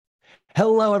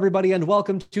Hello, everybody, and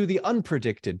welcome to the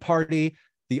Unpredicted Party,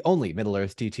 the only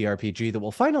Middle-earth TTRPG that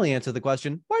will finally answer the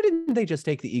question, why didn't they just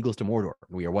take the Eagles to Mordor?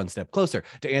 We are one step closer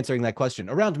to answering that question.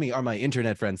 Around me are my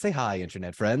internet friends. Say hi,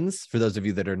 internet friends, for those of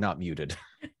you that are not muted.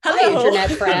 Hi,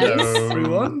 internet friends. Hello,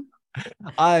 everyone.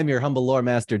 I'm your humble lore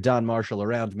master, Don Marshall.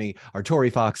 Around me are Tori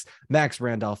Fox, Max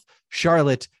Randolph,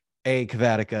 Charlotte A.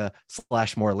 Kavatica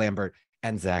 / Moore Lambert,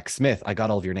 and Zach Smith. I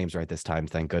got all of your names right this time,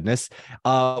 thank goodness.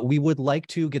 We would like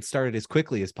to get started as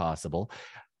quickly as possible.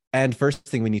 And first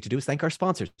thing we need to do is thank our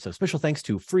sponsors. So special thanks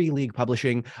to Free League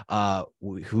Publishing,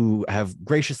 who have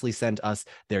graciously sent us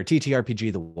their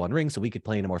TTRPG, The One Ring, so we could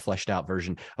play in a more fleshed out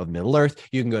version of Middle-earth.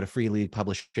 You can go to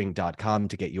freeleaguepublishing.com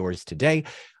to get yours today.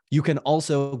 You can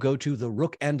also go to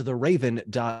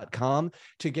therookandtheraven.com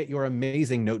to get your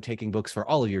amazing note-taking books for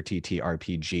all of your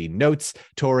TTRPG notes.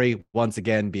 Tori, once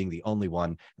again, being the only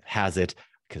one that has it,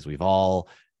 because we've all,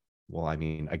 well, I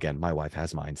mean, again, my wife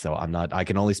has mine, so I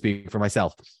can only speak for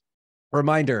myself.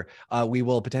 Reminder, we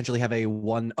will potentially have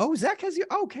Zach has you.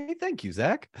 Okay, thank you,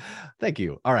 Zach. Thank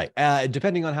you. All right.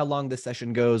 Depending on how long this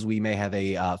session goes, we may have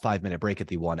a 5-minute break at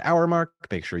the 1 hour mark.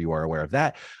 Make sure you are aware of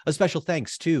that. A special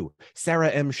thanks to Sarah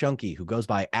M. Shunky, who goes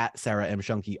by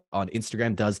 @SarahM.Shunky on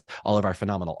Instagram, does all of our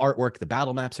phenomenal artwork. The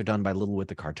battle maps are done by Littlewhit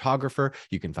the Cartographer.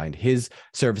 You can find his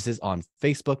services on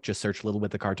Facebook. Just search Littlewhit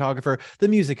the Cartographer. The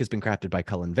music has been crafted by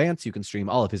Cullen Vance. You can stream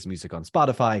all of his music on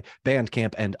Spotify,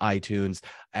 Bandcamp, and iTunes.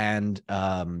 And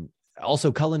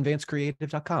also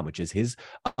cullenvancecreative.com, which is his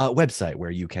website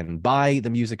where you can buy the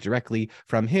music directly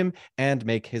from him and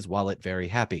make his wallet very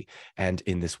happy. And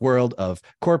in this world of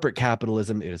corporate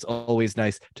capitalism, it is always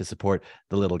nice to support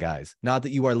the little guys. Not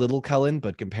that you are little, Cullen,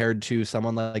 but compared to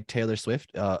someone like Taylor Swift,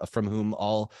 from whom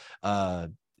all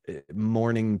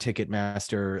morning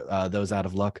Ticketmaster, those out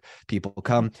of luck people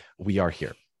come, we are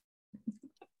here.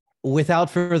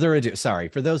 Without further ado, sorry,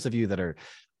 for those of you that are,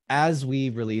 as we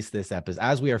release this episode,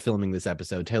 as we are filming this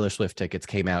episode, Taylor Swift tickets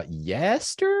came out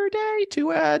yesterday,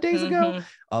 2 days ago.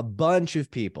 A bunch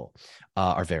of people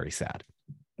are very sad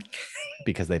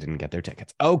because they didn't get their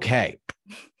tickets. Okay.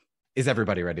 Is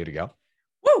everybody ready to go?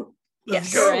 Woo!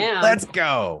 Let's Yes, go. I am. Let's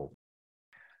go.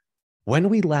 When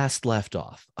we last left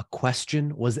off, a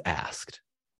question was asked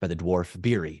by the dwarf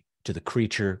Beery to the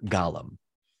creature Gollum.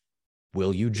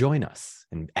 Will you join us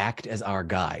and act as our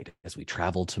guide as we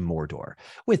travel to Mordor,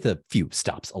 with a few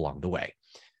stops along the way?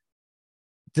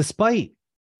 Despite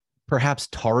perhaps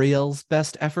Tauriel's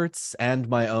best efforts and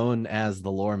my own as the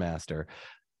lore master,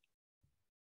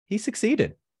 he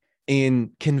succeeded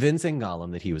in convincing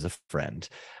Gollum that he was a friend,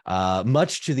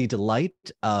 much to the delight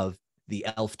of the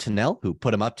elf Tanel, who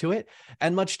put him up to it,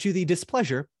 and much to the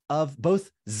displeasure of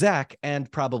both Zach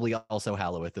and probably also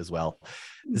Halloweth as well.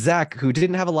 Zach, who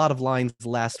didn't have a lot of lines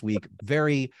last week,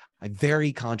 I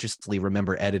very consciously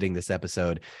remember editing this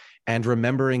episode and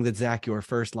remembering that, Zach, your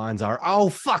first lines are, "Oh,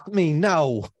 fuck me,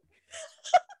 no."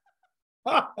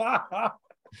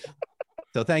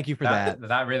 So thank you for that.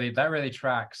 That really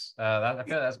tracks. I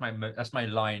feel like that's my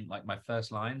line, like my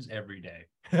first lines every day.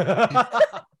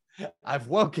 I've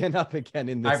woken up again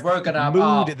in this I've woken up.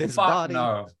 mood, this fuck body.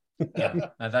 No. Yeah,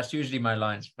 no, that's usually my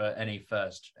lines for any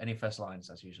first lines.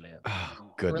 That's usually it.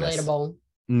 Oh, goodness. Relatable.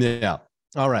 Yeah.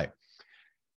 All right.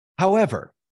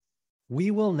 However,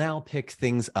 we will now pick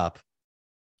things up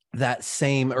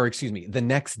the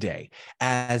next day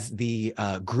as the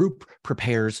group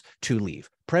prepares to leave.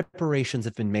 Preparations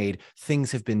have been made,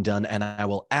 things have been done, and I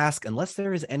will ask, unless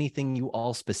there is anything you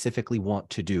all specifically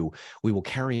want to do, we will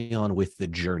carry on with the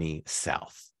journey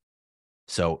south.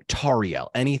 So, Tauriel,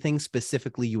 anything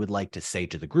specifically you would like to say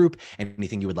to the group?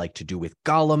 Anything you would like to do with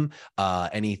Gollum?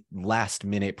 Any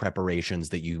last-minute preparations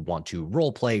that you want to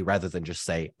role play rather than just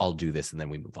say, "I'll do this," and then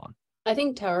we move on? I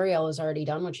think Tauriel has already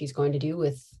done what she's going to do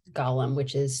with Gollum,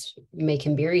 which is make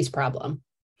him Beery's problem.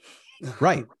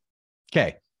 Right.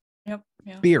 Okay. Yep.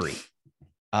 Yeah. Beery.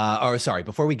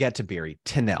 Before we get to Beery,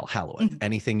 Tanel, Halloweth,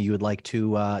 anything you would like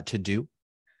to do?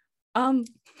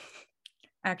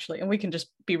 Actually, and we can just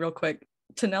be real quick.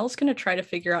 Tanel's going to try to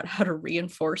figure out how to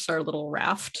reinforce our little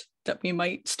raft that we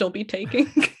might still be taking.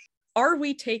 Are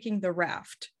we taking the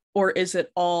raft, or is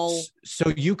it all?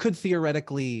 So you could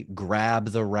theoretically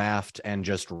grab the raft and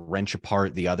just wrench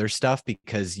apart the other stuff,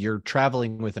 because you're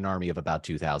traveling with an army of about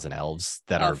 2,000 elves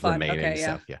that are fun. remaining. Okay,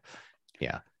 yeah. So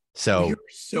yeah. So You're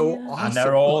so Yeah. awesome. And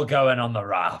they're all going on the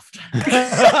raft.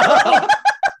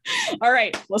 All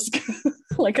right, let's go.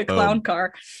 Like a clown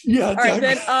car. Yeah. All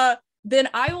right, then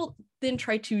I will then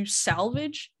try to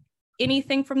salvage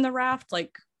anything from the raft,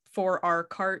 like for our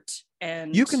cart.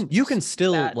 And you can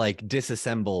still that. like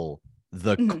disassemble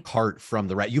the Mhm. cart from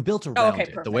the rat. You built Oh, around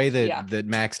okay, it. The way that, perfect. that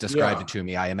Max described Yeah. it to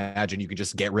me, I imagine you can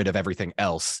just get rid of everything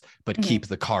else, but Mhm. keep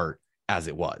the cart as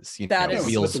it was. You That know, is-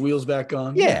 Put wheels. the wheels back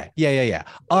on. Yeah. Yeah,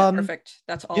 perfect.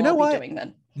 That's all you know I'll what? be doing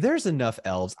then. There's enough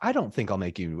elves. I don't think I'll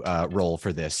make you roll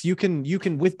for this. You can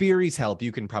with Beery's help,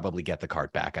 you can probably get the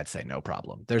cart back. I'd say no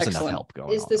problem. There's enough Excellent. help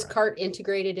going Is on. this around. cart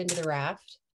integrated into the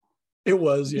raft? It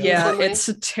was, yeah. Yeah, Some way? it's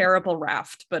a terrible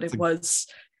raft, but It's it a- was.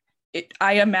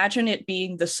 I imagine it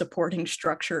being the supporting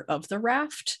structure of the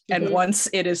raft, and Mhm. once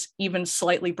it is even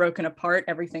slightly broken apart,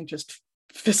 everything just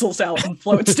fizzles out and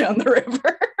floats down the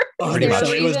river. Pretty much. It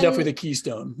was Reason- definitely the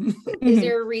keystone. Is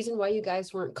there a reason why you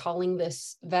guys weren't calling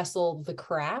this vessel the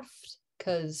craft?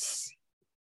 Because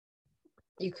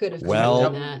you could have Well-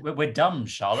 done that. We're dumb,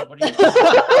 Charlotte. What are you?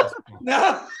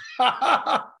 No.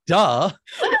 Duh.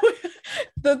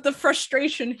 the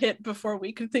frustration hit before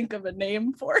we could think of a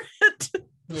name for it.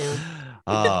 Yeah.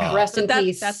 Ah. Rest in That-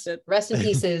 peace. that's it. Rest in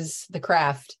pieces. The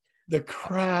craft. The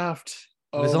craft.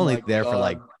 It was Oh only my there for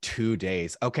like God. 2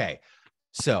 days. Okay.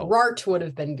 So Rart would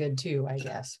have been good too, I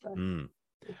guess. But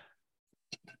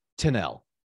Tanel,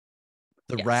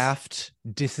 the Yes. raft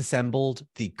disassembled,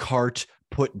 the cart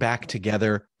put back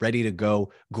together, ready to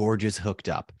go, gorges hooked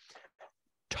up.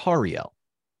 Tariel,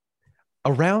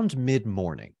 around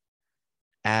mid-morning,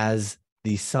 as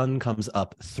the sun comes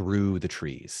up through the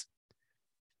trees,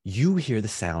 you hear the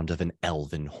sound of an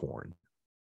elven horn.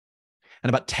 And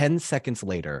about 10 seconds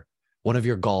later, one of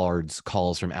your guards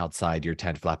calls from outside your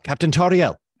tent flap, Captain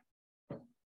Tariel.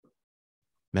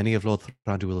 Many of Lord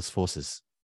Thranduil's forces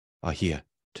are here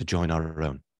to join our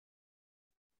own.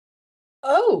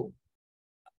 oh.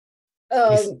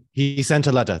 He sent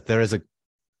a letter. There is a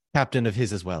captain of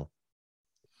his as well.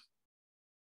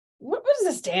 What was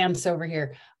this dance over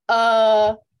here?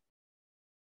 I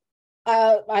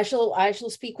shall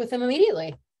speak with him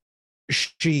immediately.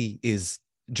 She is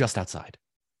just outside.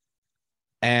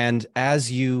 And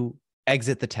as you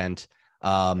exit the tent,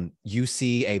 you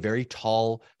see a very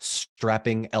tall,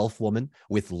 strapping elf woman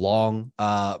with long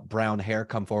brown hair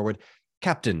come forward.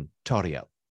 Captain Toriel.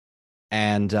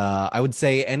 And I would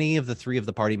say any of the three of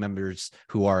the party members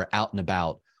who are out and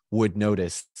about would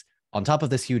notice, on top of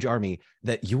this huge army,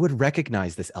 that you would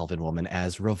recognize this elven woman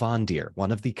as Rovandir,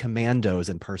 one of the commandos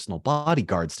and personal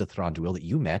bodyguards to Thranduil that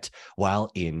you met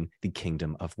while in the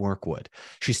Kingdom of Mirkwood.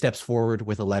 She steps forward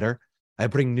with a letter. I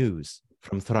bring news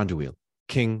from Thranduil,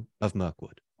 King of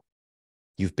Mirkwood.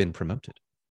 You've been promoted,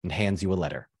 and hands you a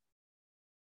letter.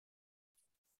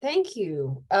 Thank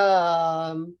you.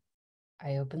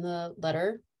 I open the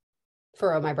letter,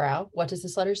 furrow my brow. What does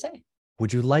this letter say?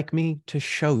 Would you like me to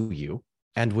show you,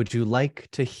 and would you like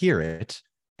to hear it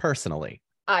personally?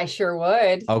 I sure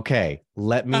would. Okay,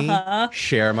 let me Uh-huh.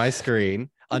 share my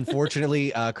screen.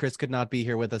 Unfortunately, Chris could not be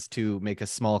here with us to make a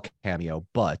small cameo,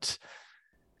 but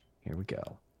here we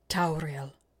go.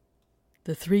 Tauriel,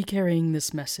 the three carrying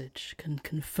this message can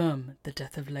confirm the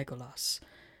death of Legolas,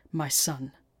 my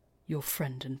son, your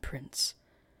friend and prince.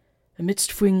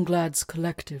 Amidst Fwinglad's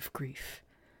collective grief,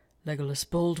 Legolas'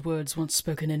 bold words once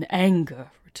spoken in anger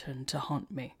returned to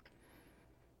haunt me.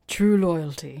 True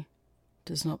loyalty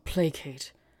does not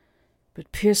placate,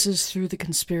 but pierces through the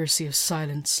conspiracy of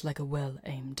silence like a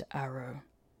well-aimed arrow.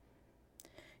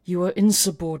 You are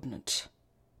insubordinate,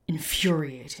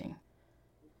 infuriating,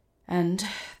 and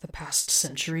the past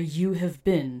century you have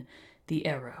been the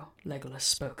arrow Legolas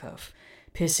spoke of,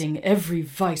 piercing every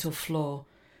vital flaw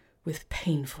with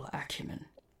painful acumen.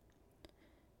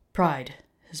 Pride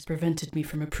has prevented me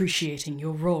from appreciating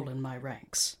your role in my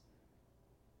ranks.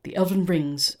 The elven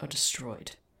rings are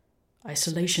destroyed.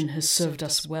 Isolation has served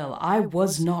us well. I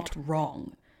was not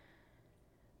wrong.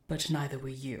 But neither were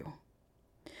you.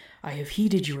 I have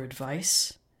heeded your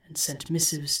advice and sent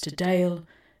missives to Dale,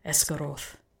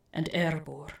 Esgaroth, and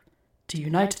Erebor to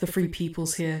unite the free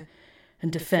peoples here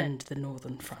and defend the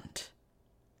northern front.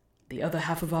 The other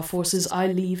half of our forces I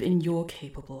leave in your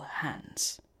capable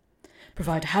hands.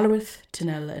 Provide Halloweth,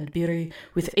 Tanel, and Beery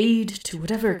with aid to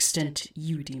whatever extent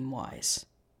you deem wise.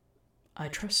 I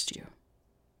trust you.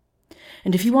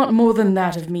 And if you want more than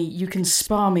that of me, you can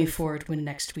spar me for it when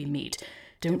next we meet.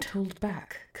 Don't hold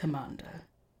back, Commander.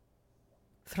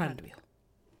 Thranduil.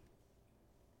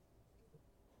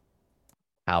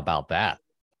 How about that?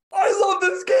 I love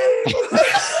this game.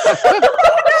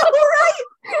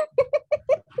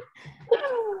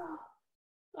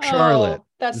 Charlotte, Oh,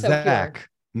 that's so Zach, pure.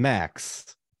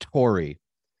 Max, Tori,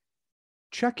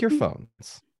 check your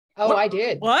phones. Oh, I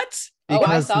did. What? Oh, I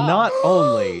Because saw. not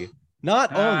only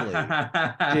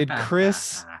did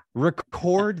Chris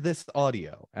record this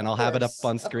audio, and I'll have it up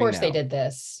on screen Of course now. they did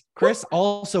this. Chris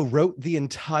also wrote the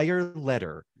entire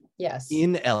letter Yes.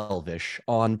 in Elvish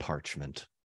on parchment.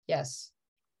 Yes.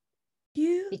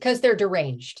 You Because they're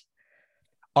deranged.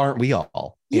 Aren't we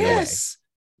all? In a way? yes.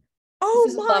 Oh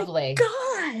This is my lovely.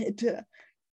 god.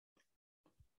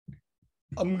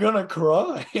 I'm gonna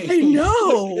cry. I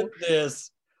know. Look at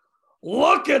this.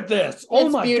 Look at this. Oh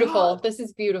It's my beautiful. God. This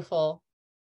is beautiful.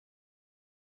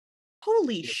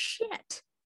 Holy shit.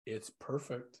 It's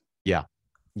perfect.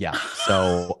 Yeah.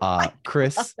 So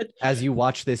Chris, God. as you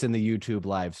watch this in the YouTube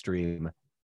live stream,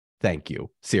 thank you.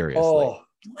 Seriously. Oh,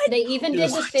 They even did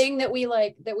the What? thing that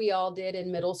we all did in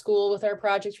middle school with our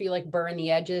projects. We like burn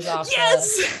the edges off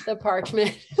Yes. the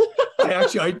parchment.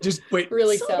 I just wait.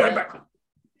 Really So sell Back, it. back.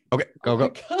 Okay, Oh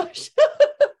go. my gosh.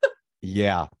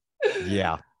 Yeah.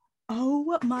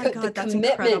 Oh my The god, that's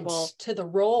commitment incredible. to the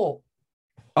role.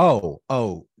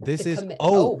 Oh, this The is commi-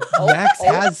 oh, oh, Max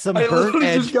oh. has some I burnt literally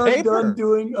edge just got paper. done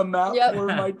doing a map Yep. for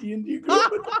my D&D group.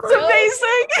 It's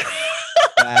amazing.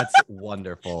 That's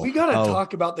wonderful. We gotta Oh,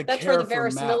 talk about the That's care where the for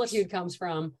maps. verisimilitude comes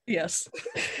from. Yes.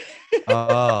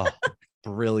 Oh,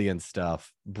 brilliant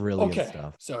stuff. Brilliant Okay,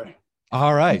 stuff. sorry.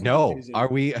 All right. This is No, confusing. are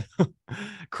we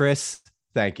Chris,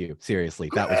 thank you. Seriously,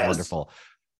 that was Chris! wonderful.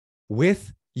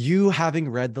 With you having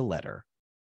read the letter,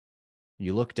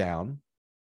 you look down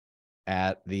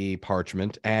at the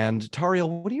parchment and Tariel,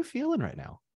 what are you feeling right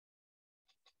now?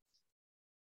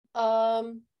 I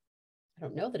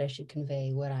don't know that I should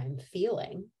convey what I'm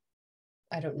feeling.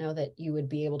 I don't know that you would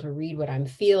be able to read what I'm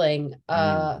feeling.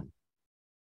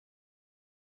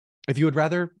 If you would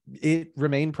rather it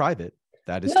remain private,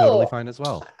 that is No. totally fine as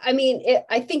well. I mean,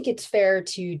 I think it's fair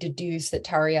to deduce that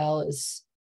Tariel is,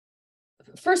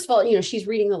 first of all, she's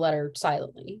reading the letter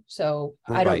silently. So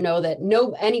I don't Right. know that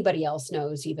anybody else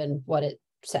knows even what it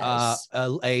says.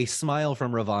 A smile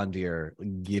from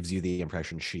Ravandir gives you the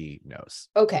impression she knows.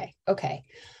 Okay.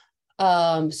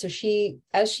 So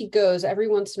as she goes, every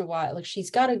once in a while, like she's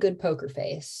got a good poker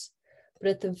face, but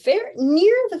at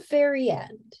near the very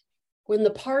end, when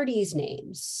the party's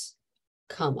names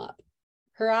come up,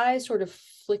 her eyes sort of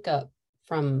flick up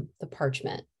from the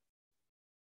parchment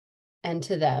and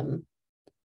to them,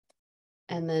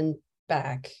 and then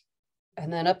back,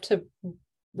 and then up to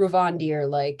Ravandir,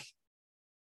 like,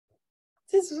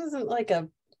 this wasn't like a,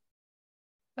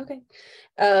 okay.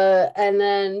 And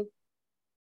then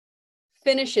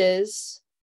finishes,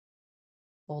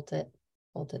 fold it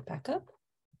back up,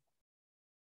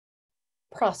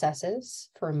 processes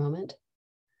for a moment,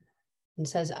 and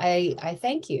says, I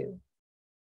thank you,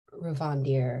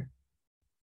 Ravandir.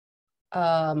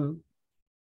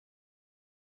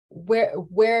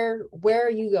 Where are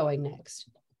you going next?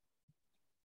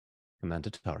 Commander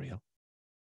Tariel,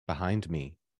 behind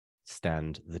me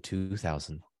stand the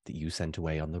 2,000 that you sent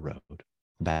away on the road,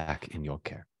 back in your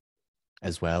care,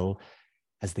 as well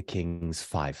as the king's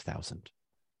 5,000.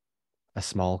 A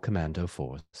small commando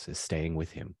force is staying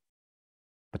with him,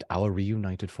 but our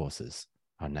reunited forces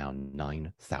are now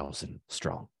 9,000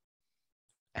 strong,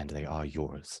 and they are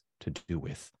yours to do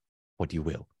with what you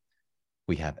will.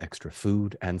 We have extra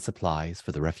food and supplies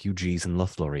for the refugees in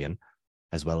Lothlorien,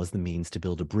 as well as the means to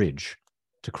build a bridge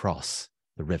to cross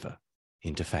the river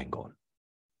into Fangorn.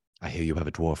 I hear you have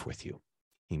a dwarf with you.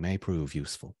 He may prove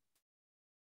useful.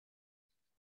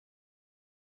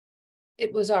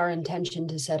 It was our intention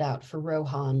to set out for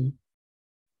Rohan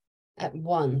at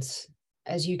once.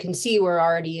 As you can see, we're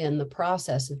already in the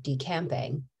process of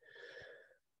decamping.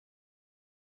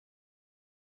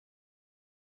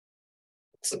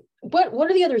 What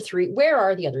are the other three? Where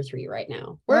are the other three right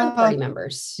now? Where are the party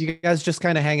members? You guys just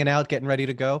kind of hanging out, getting ready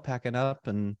to go, packing up,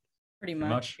 and Pretty Pretty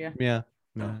much. much. Yeah.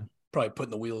 yeah. Probably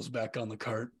putting the wheels back on the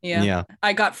cart. Yeah.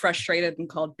 I got frustrated and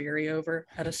called Beery over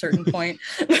at a certain point.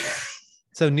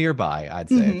 So nearby, I'd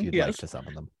say, if Mhm, you'd like yes. to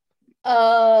summon them.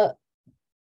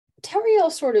 Tariel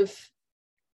sort of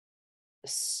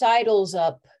sidles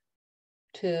up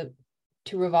to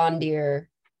Ravandir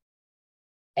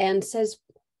and says,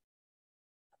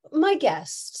 my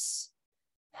guests,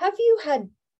 have you had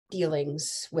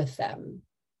dealings with them?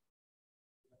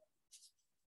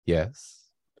 Yes.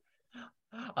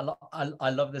 I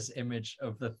love this image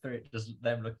of the three, just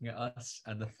them looking at us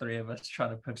and the three of us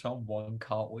trying to put on one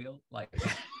cartwheel. Like,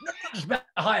 no, just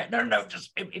higher. No,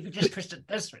 just if you just twist it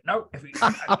this way. No, if you,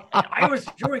 I was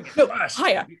doing it No, first.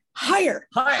 higher. Higher.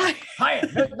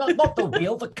 No, not the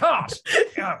wheel, the cart.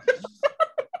 Yeah.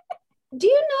 Do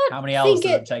you not How many hours think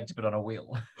does it take to put on a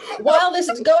wheel? while this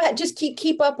is, go ahead, just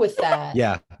keep up with that.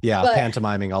 Yeah. But-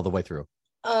 Pantomiming all the way through.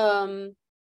 Do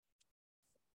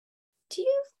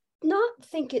you not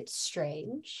think it's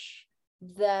strange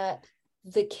that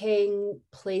the king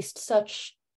placed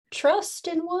such trust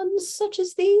in ones such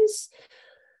as these?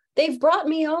 They've brought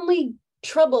me only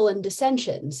trouble and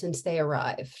dissension since they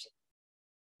arrived.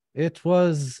 It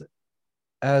was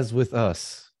as with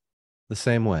us, the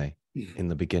same way in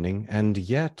the beginning, and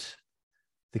yet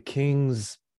the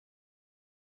king's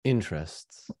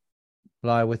interests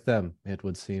lie with them, it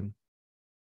would seem.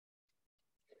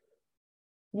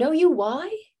 Know you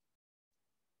why?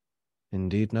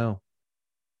 Indeed, no.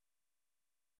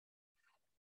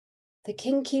 The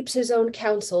king keeps his own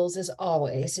counsels as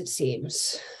always, it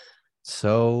seems.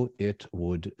 So it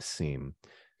would seem.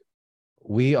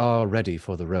 We are ready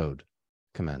for the road,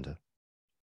 Commander.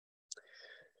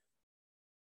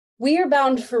 We are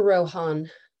bound for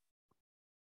Rohan.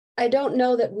 I don't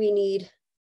know that we need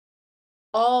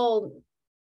all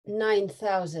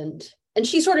 9,000. And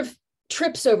she sort of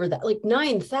trips over that, like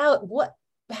 9,000, what?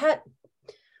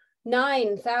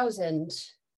 9,000.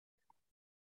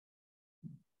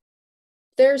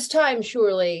 There's time,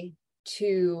 surely,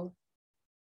 to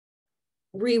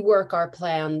rework our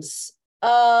plans.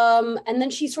 And then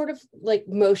she sort of like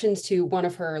motions to one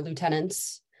of her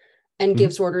lieutenants and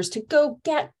gives orders to go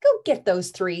get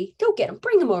those three. Go get them.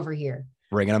 Bring them over here.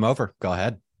 Bringing them over. Go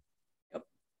ahead. Yep.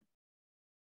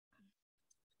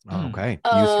 Okay.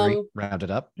 You three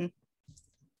rounded up.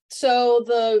 So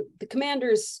the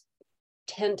commander's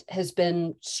tent has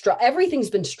been struck. Everything's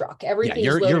been struck. Everything's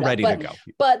you're ready to go.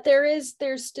 But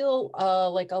there's still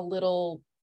like a little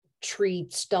tree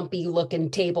stumpy looking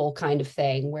table kind of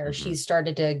thing where she's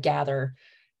started to gather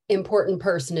important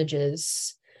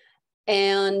personages.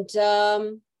 And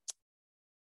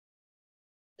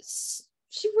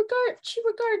she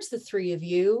regards the three of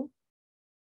you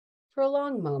for a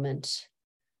long moment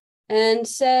and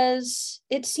says,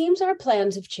 "It seems our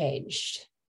plans have changed.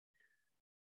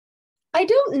 I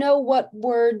don't know what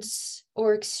words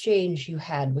or exchange you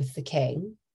had with the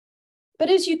king, but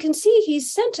as you can see,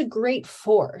 he's sent a great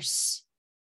force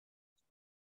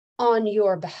on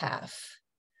your behalf.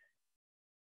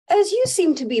 As you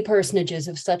seem to be personages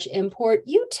of such import,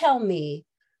 you tell me,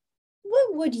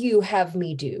 what would you have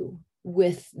me do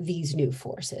with these new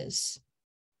forces?"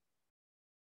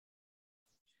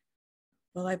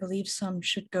 Well, I believe some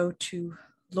should go to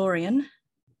Lorien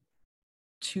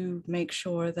to make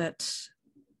sure that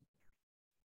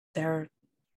they're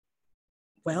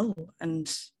well,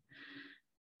 and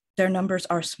their numbers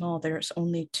are small. There's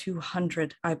only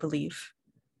 200, I believe.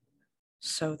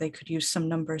 So they could use some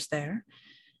numbers there.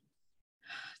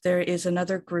 There is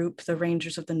another group, the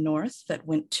Rangers of the North, that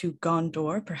went to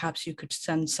Gondor. Perhaps you could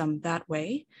send some that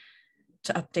way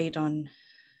to update on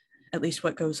at least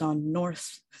what goes on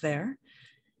north there.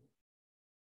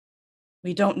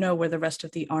 We don't know where the rest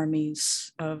of the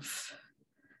armies of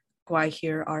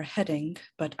Gwaihir are heading,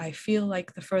 but I feel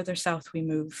like the further south we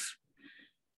move,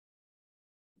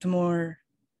 the more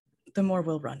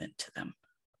we'll run into them.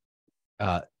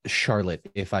 Charlotte,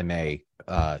 if I may,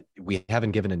 we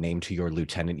haven't given a name to your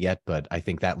lieutenant yet, but I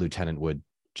think that lieutenant would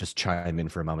just chime in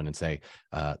for a moment and say,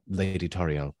 Lady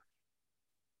Toriel,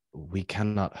 we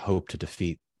cannot hope to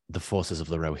defeat the forces of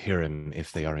the Rohirrim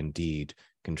if they are indeed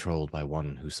controlled by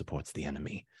one who supports the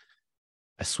enemy.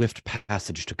 A swift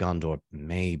passage to Gondor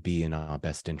may be in our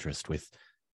best interest, with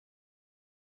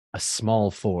a small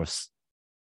force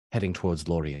heading towards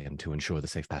Lorien to ensure the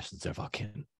safe passage of our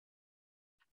kin.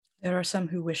 There are some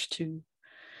who wish to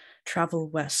travel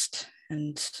west,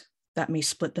 and that may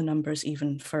split the numbers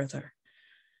even further.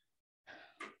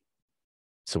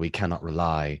 So we cannot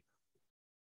rely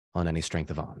on any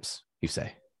strength of arms, you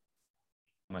say?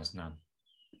 Almost none.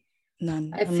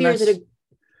 None.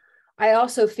 I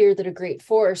also fear that a great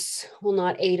force will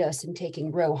not aid us in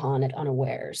taking Rohan at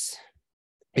unawares.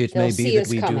 It They'll may be see that us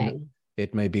we coming.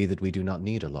 It may be that we do not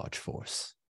need a large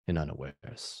force in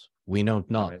unawares. We know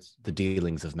not the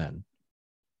dealings of men.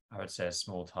 I would say a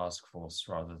small task force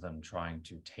rather than trying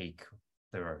to take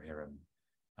the Rohirrim.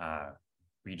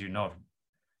 We do not,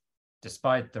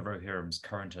 despite the Rohirrim's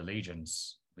current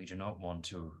allegiance, we do not want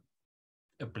to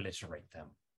obliterate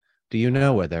them. Do you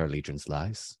know where their allegiance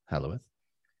lies, Halloweth?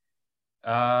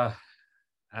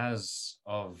 As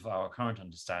of our current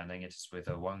understanding, it is with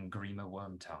a one Grima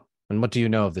Wormtongue. And what do you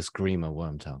know of this Grima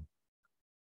Wormtongue?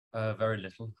 Very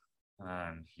little.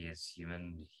 He is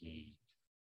human. He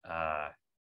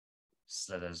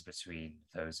slithers between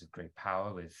those of great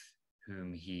power with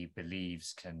whom he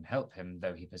believes can help him,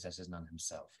 though he possesses none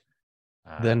himself.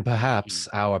 Then perhaps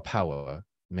our power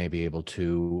may be able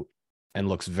to, and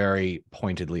looks very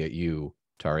pointedly at you,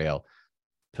 Tariel,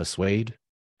 persuade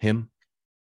him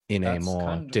in a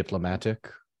more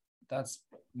diplomatic. That's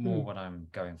more what I'm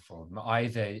going for.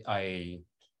 Either a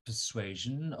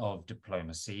persuasion of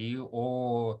diplomacy,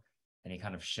 or, and he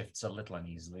kind of shifts a little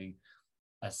uneasily,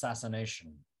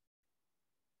 assassination.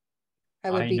 I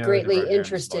would I be know the greatly Rohirrim's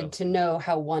interested loyalty. to know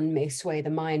how one may sway the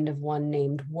mind of one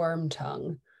named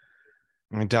Wormtongue.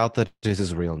 I doubt that is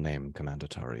his real name, Commander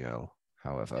Tariel,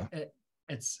 however.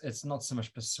 It's not so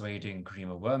much persuading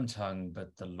Grima Wormtongue,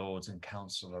 but the lords and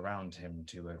council around him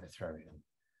to overthrow him,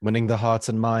 Winning the hearts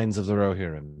and minds of the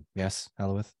Rohirrim. Yes,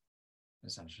 Alowith?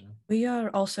 essentially. We are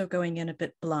also going in a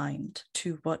bit blind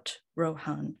to what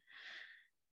Rohan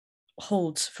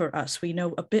holds for us. We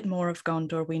know a bit more of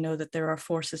Gondor. We know that there are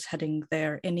forces heading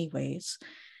there anyways.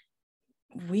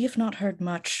 We have not heard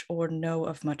much or know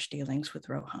of much dealings with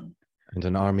Rohan. And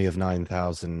an army of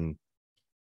 9,000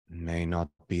 may not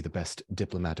be the best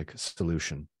diplomatic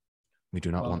solution. We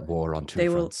do not want war on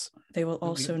two fronts. They will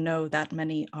also know that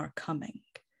many are coming.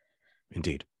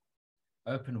 Indeed.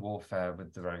 Open warfare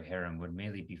with the Rohirrim would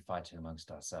merely be fighting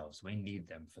amongst ourselves. We need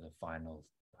them for the final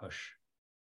push.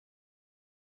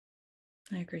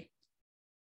 I agree.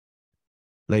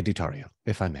 Lady Tariel,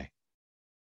 if I may,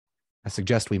 I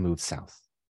suggest we move south.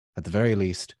 At the very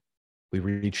least, we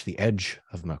reach the edge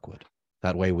of Mirkwood.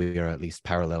 That way we are at least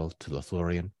parallel to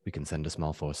Lothlorien. We can send a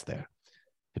small force there.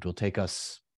 It will take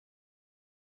us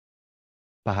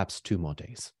perhaps 2 more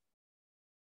days.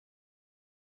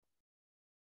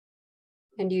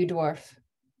 And you, dwarf?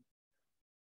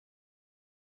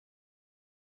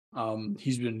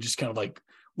 He's been just kind of like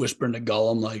whispering to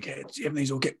Gollum, like, hey,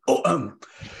 everything's okay. Oh,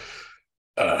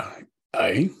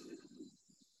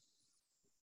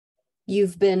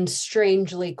 You've been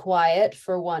strangely quiet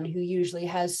for one who usually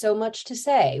has so much to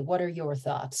say. What are your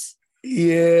thoughts?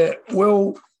 Yeah,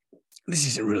 well, this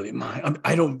isn't really mine.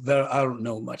 I don't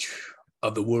know much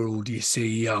of the world, you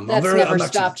see. That's never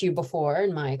stopped you before,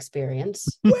 in my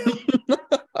experience.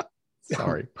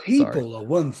 Sorry. People are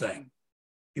one thing.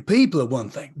 People are one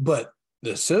thing, but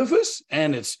the surface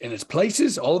and its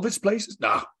places, all of its places,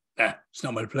 nah, it's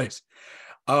not my place.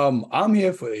 I'm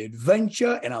here for the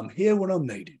adventure, and I'm here when I'm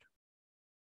needed.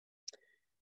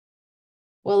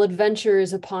 Well, adventure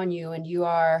is upon you, and you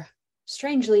are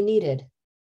strangely needed.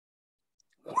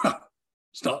 Well,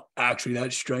 it's not actually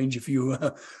that strange if you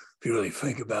really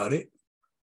think about it.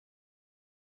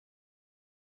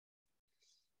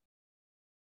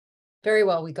 Very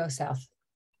well, we go south.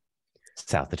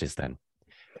 South it is then.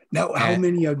 Now, how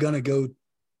many are going to go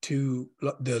to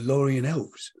the Lorien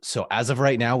Elves? So as of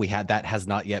right now, that has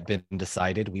not yet been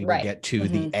decided. We will get to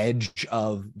the edge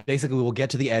of, basically we'll get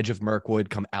to the edge of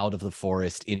Mirkwood, come out of the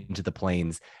forest into the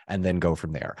plains, and then go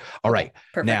from there. All right.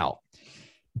 Perfect. Now,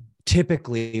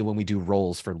 typically when we do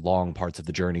rolls for long parts of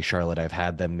the journey, Charlotte, I've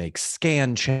had them make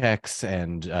scan checks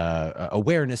and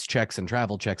awareness checks and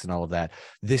travel checks and all of that.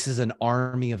 This is an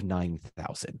army of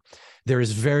 9,000. There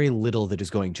is very little that is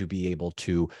going to be able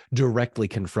to directly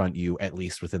confront you, at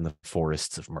least within the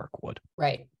forests of Mirkwood.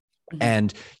 Right.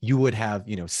 And you would have,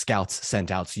 scouts sent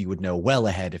out, so you would know well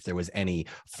ahead if there was any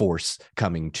force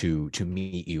coming to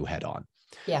meet you head on.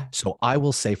 Yeah. So I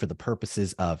will say, for the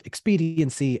purposes of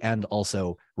expediency and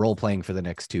also role playing for the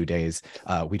next 2 days,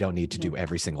 we don't need to do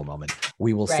every single moment.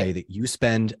 We will say that you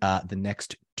spend the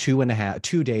next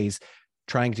 2 days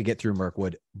trying to get through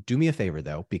Mirkwood. Do me a favor,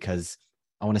 though, because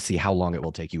I want to see how long it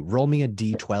will take you. Roll me a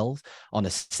D12. On a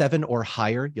 7 or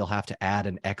higher, you'll have to add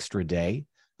an extra day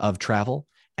of travel.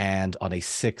 And on a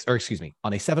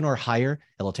 7 or higher,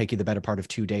 it'll take you the better part of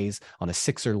 2 days. On a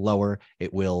 6 or lower,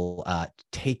 it will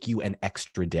take you an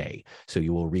extra day. So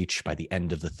you will reach by the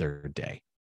end of the 3rd day.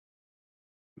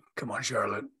 Come on,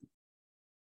 Charlotte.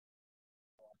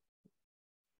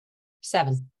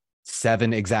 7.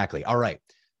 7, exactly. All right.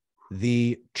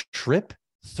 The trip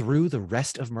through the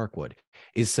rest of Mirkwood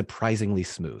is surprisingly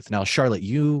smooth. Now, Charlotte,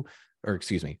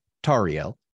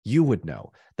 Tariel, you would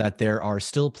know that there are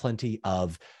still plenty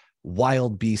of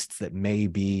wild beasts that may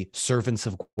be servants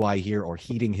of Gwaihir or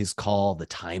heeding his call. The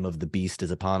time of the beast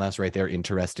is upon us, right? They're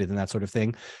interested in that sort of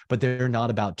thing, but they're not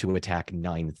about to attack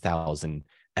 9,000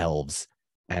 elves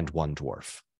and 1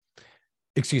 dwarf.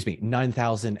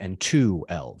 9,002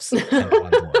 elves and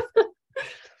 1 dwarf.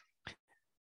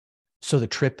 So the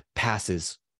trip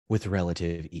passes with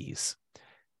relative ease.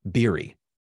 Beery,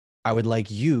 I would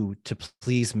like you to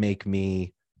please make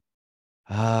me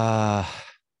I'm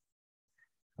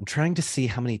trying to see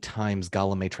how many times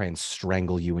Gollum may try and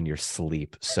strangle you in your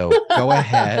sleep. So go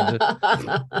ahead.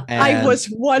 I was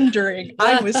wondering.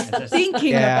 I was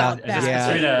thinking about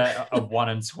that. Between a 1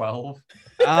 and 12.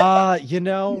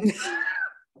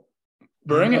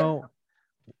 Bring it.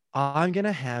 I'm going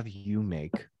to have you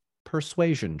make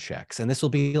persuasion checks, and this will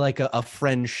be like a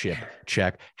friendship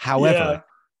check. However,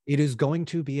 It is going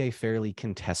to be a fairly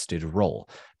contested role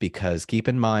because keep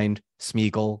in mind,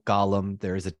 Smeagol, Gollum,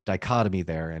 there is a dichotomy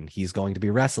there and he's going to be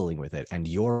wrestling with it. And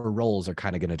your roles are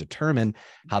kind of going to determine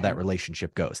how that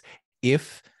relationship goes.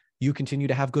 If you continue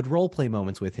to have good role play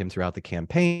moments with him throughout the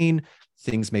campaign,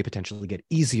 things may potentially get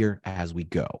easier as we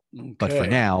go. Okay. But for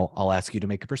now, I'll ask you to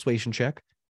make a persuasion check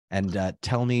and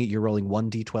tell me you're rolling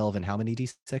 1d12 and how many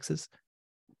d6s?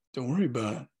 Don't worry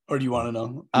about it. Or do you want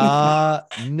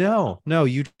to know? No,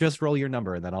 you just roll your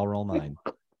number and then I'll roll mine.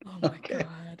 Oh my Okay.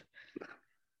 God.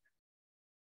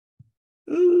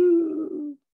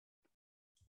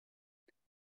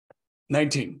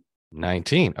 19.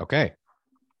 19. Okay.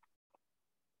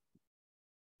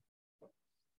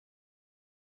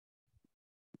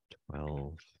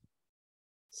 Well,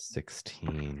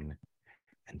 16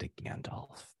 and a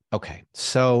Gandalf. Okay,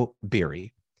 so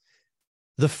Beery,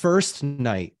 the first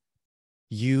night,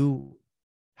 you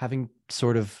having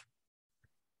sort of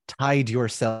tied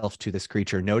yourself to this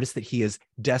creature, notice that he is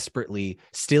desperately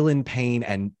still in pain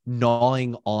and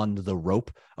gnawing on the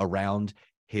rope around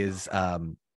his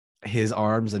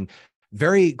arms, and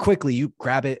very quickly you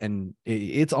grab it and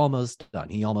it's almost done.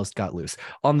 He almost got loose.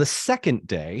 On the second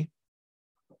day,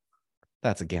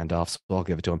 that's a Gandalf, so I'll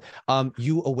give it to him.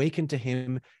 You awaken to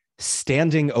him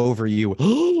standing over you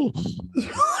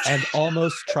and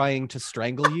almost trying to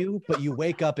strangle you, but you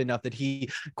wake up enough that he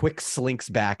quick slinks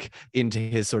back into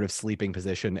his sort of sleeping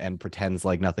position and pretends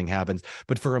like nothing happens.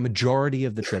 But for a majority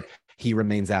of the trip, he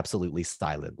remains absolutely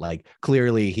silent. Like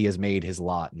clearly he has made his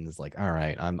lot and is like, all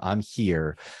right, I'm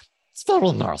here. It's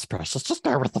very nice, precious. Just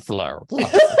bear with the flow.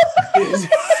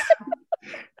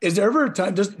 Is there ever a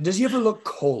time, does he ever look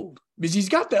cold? Because he's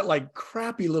got that like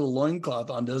crappy little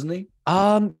loincloth on, doesn't he?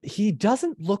 He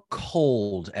doesn't look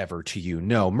cold ever to you.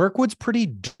 No, Mirkwood's pretty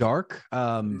dark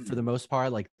for the most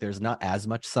part. Like there's not as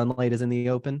much sunlight as in the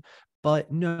open,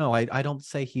 but no, I don't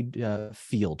say he'd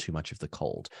feel too much of the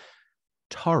cold.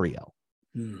 Tariel,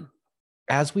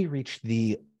 as we reach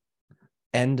the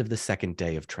end of the second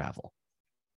day of travel,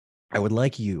 I would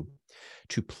like you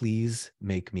to please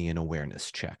make me an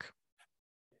awareness check.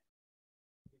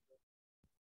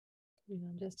 Hang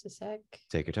on just a sec.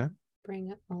 Take your time.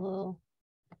 Bring up a little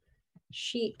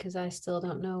sheet because I still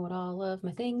don't know what all of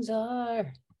my things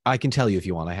are. I can tell you if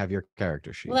you want. I have your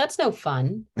character sheet. Well, that's no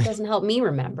fun. It doesn't help me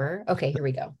remember. Okay, here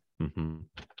we go.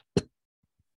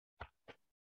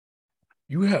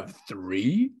 You have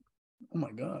 3? Oh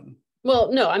my God.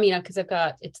 Well, no, I mean, because I've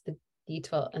got, it's the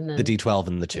D12 and then The D12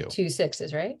 and the 2. 2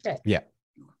 6s, right? Right. Yeah.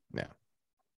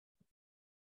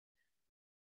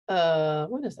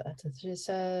 What is that? It's just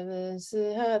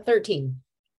 13.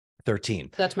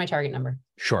 13. That's my target number.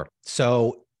 Sure.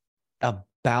 So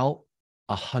about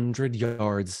 100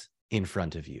 yards in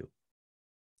front of you,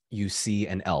 you see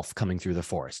an elf coming through the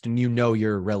forest, and you know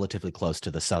you're relatively close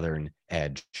to the southern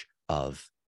edge of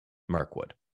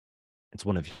Mirkwood. It's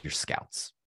one of your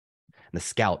scouts. And the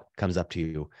scout comes up to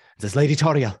you and says, Lady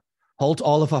Tariel, halt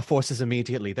all of our forces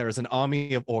immediately. There is an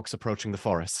army of orcs approaching the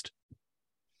forest.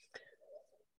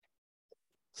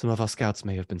 Some of our scouts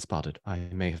may have been spotted. I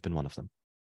may have been one of them.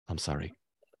 I'm sorry.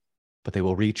 But they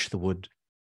will reach the wood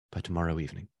by tomorrow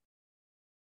evening.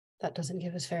 That doesn't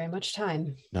give us very much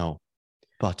time. No,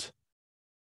 but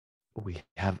we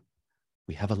have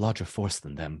a larger force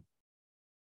than them.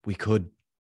 We could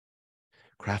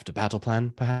craft a battle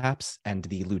plan, perhaps, and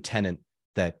the lieutenant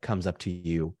that comes up to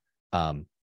you,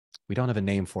 we don't have a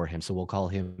name for him, so we'll call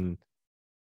him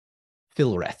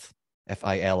Filreth.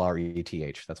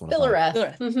 Filreth. That's one of them.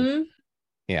 Filreth. Mm-hmm.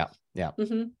 Yeah.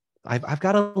 Mm-hmm. I've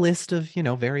got a list of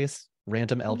various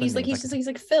random elven He's like names. he's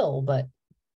like Phil, but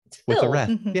it's with Phil. a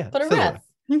reth. Mhm. Yeah, But a Filreth.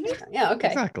 ref. Yeah, okay.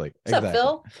 Exactly. What's up,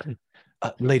 Phil?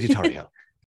 Lady Tariel.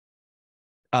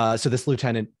 So this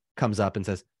lieutenant comes up and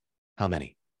says, how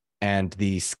many? And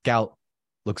the scout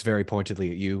looks very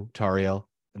pointedly at you, Tariel,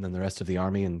 and then the rest of the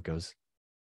army and goes,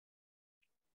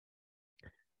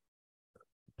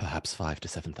 perhaps 5,000 to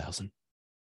 7,000.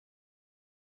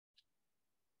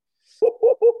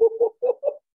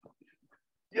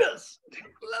 Yes,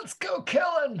 let's go,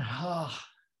 Kellen.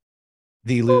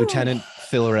 The lieutenant,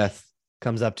 Filreth,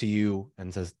 comes up to you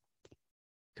and says,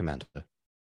 Commander,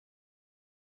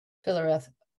 Filreth.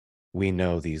 we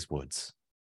know these woods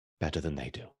better than they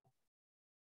do.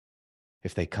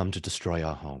 If they come to destroy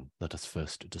our home, let us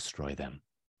first destroy them.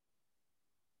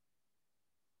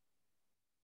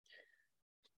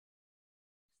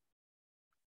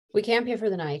 We camp here for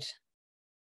the night.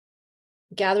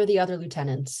 Gather the other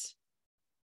lieutenants.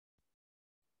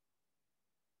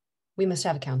 We must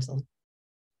have a council.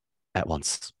 At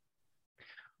once.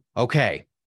 Okay,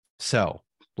 so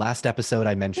last episode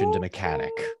I mentioned a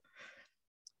mechanic.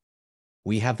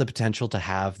 We have the potential to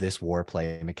have this war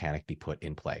play mechanic be put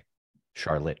in play.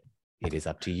 Charlotte, it is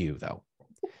up to you, though.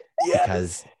 Yes.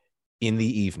 Because in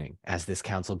the evening, as this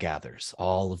council gathers,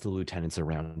 all of the lieutenants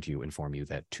around you inform you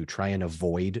that to try and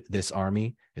avoid this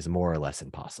army is more or less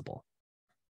impossible.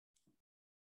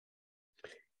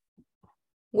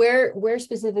 Where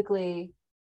specifically,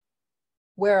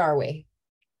 where are we?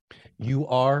 You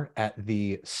are at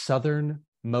the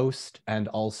southernmost and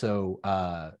also,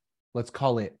 let's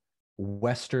call it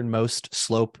westernmost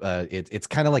slope. It's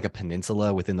kind of like a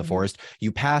peninsula within the forest.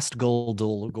 You passed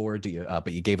Goldulgor,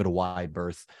 but you gave it a wide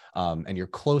berth, and you're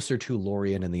closer to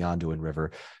Lorien and the Anduin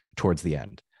River towards the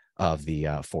end of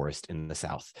the forest in the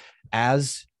south.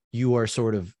 As you are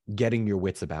sort of getting your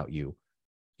wits about you,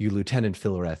 Lieutenant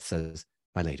Philoreth says,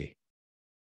 "My lady,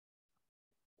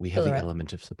 we have the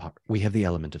element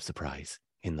of surprise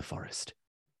in the forest,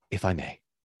 if I may."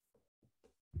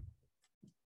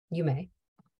 You may.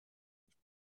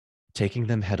 Taking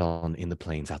them head on in the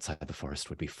plains outside the forest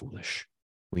would be foolish.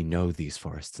 We know these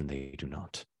forests and they do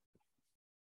not.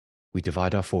 We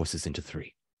divide our forces into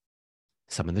 3.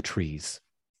 Some in the trees,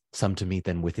 some to meet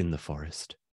them within the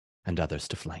forest, and others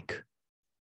to flank.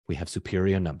 We have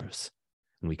superior numbers,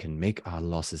 and we can make our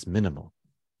losses minimal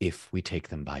if we take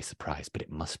them by surprise, but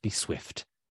it must be swift,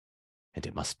 and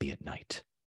it must be at night.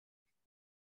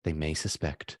 They may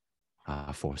suspect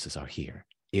our forces are here.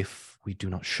 If we do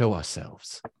not show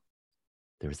ourselves,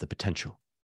 there is the potential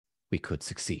we could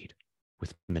succeed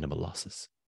with minimal losses.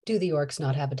 Do the orcs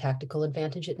not have a tactical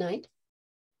advantage at night?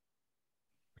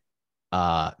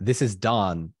 This is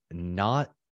Dawn,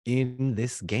 not in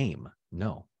this game.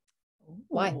 No.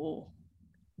 Why?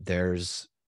 They're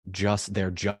just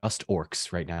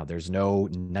orcs right now. There's no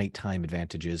nighttime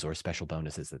advantages or special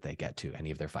bonuses that they get to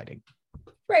any of their fighting.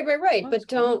 Right. But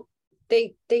don't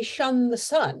they shun the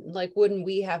sun? Like, wouldn't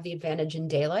we have the advantage in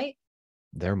daylight?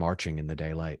 They're marching in the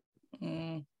daylight.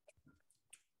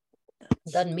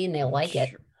 Doesn't mean they like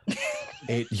it.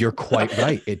 You're quite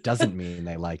right. It doesn't mean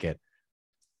they like it.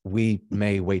 We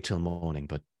may wait till morning,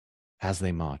 but as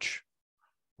they march,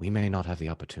 we may not have the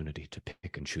opportunity to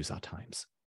pick and choose our times.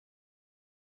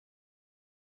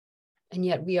 And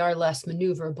yet we are less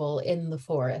maneuverable in the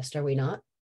forest, are we not?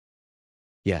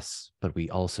 Yes, but we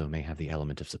also may have the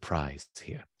element of surprise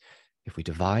here. If we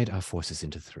divide our forces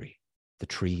into 3, the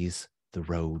trees, the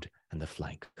road, and the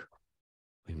flank,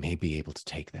 we may be able to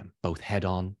take them both head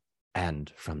on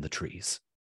and from the trees.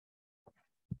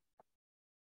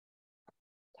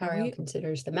 Tariel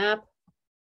considers the map.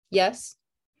 Yes.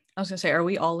 I was going to say, are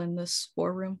we all in this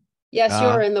war room? Yes,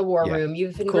 you're in the war room.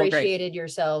 You've ingratiated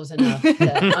yourselves enough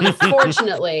that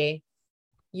unfortunately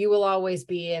you will always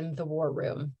be in the war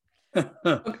room.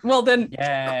 Well, then,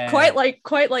 quite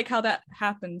like how that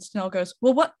happens. Nell goes,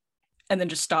 "Well, what?" and then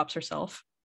just stops herself.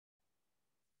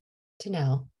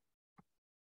 Tanel,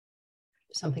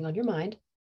 something on your mind?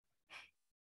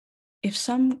 If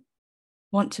some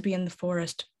want to be in the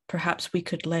forest, perhaps we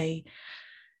could lay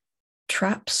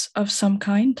traps of some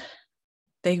kind.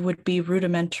 They would be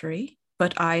rudimentary,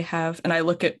 but I have, and I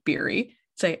look at Beery,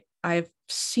 say, I've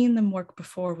seen them work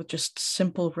before with just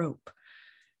simple rope.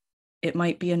 It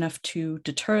might be enough to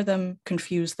deter them,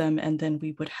 confuse them, and then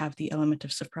we would have the element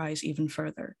of surprise even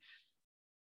further.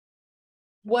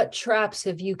 What traps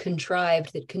have you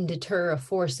contrived that can deter a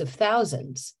force of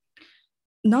thousands?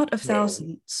 Not of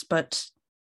thousands, but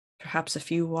perhaps a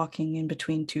few walking in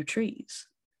between 2 trees.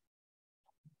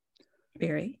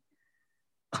 Beery?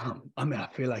 I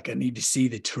feel like I need to see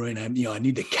the terrain. I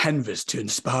need the canvas to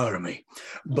inspire me.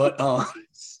 But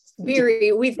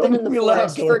Beery, we've been in the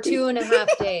forest for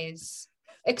 2.5 days.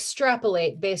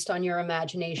 Extrapolate based on your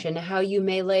imagination how you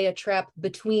may lay a trap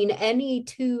between any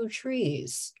 2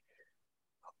 trees.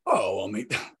 Oh, I mean,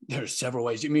 there's several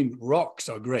ways. I mean, rocks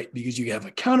are great because you have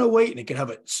a counterweight and it can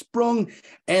have it sprung,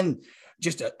 and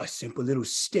just a simple little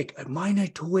stick, a minor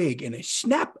twig, and a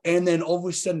snap, and then all of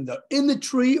a sudden they're in the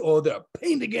tree or they're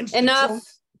pinned against the trunk.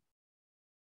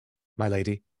 My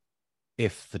lady,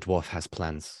 if the dwarf has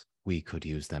plans, we could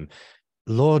use them.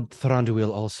 Lord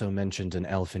Thranduil also mentioned an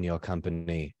elf in your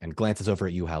company and glances over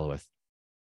at you, Halloweth,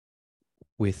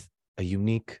 with a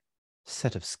unique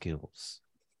set of skills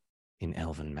in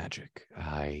elven magic.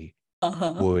 I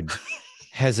would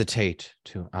hesitate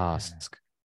to ask,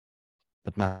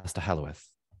 but Master Halloweth.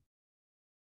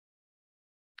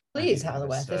 Please,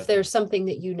 Halloweth, if there's something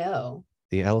that you know.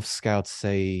 The elf scouts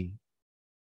say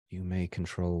you may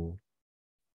control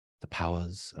the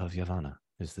powers of Yavanna.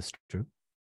 Is this true?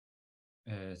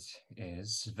 It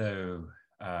is, though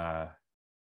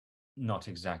not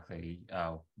exactly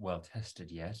well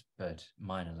tested yet, but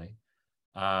minorly.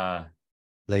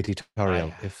 Lady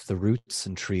Tariel, I- if the roots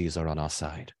and trees are on our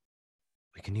side,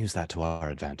 we can use that to our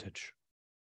advantage.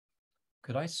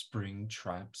 Could I spring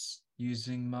traps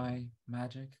using my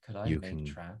magic? Could I You make can-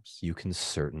 traps? You can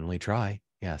certainly try.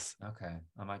 Yes. Okay,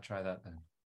 I might try that then.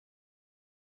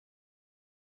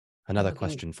 Another Looking-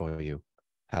 question for you,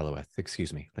 Halloweth.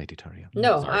 Excuse me, Lady Tariel.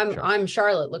 No, Sorry, Charlotte. I'm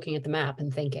Charlotte looking at the map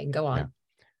and thinking. Go on.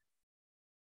 Yeah.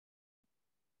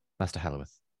 Master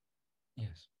Halloweth.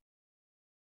 Yes.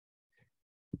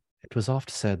 It was oft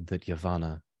said that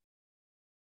Yavanna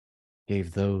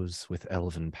gave those with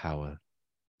elven power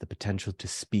the potential to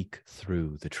speak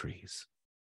through the trees,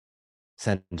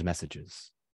 send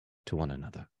messages to one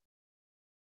another.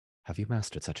 Have you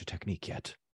mastered such a technique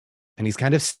yet? And he's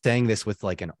kind of saying this with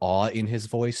like an awe in his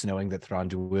voice, knowing that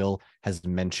Thranduil has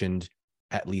mentioned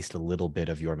at least a little bit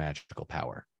of your magical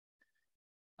power.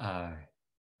 I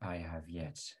have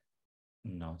yet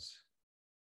not,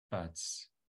 but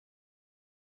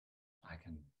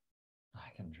I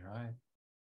can try.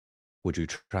 Would you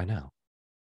try now?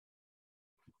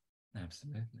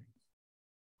 Absolutely.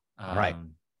 All right.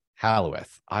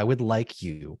 Halloweth, I would like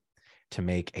you to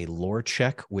make a lore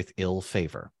check with ill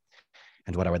favor.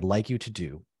 And what I would like you to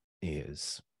do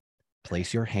is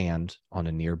place your hand on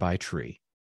a nearby tree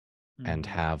and Mhm.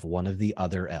 have one of the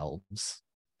other elves,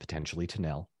 potentially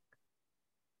Tanel,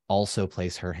 also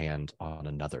place her hand on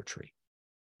another tree.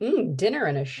 Dinner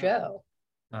and a show.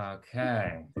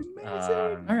 Okay.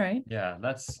 All right. Yeah,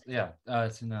 let's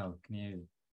to know, can you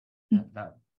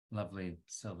that lovely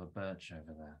silver birch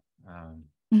over there.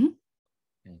 Mhm.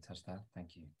 Can you touch that?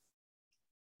 Thank you.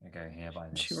 I go here by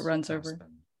this. She runs over.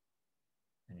 aspen,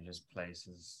 and he just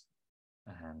places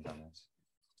a hand on it.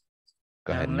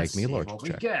 Go ahead and let's make me a see lore what we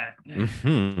check. get.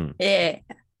 Mhm. Yeah.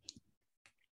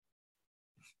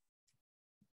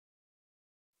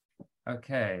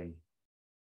 Okay.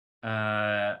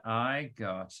 I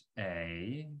got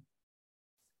a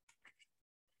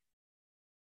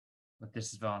with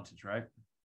disadvantage, right?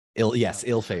 Yes,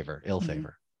 ill favor.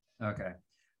 Mhm. Okay.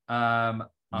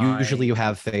 Usually you I-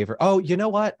 have favor. Oh, you know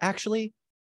what? Actually,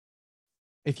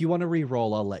 if you want to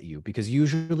re-roll, I'll let you, because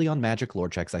usually on magic lore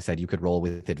checks, I said you could roll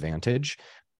with advantage.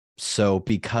 So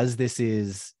because this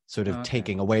is sort of Okay.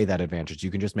 taking away that advantage,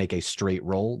 you can just make a straight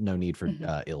roll. No need for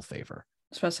Mhm. ill favor. I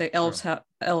was about to say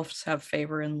elves have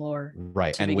favor in lore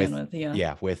Right. to And begin with with. Yeah.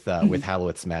 yeah, with Mhm.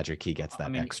 Halloweth's magic, he gets that I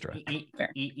mean, extra.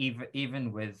 Fair.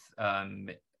 Even with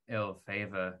ill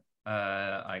favor,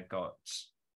 I got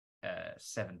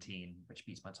 17, which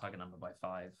beats my target number by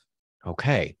 5.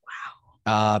 Okay.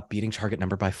 Beating target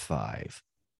number by 5.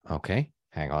 Okay.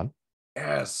 Hang on.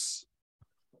 Yes.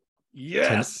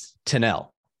 Yes.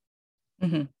 Tanel.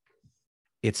 Mhm.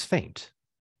 It's faint.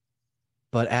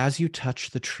 But as you touch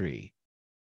the tree,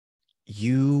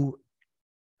 you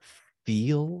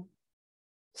feel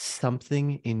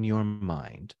something in your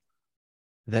mind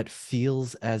that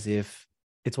feels as if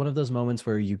it's one of those moments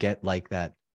where you get like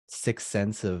that sixth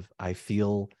sense of, I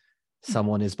feel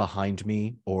someone is behind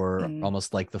me, or Mhm.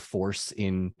 almost like the Force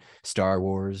in Star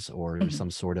Wars, or Mhm.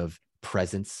 some sort of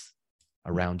presence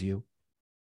around you.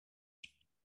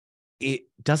 It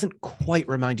doesn't quite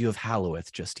remind you of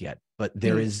Halloweth just yet, but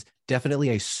there Mm. is definitely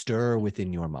a stir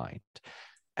within your mind.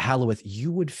 Halloweth,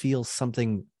 you would feel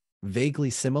something vaguely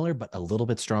similar, but a little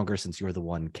bit stronger since you're the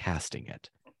one casting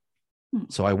it.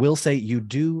 Mm. So I will say you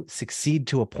do succeed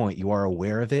to a point. You are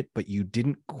aware of it, but you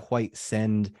didn't quite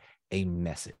send a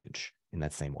message in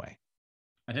that same way.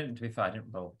 To be fair, I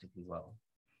didn't roll particularly well.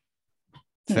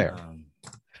 Fair,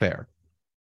 fair.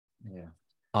 Yeah.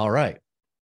 All right.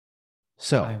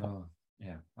 So I will.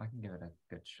 Yeah, I can give it a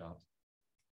good shot.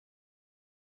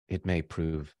 it may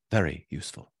prove very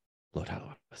useful, Lord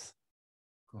Halloweth.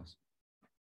 Of course.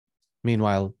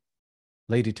 Meanwhile,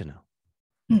 Lady Tanel,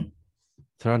 Hmm.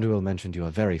 Thranduil mentioned you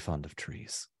are very fond of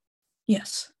trees.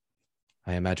 Yes.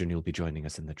 I imagine you'll be joining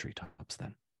us in the treetops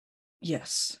then.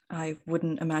 Yes. I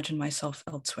wouldn't imagine myself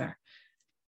elsewhere.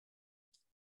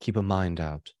 Keep a mind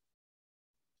out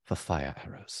for fire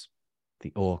arrows.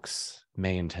 The orcs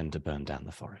may intend to burn down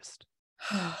the forest.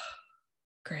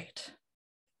 Great.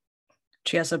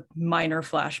 She has a minor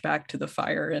flashback to the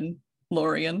fire in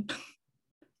Lorien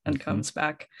and Mhm. comes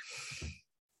back.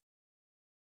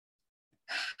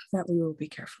 That we will be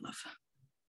careful of.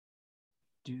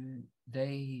 Do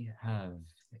they have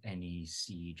any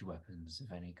siege weapons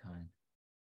of any kind?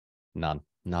 None.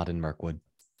 Not in Mirkwood.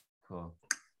 Cool.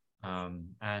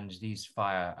 And these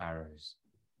fire arrows,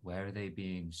 where are they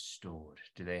being stored?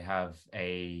 Do they have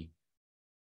a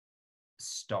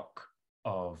stock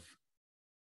of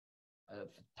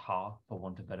tar, for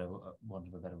want of a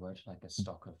better word, like a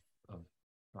stock of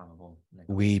flammable.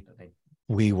 We- that they-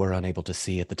 We were unable to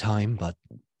see at the time, but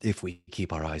if we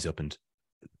keep our eyes opened,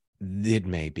 it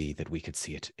may be that we could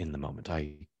see it in the moment.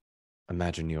 I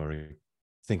imagine you're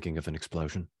thinking of an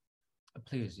explosion.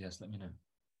 Please, yes, let me know.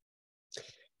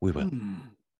 We will.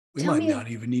 We Tell might me- not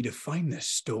even need to find the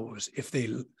stores if they.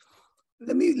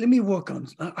 Let me work on.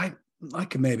 I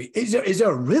can maybe. Is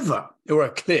there a river or a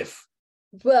cliff?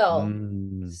 Well,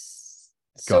 Mm,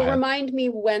 so ahead. remind me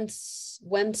whence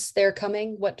they're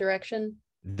coming, what direction?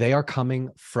 They are coming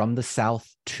from the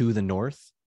south to the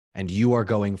north, and you are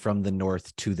going from the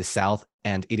north to the south.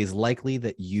 And it is likely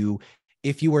that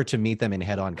if you were to meet them in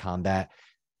head-on combat,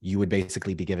 you would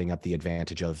basically be giving up the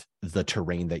advantage of the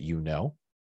terrain that you know.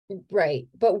 Right.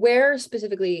 But where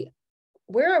specifically,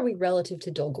 where are we relative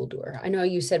to Dol Guldur? I know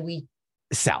you said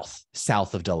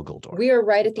South of Dol Guldur. we are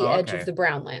right at the Oh, edge okay. of the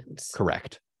Brownlands.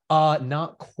 Correct.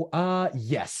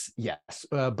 Yes,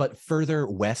 but further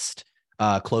west,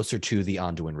 closer to the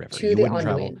Anduin River. To You the wouldn't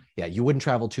travel. Anduin. Yeah, you wouldn't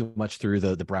travel too much through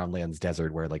the Brownlands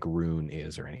desert where like Rune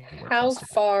is or anything. How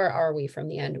far are we from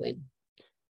the Anduin?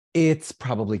 It's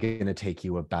probably going to take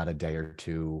you about a day or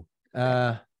two.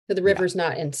 So the river's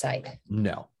not in sight.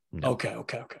 No. Okay.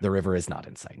 The river is not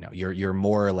in sight. No, you're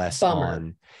more or less Bummer.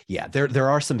 on. Yeah, there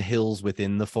are some hills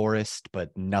within the forest,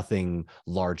 but nothing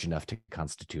large enough to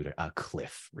constitute a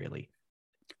cliff, really.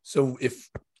 So if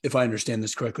I understand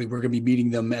this correctly, we're going to be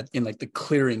meeting them in like the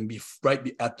clearing,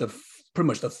 at the pretty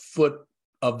much the foot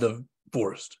of the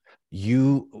forest.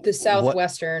 The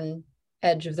southwestern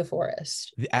edge of the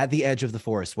forest. At the edge of the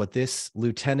forest. What this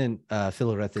Lieutenant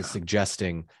Philareth is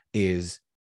suggesting is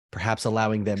perhaps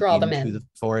allowing them Draw them into in. the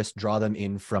forest, draw them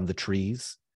in from the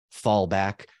trees, fall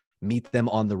back, meet them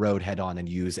on the road head on, and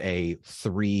use a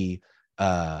three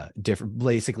different,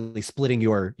 basically splitting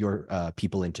your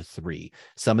people into three.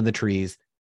 Some in the trees,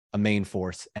 a main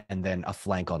force, and then a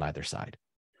flank on either side.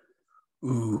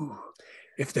 Ooh,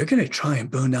 if they're going to try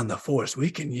and burn down the forest,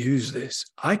 we can use this.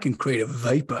 I can create a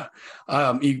vapor.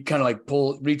 He kind of like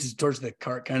reaches towards the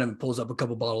cart, kind of pulls up a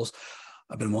couple bottles.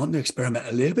 I've been wanting to experiment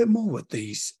a little bit more with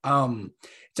these.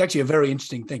 It's actually a very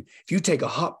interesting thing. If you take a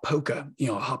hot poker,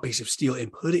 a hot piece of steel,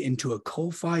 and put it into a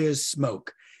coal fire's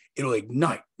smoke, it'll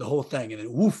ignite the whole thing, and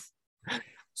then woof.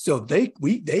 So they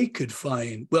could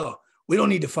find. Well, we don't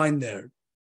need to find their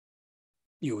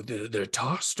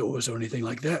tar stores or anything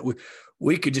like that.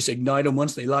 We could just ignite them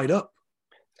once they light up.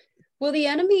 Will the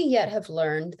enemy yet have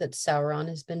learned that Sauron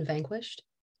has been vanquished?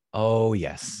 Oh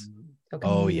yes. Okay.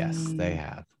 Oh yes, they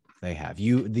have. They have.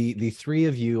 The three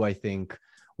of you, I think,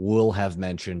 will have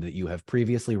mentioned that you have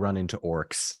previously run into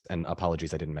orcs, and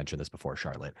apologies, I didn't mention this before,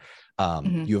 Charlotte.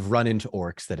 You have run into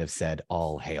orcs that have said,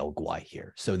 "All hail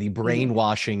Gwaihir." So the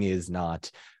brainwashing is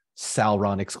not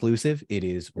Sauron exclusive; it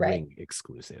is Right. Ring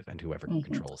exclusive, and whoever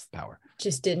controls the power.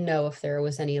 Just didn't know if there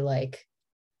was any like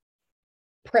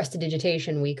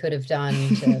prestidigitation we could have done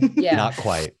to Not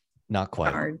quite.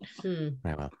 Hard. Hmm.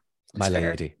 Very well, my That's fair.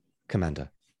 lady, Commander.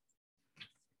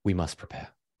 We must prepare.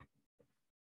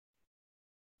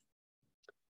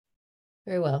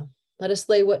 Very well. Let us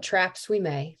lay what traps we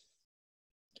may.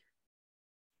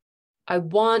 I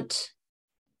want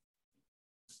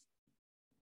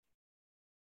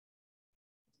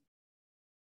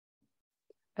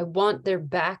their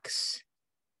backs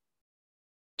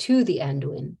to the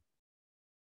Anduin.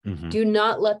 Mhm. Do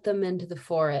not let them into the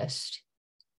forest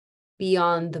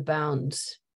beyond the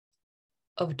bounds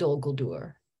of Dol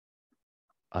Guldur.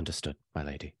 Understood, my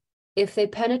lady. If they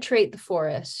penetrate the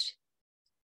forest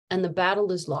and the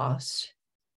battle is lost,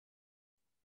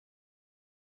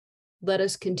 let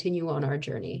us continue on our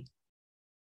journey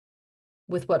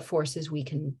with what forces we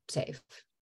can save.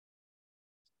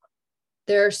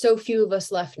 There are so few of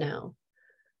us left now.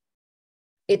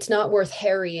 It's not worth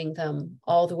harrying them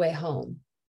all the way home.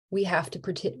 We have to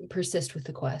persist with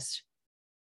the quest.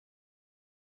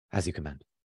 As you command.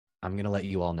 I'm going to let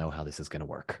you all know how this is going to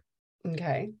work.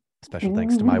 Okay. Special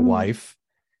thanks to my wife.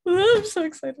 I'm so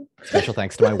excited. Special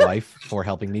thanks to my wife for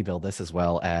helping me build this, as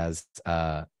well as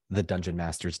the Dungeon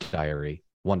Master's Diary,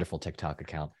 wonderful TikTok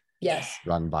account Yes.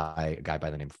 run by a guy by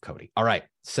the name of Cody. All right,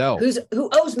 so Who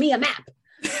owes me a map?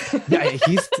 yeah,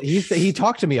 he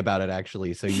talked to me about it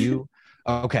actually. So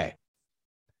okay?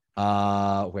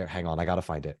 Hang on, I gotta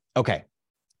find it. Okay,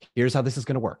 here's how this is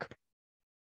gonna work.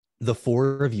 The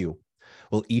four of you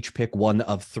will each pick one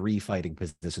of three fighting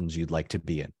positions you'd like to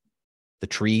be in: the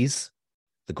trees,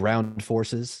 the ground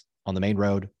forces on the main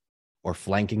road, or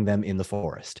flanking them in the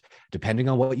forest. Depending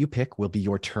on what you pick will be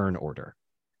your turn order.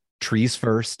 Trees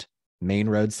first, main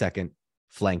road second,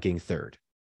 flanking third.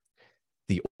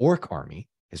 The orc army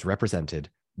is represented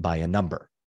by a number.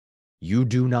 You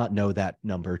do not know that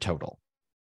number total.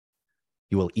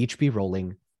 You will each be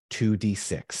rolling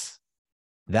 2d6.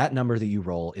 That number that you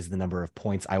roll is the number of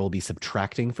points I will be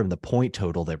subtracting from the point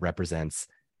total that represents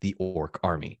the orc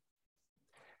army.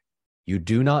 You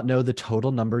do not know the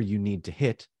total number you need to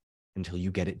hit until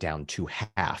you get it down to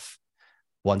half.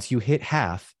 Once you hit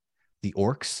half, the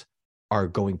orcs are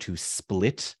going to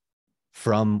split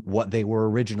from what they were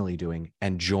originally doing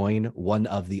and join one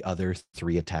of the other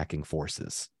 3 attacking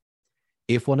forces.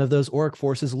 If one of those orc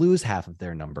forces lose half of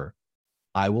their number,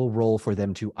 I will roll for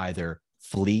them to either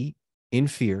flee in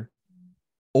fear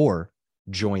or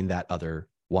join that other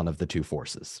one of the 2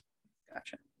 forces.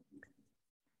 Gotcha.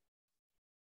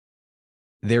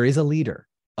 There is a leader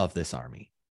of this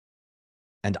army,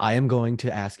 and I am going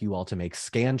to ask you all to make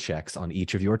scan checks on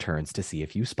each of your turns to see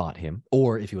if you spot him,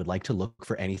 or if you would like to look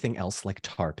for anything else like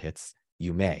tar pits,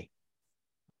 you may.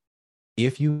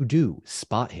 If you do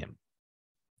spot him,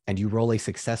 and you roll a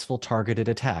successful targeted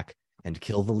attack and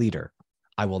kill the leader,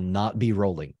 I will not be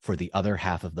rolling for the other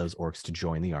half of those orcs to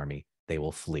join the army. They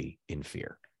will flee in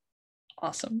fear.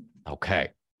 Awesome.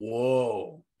 Okay.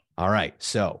 Whoa. All right.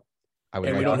 So I would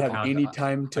And we like don't to- have any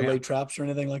time to Okay. lay traps or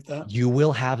anything like that? you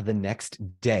will have the next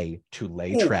day to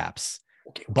lay Ooh. traps.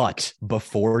 Okay. But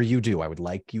before you do, I would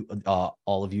like you,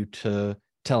 all of you, to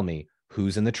tell me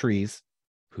who's in the trees,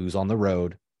 who's on the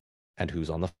road, and who's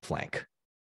on the flank.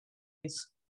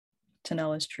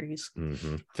 Tanella's trees.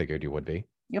 Figured you would be.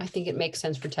 I think it makes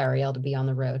sense for Tariel to be on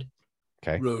the road.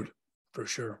 Okay. Road, for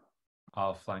sure.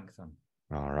 I'll flank them.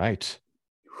 All right.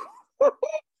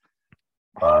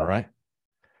 All right.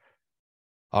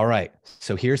 All right.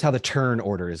 So here's how the turn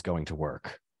order is going to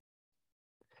work.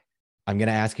 I'm going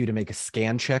to ask you to make a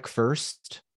scan check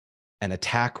first, an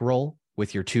attack roll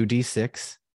with your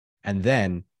 2d6, and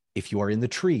then if you are in the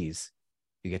trees,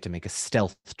 you get to make a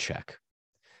stealth check.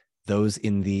 Those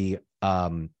in the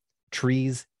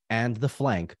trees and the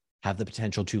flank have the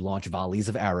potential to launch volleys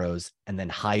of arrows and then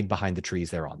hide behind the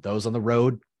trees they're on. Those on the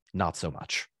road, not so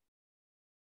much.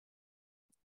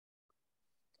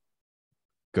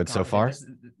 Good so God, far?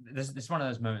 This is one of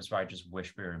those moments where I just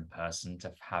wish we were in person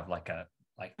to have like a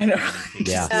I know. really big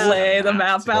Yeah. Lay the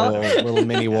map out. Little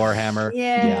mini Warhammer.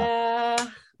 Yeah.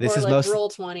 This or is like most roll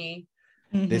 20.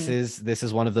 This Mhm.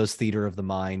 is one of those theater of the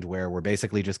mind where we're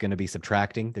basically just going to be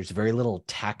subtracting. There's very little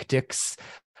tactics,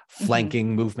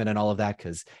 flanking movement, and all of that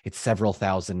because it's several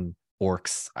thousand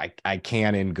orcs. I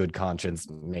can, in good conscience,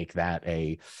 make that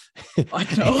a,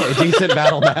 I know. a decent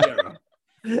battle map.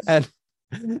 Yeah.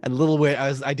 And Little Wit,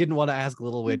 I didn't want to ask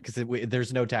Little Wit because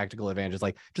there's no tactical advantage. It's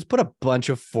like just put a bunch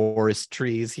of forest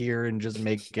trees here and just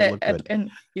make it look good.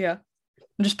 And yeah.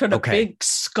 And just put a Okay. big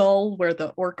skull where the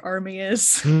orc army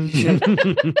is.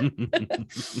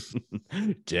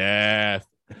 Death.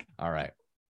 All right.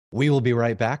 We will be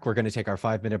right back. We're going to take our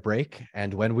 5-minute break.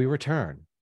 And when we return,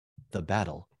 the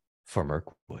battle for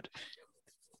Mirkwood.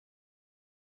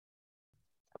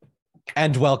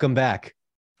 And welcome back.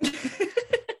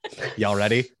 Y'all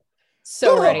ready?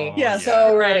 So ready. Yes.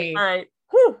 So ready. All right.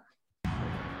 Whew.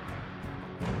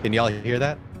 Can y'all hear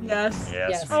that? Yes.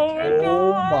 Yes. we Oh, can.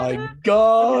 Oh my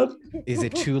God. Is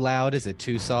it too loud? Is it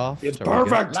too soft? It's Are we good?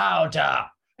 perfect. Louder.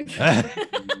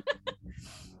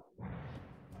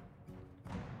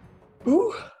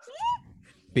 Ooh.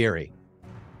 Beery,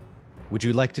 would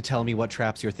you like to tell me what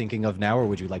traps you're thinking of now, or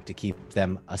would you like to keep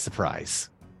them a surprise?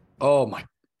 Oh my.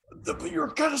 You're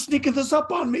kind of sneaking this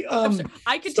up on me.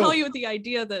 I could so- tell you the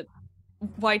idea that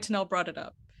why Tanel brought it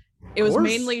up. It was course.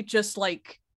 mainly just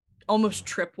like almost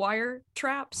tripwire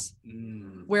traps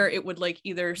where it would like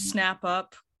either snap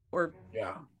up or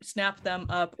Yeah. snap them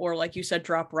up or like you said,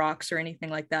 drop rocks or anything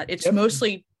like that. It's Yep.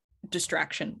 mostly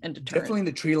distraction and deterrent. Definitely in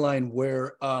the tree line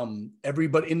where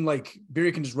everybody in like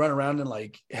Beery can just run around and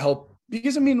like help,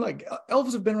 because I mean like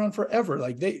elves have been around forever.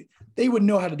 Like they would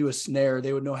know how to do a snare,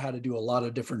 they would know how to do a lot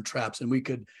of different traps, and we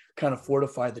could kind of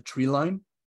fortify the tree line.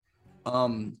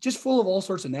 Just full of all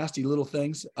sorts of nasty little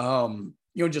things.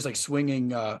 Just like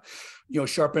swinging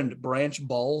sharpened branch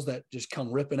balls that just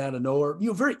come ripping out of nowhere.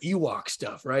 Very Ewok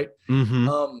stuff, right?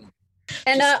 Mm-hmm.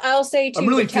 And Just- I'll say too, I'm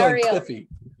really feeling Tariel, Cliffy.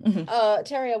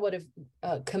 Tariel would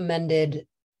have commended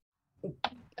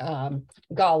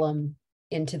Gollum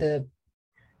into the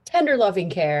tender loving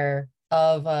care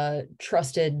of a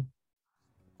trusted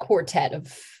quartet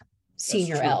of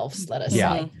senior true. elves, let us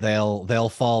Yeah, say. they'll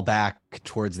fall back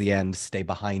towards the end, stay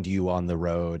behind you on the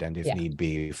road, and if Yeah. need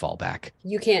be, fall back.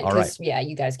 You can't, All because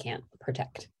you guys can't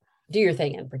protect. Do your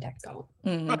thing and protect Gollum.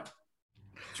 Mhm. I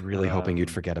was really hoping you'd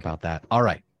Um, forget about that. All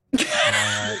right.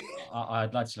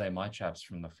 I'd like to lay my traps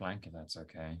from the flank if that's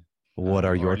okay. What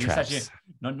are Or your at least traps?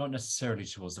 actually, not necessarily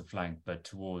towards the flank, but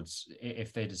towards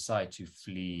if they decide to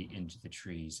flee into the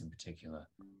trees in particular.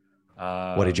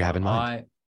 What did you have in mind?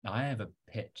 I have a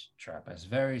pit trap. It's a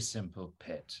very simple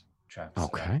pit trap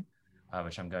setup, Okay.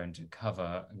 which I'm going to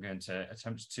cover. I'm going to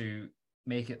attempt to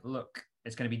make it look.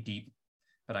 It's going to be deep,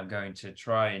 but I'm going to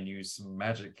try and use some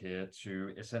magic here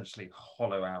to essentially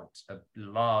hollow out a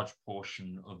large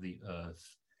portion of the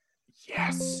earth.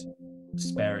 Yes.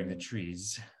 Sparing the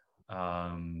trees.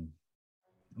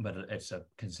 But it's a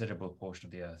considerable portion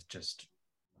of the earth. Just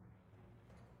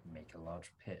make a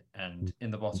large pit, and in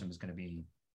the bottom is going to be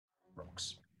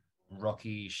rocks,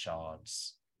 rocky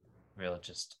shards, real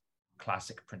just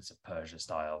classic Prince of Persia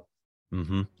style.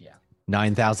 Mm-hmm. Yeah.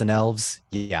 9,000 elves.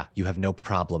 Yeah, you have no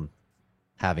problem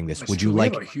having this. That's Would true. you We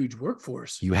like? have a huge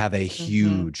workforce? You have a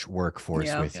huge workforce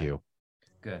Yeah. with Yeah. you.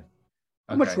 Good.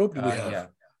 How much rope do we have? Yeah.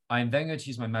 I'm then going to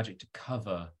use my magic to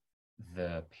cover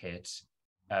the pit.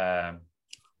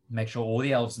 Make sure all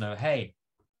the elves know, hey,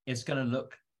 it's going to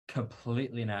look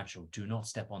completely natural. Do not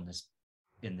step on this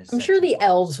in this. I'm sure section. the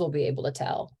elves will be able to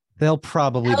tell. They'll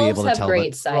probably be Elves able to have tell.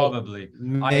 great But sight. Probably.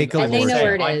 make a And they lore know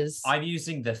check. where it is. I'm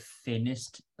using the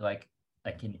thinnest, like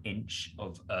an inch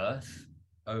of earth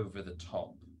over the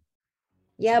top.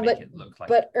 Yeah, to make but it look like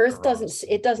Earth grass.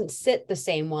 doesn't sit the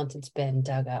same once it's been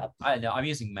dug up. I know. I'm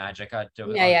using magic. I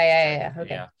don't. Yeah.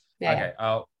 Okay. Yeah. Okay.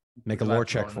 I'll Make a do I lore have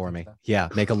to roll check for anything me. for that? Yeah,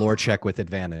 make a lore check with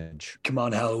advantage. Come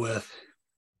on, Halloweth.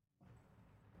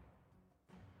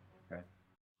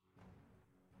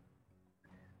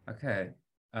 Okay.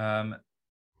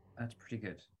 That's pretty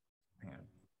good. Hang on.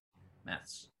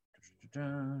 Maths.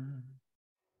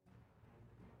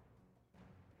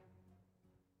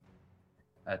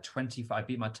 25. I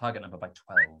beat my target number by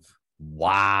 12.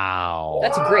 Wow.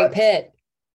 That's a great pit.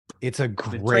 It's a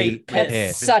With great two- with- pit.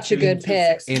 with Such a two- good two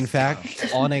pit. sixes. In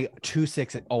fact, on a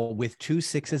 2-6, with 2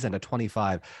 6s and a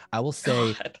 25, I will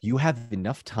say God. you have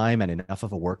enough time and enough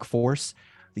of a workforce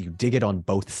that you dig it on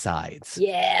both sides.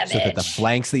 Yeah, So that the bitch.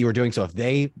 flanks that you were doing, so if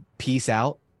they piece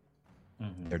out,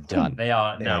 Mhm. they're done. They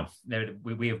are They now.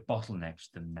 We have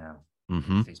bottlenecked them now.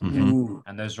 Mm-hmm. These Mhm. people. Ooh.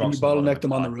 And those Can you rocks. on the bottleneck bottom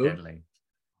them on are the road? deadly.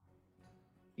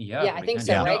 Yeah, Yeah, I we think can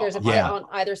so, do. right? There's a pit Yeah. on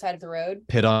either side of the road,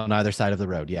 Pit on either side of the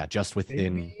road. Yeah, just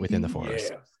within the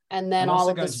forest. Yeah. and then I'm all also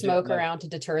of the going to do, smoke like- around to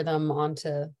deter them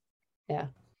onto.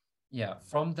 Yeah,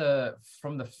 from the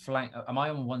flank. Am I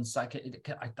on one side?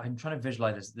 I'm trying to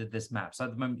visualize this map. So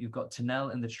at the moment, you've got Tennel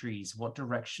in the trees. What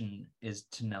direction is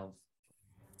Tennel?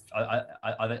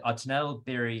 Are Tennel,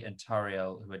 Biri, and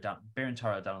Tariel who are down? Biri and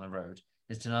Tariel down on the road.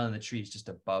 Is Tennel in the trees just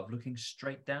above, looking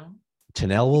straight down?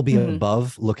 Tennel will be Mhm.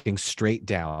 above, looking straight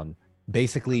down,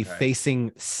 basically Okay.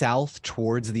 facing south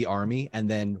towards the army. And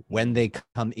then when they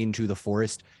come into the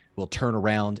forest, will turn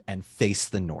around and face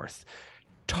the north.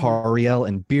 Tariel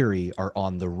and Biri are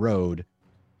on the road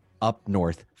up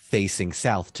north, facing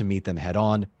south to meet them head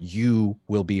on. You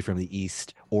will be from the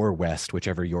east or west,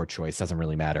 whichever your choice, doesn't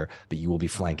really matter, but you will be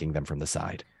flanking them from the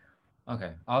side.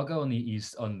 Okay, I'll go on the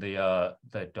east, on the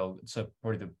dog. So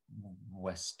probably the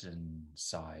western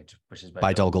side, which is where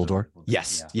By Dol Guldur? will be.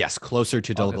 Yes, Yeah. yes, closer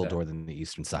to Dol I'll go there. Guldur than the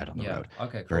eastern side on the Yeah. road.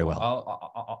 Okay. Cool. Very well.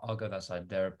 I'll go that side.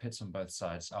 There are pits on both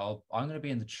sides. I'm going to be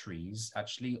in the trees,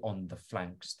 actually on the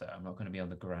flanks. There, I'm not going to be on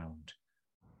the ground.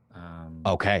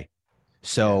 Okay.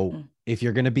 So Mm. if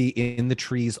you're going to be in the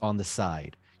trees on the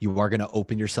side, you are going to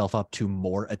open yourself up to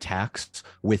more attacks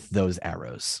with those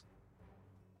arrows.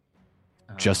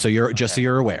 Just so okay.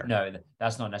 you're aware. No,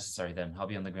 that's not necessary. Then I'll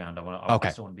be on the ground. Okay.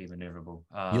 I still want to be maneuverable.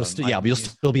 You'll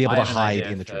still be able I to have an hide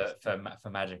idea in the trees. for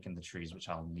magic in the trees, which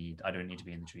I'll need. I don't need to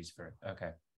be in the trees for it.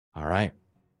 Okay. All right.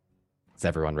 Is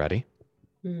everyone ready?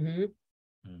 Mm-hmm.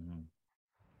 Mm-hmm.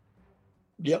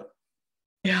 Yep.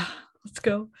 Yeah, let's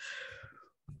go.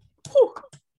 Whew.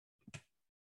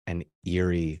 An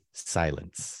eerie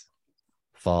silence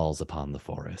falls upon the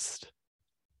forest.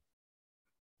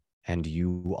 And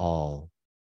you all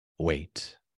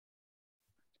wait.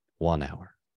 1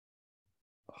 hour.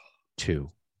 2.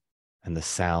 And the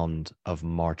sound of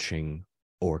marching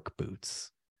orc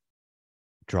boots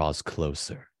draws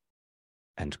closer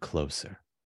and closer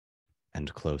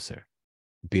and closer.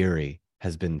 Biri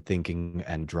has been thinking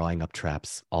and drawing up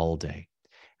traps all day.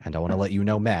 And I want to let you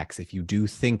know, Max, if you do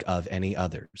think of any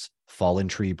others, fallen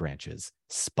tree branches,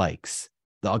 spikes,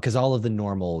 because all of the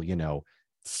normal,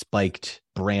 spiked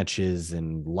branches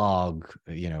and log,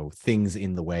 things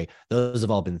in the way, those have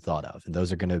all been thought of. And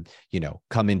those are going to,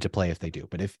 come into play if they do.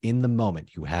 But if in the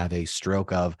moment you have a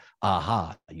stroke of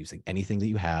aha, using anything that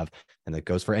you have, and that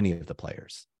goes for any of the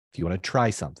players, if you want to try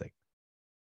something,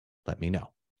 let me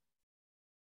know.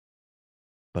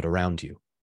 But around you,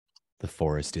 the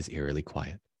forest is eerily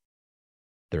quiet.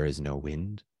 There is no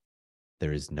wind.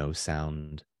 There is no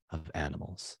sound of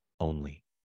animals, only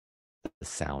the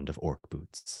sound of orc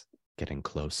boots getting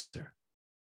closer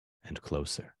and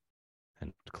closer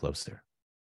and closer.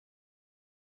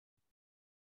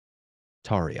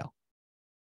 Tariel,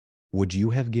 would you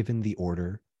have given the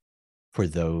order for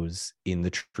those in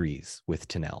the trees with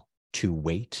Tanel to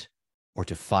wait or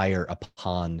to fire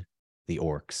upon the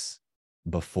orcs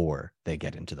before they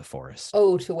get into the forest?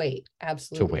 Oh, to wait.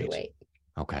 Absolutely To to wait.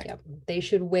 Okay. Yep. They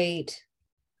should wait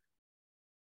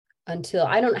until,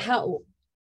 I don't know, how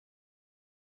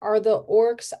are the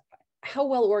orcs, how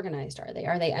well organized are they?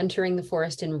 Are they entering the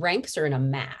forest in ranks or in a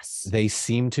mass? They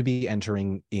seem to be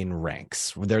entering in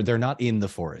ranks. They're not in the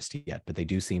forest yet, but they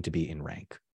do seem to be in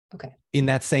rank. Okay. In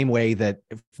that same way that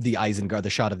the Isengard, the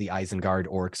shot of the Isengard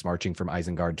orcs marching from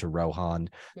Isengard to Rohan,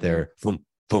 they're boom,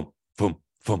 boom, boom,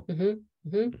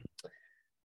 boom.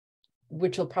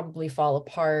 Which will probably fall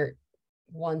apart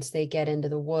once they get into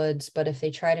the woods. But if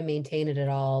they try to maintain it at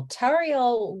all,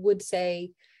 Tariel would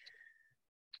say,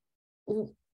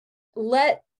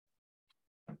 let,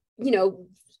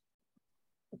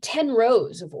 10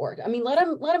 rows of orc. I mean, let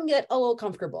them get a little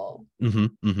comfortable.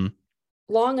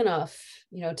 Long enough,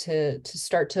 to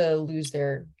start to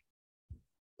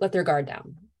let their guard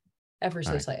down ever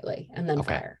so slightly, and then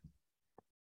fire.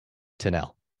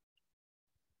 Tanel,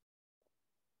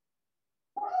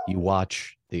 you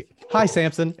watch the. Hi,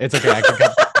 Samson. It's okay. I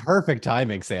got perfect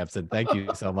timing, Samson. Thank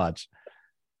you so much.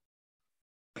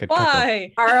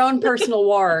 Why? Our own personal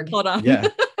warg. Hold on. Yeah.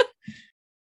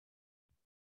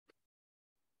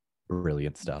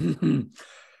 Brilliant stuff.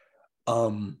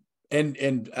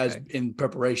 And as in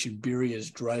preparation, Beery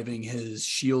is driving his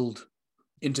shield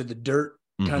into the dirt,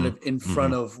 kind of in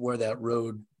front of where that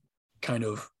road kind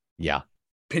of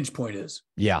pinch point is.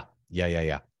 Yeah.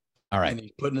 All right. And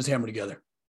he's putting his hammer together.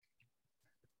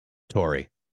 Tori,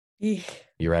 you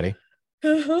ready?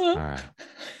 All right.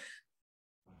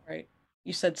 Right.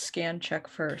 You said scan check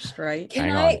first, right?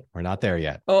 Hang on. We're not there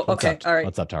yet. Oh, What's okay. up? All right.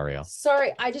 What's up, Tariel?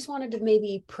 Sorry, I just wanted to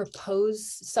maybe propose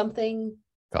something.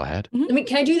 Go ahead. I mean,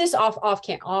 can I do this off?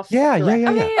 Yeah.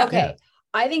 Okay.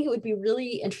 I think it would be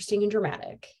really interesting and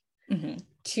dramatic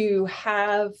to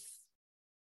have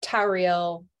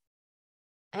Tariel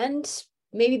and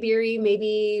maybe Beery,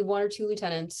 maybe one or two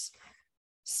lieutenants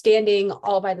standing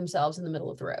all by themselves in the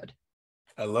middle of the road.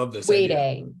 I love this. Waiting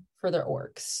idea. for their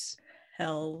orcs.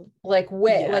 Hell.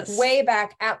 Way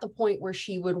back at the point where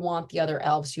she would want the other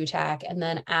elves to attack. And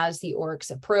then as the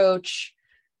orcs approach,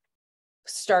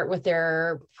 start with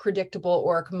their predictable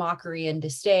orc mockery and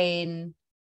disdain.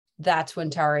 That's when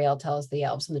Tariel tells the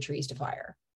elves in the trees to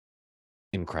fire.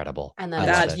 Incredible. And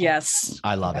then yes.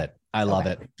 I love it. I love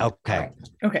it. Okay.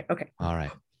 Okay. All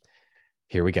right.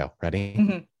 Here we go.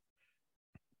 Ready?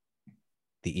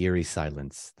 The eerie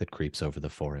silence that creeps over the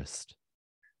forest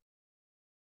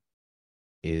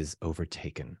is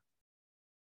overtaken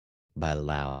by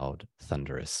loud,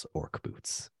 thunderous orc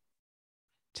boots.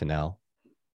 Tanel,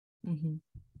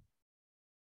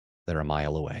 they're a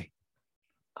mile away.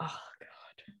 Oh,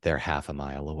 God. They're half a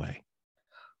mile away.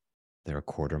 They're a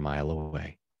quarter mile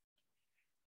away.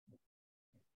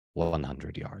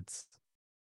 100 yards.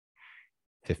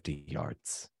 50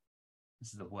 yards.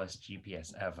 This is the worst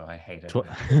GPS ever. I hate it.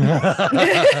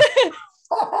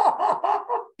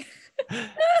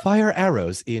 Fire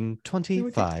arrows in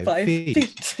 25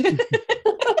 feet.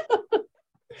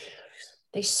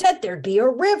 They said there'd be a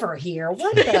river here.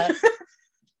 What the?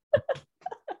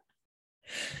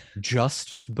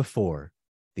 Just before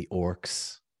the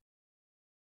orcs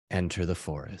enter the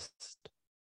forest,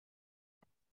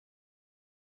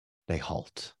 they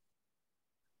halt.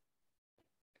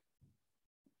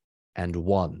 And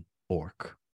one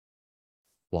orc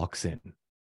walks in.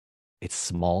 It's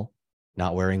small,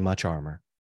 not wearing much armor.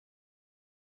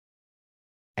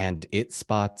 And it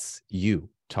spots you,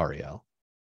 Tariel,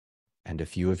 and a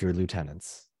few of your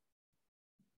lieutenants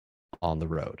on the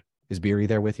road. Is Beery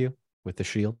there with you, with the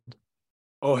shield?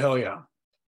 Oh, hell yeah.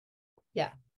 Yeah.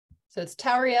 So it's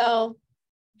Tariel.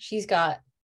 She's got...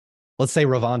 Let's say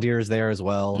Rovandir is there as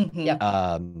well. Yep.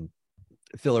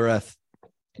 Philareth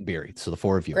and Beery. So the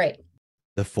four of you. Great.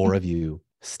 The four of you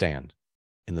stand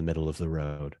in the middle of the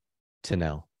road.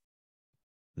 Tanel,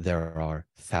 there are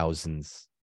thousands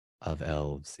of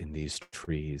elves in these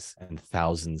trees and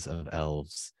thousands of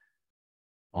elves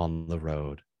on the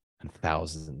road and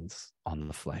thousands on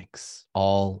the flanks,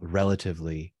 all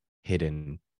relatively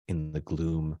hidden in the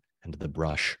gloom and the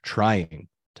brush, trying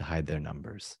to hide their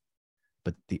numbers.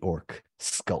 But the orc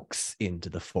skulks into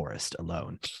the forest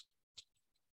alone,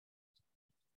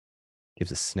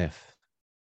 gives a sniff,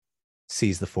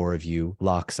 sees the four of you,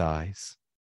 locks eyes,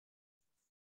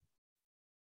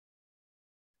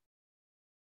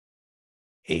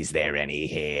 Is there any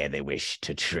here that wish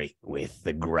to treat with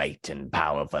the great and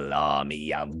powerful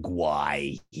army of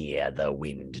Gwai here, the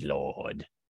Wind Lord?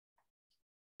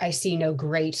 I see no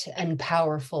great and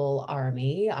powerful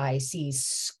army. I see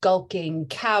skulking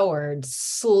cowards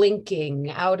slinking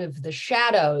out of the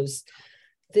shadows.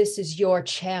 This is your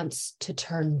chance to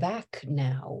turn back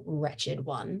now, wretched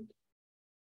one.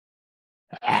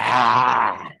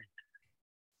 Ah,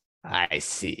 I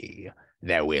see.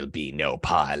 There will be no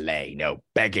parley, no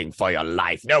begging for your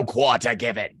life, no quarter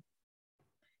given.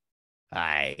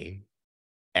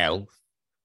 Elf.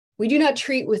 We do not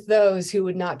treat with those who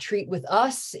would not treat with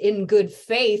us in good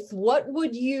faith. What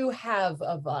would you have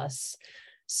of us,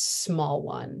 small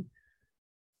one?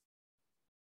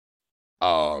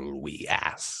 All we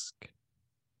ask,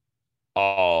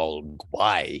 all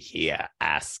Gwai here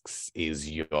asks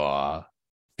is your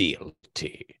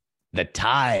fealty. The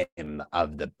time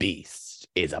of the beast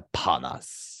is upon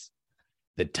us.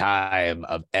 The time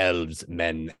of elves,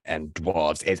 men, and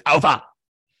dwarves is over.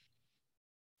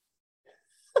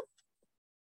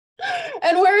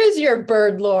 And where is your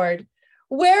bird lord?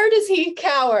 Where does he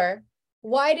cower?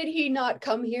 Why did he not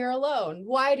come here alone?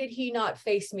 Why did he not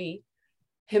face me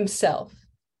himself?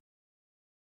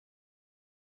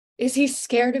 Is he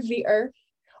scared of the earth?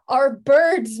 Are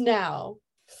birds now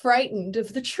frightened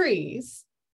of the trees?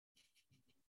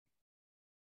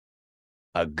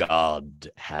 A god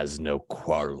has no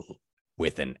quarrel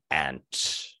with an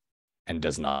ant and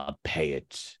does not pay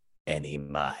it any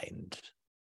mind.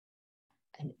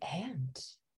 An ant?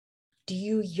 Do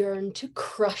you yearn to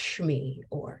crush me,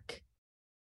 orc?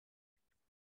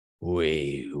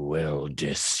 We will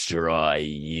destroy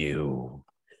you.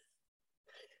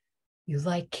 You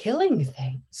like killing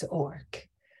things, orc.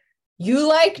 You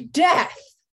like death.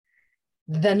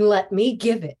 Then let me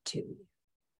give it to you.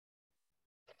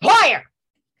 Fire!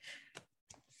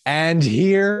 And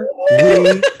here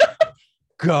we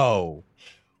go.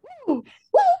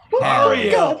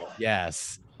 Ariel.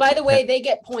 Yes. By the way, they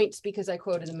get points because I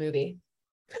quoted the movie.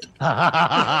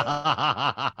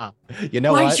 You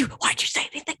know what? Why'd you say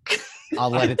anything?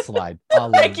 I'll let it slide. I'll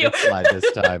let it slide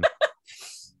this time.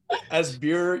 As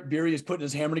Beery is putting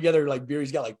his hammer together, like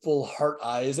Beery's got like full heart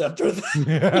eyes after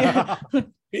the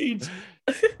speech.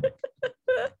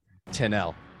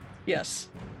 Tinel, Yes.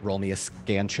 roll me a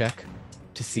scan check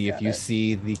to see if Got you it.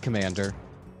 see the commander.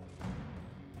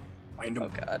 Find him. Oh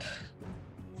God.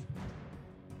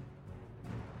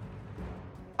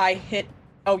 I hit.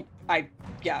 Oh, I'm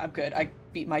good. I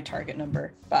beat my target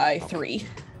number by 3.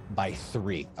 By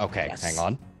 3. Okay, Yes. hang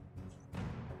on.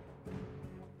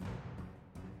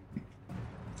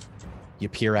 You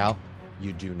peer out.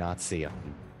 You do not see him.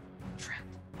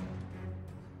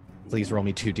 Please roll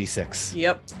me 2d6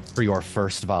 Yep. for your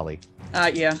first volley.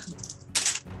 Yeah.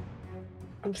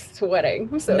 I'm sweating.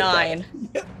 I'm so 9.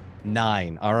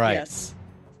 9. All right. Yes.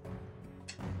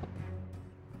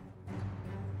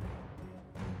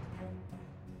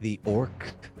 The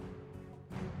orc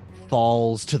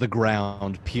falls to the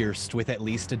ground, pierced with at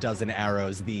least a dozen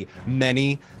arrows. The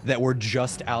many that were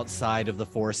just outside of the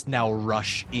forest now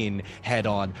rush in head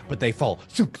on, but they fall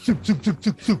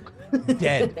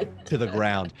dead to the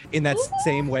ground. In that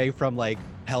same way from like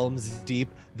Helm's Deep,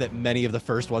 that many of the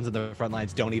first ones in the front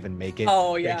lines don't even make it.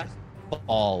 Oh, They yeah. just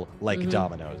fall like Mhm.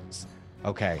 dominoes.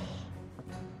 Okay.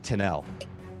 Tinel,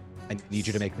 I need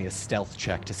you to make me a stealth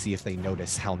check to see if they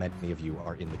notice how many of you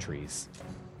are in the trees.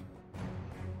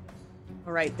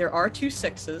 All right. There are 2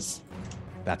 6s.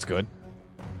 That's good.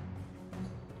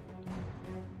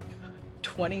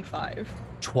 25.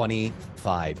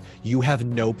 25. You have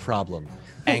no problem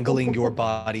angling your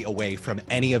body away from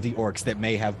any of the orcs that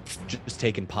may have just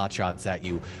taken pot shots at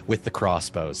you with the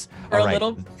crossbows. For All a right.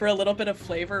 little bit of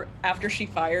flavor, after she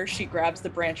fires, she grabs the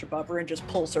branch above her and just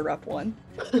pulls her up one.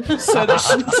 so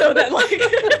that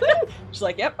like she's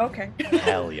like, "Yep, okay."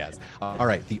 Hell yes. All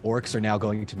right. The orcs are now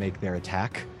going to make their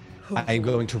attack. I'm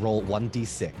going to roll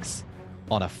 1d6.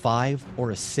 On a 5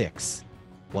 or a 6,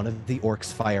 one of the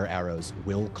orcs' fire arrows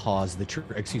will cause the tree.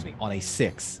 Excuse me. On a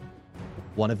 6,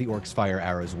 one of the orcs' fire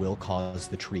arrows will cause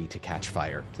the tree to catch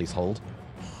fire. Please hold.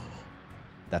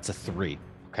 That's a 3.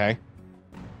 Okay.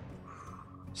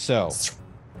 So,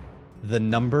 the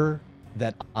number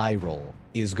that I roll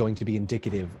is going to be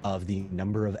indicative of the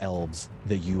number of elves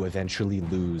that you eventually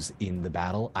lose in the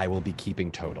battle. I will be keeping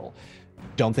total.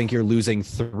 Don't think you're losing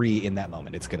 3 in that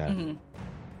moment. It's gonna Mhm.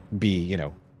 be,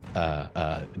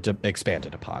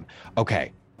 expanded upon.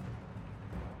 Okay.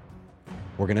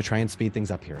 We're gonna try and speed things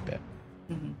up here a bit.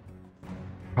 Mhm.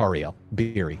 Ariel,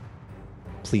 Beery,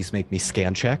 please make me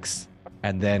scan checks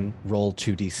and then roll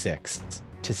 2d6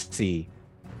 to see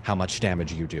how much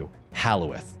damage you do.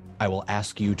 Halloweth, I will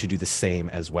ask you to do the same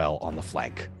as well on the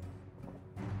flank.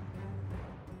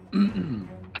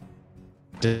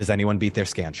 Does anyone beat their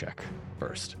scan check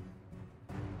first?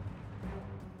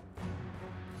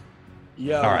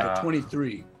 Yeah, All with right. a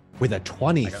 23. With a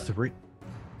 23.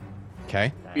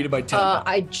 Okay. Beat it by 10.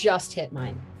 I just hit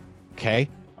mine Okay.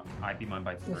 I beat mine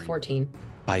by with 3. 14.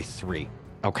 By 3.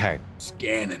 Okay.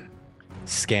 Scanning.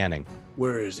 Scanning.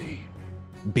 Where is he?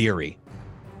 Beery.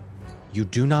 You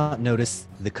do not notice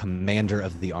the commander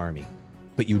of the army,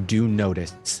 but you do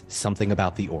notice something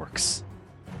about the orcs.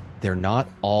 They're not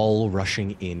all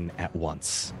rushing in at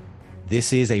once.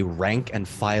 This is a rank and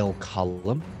file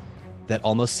column that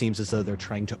almost seems as though they're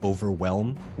trying to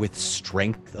overwhelm with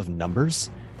strength of numbers.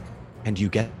 And you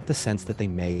get the sense that they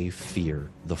may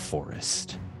fear the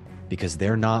forest because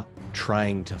they're not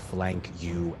trying to flank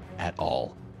you at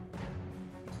all.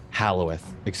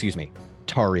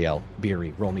 Tariel,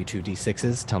 Beery, roll me 2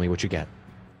 d6s. Tell me what you get.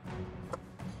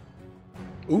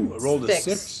 Ooh, I rolled a 6.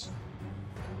 6.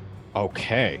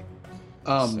 Okay.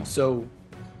 So,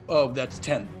 that's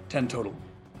 10. 10 total.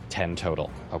 10 total.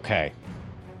 Okay.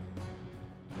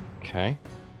 Okay.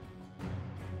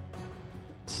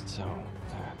 So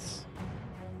that's...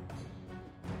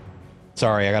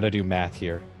 Sorry, I got to do math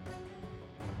here.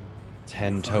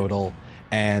 10 total.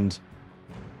 And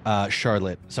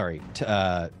Charlotte, sorry,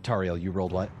 Tariel, you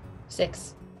rolled what?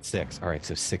 6. 6. All right,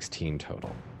 so 16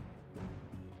 total.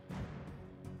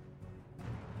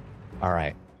 All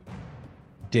right.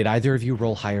 Did either of you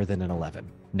roll higher than an 11?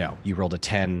 No, you rolled a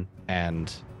 10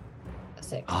 and... A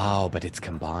 6. Oh, but it's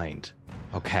combined.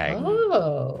 Okay.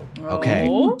 Oh. Okay.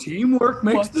 Oh, Teamwork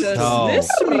makes what the does So-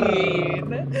 this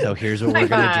mean? So here's what we're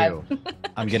gonna do.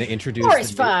 I'm gonna introduce. Force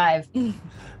the 5.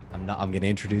 I'm gonna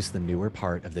introduce the newer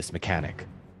part of this mechanic,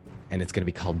 and it's gonna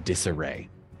be called disarray.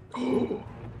 Love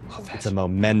It's that. a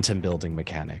momentum building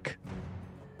mechanic.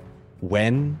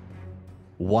 When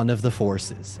one of the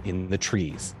forces in the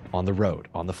trees, on the road,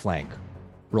 on the flank,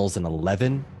 rolls an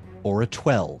 11 or a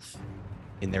 12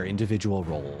 in their individual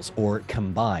rolls, or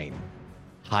combine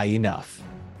high enough,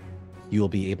 you will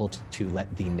be able to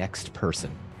let the next person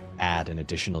add an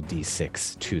additional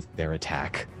d6 to their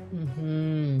attack.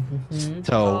 Mm-hmm. Mm-hmm.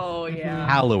 So, Oh yeah.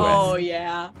 Halloweth. Oh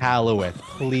yeah. Halloweth,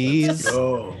 please,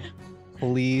 Go.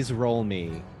 please roll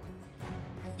me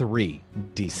 3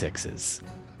 d6s.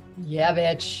 Yeah,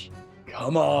 bitch.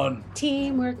 Come on.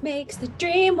 Teamwork makes the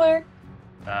dream work.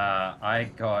 I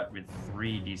got with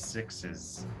 3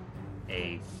 d6s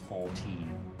a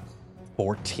 14.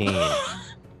 14.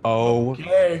 Oh,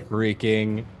 Okay.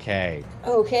 freaking K.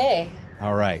 Okay.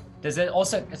 All right. Does it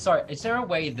also? Sorry, is there a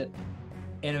way that,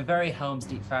 in a very Helm's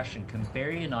Deep fashion, can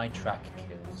Barry and I track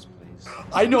kills, please?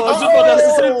 I know, I was just about to ask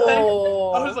the same thing.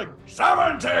 Oh. I was like,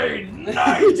 17,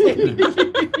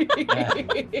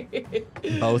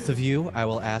 19. Both of you, I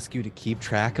will ask you to keep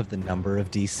track of the number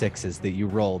of d6s that you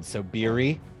rolled. So,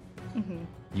 Beery, Mhm.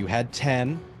 you had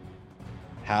 10.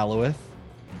 Halloweth,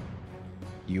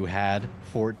 you had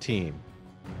 14.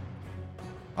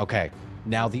 Okay,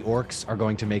 now the orcs are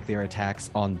going to make their attacks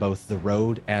on both the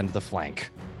road and the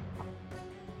flank.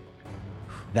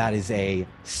 That is a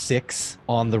 6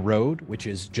 on the road, which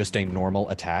is just a normal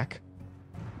attack.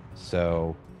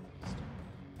 So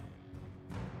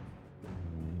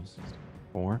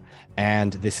 4.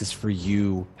 And this is for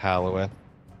you, Halloweth.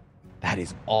 That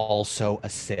is also a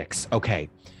 6. Okay,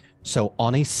 so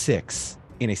on a 6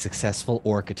 in a successful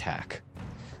orc attack,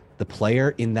 the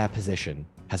player in that position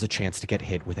has a chance to get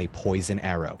hit with a poison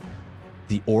arrow.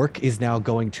 The orc is now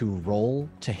going to roll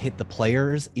to hit the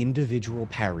player's individual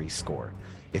parry score.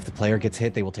 If the player gets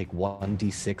hit, they will take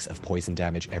 1d6 of poison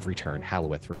damage every turn.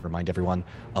 Halloweth, remind everyone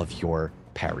of your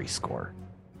parry score.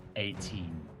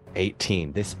 18.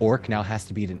 18. This orc now has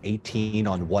to beat an 18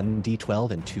 on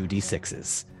 1d12 and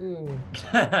 2d6s. Ooh.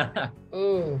 That's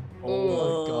Ooh.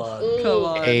 Oh my God. Ooh. Come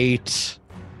on. 8,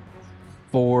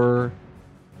 4,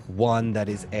 1. That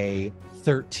is a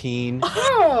 13.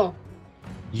 Oh.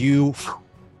 You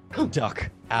duck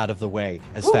out of the way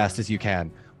as Ooh. fast as you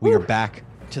can. We are Ooh. back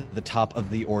to the top of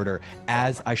the order.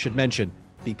 As I should mention,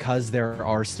 because there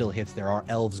are still hits, there are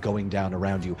elves going down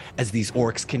around you as these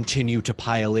orcs continue to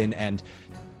pile in. And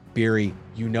Beery,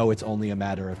 you know it's only a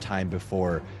matter of time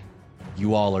before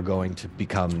you all are going to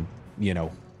become,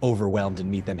 overwhelmed and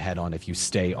meet them head on if you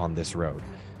stay on this road.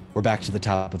 We're back to the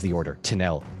top of the order.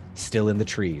 Tinel, still in the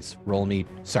trees.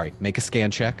 Make a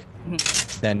scan check,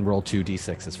 then roll 2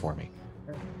 d6s for me.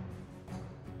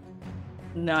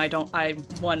 No, I don't. I'm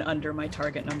 1 under my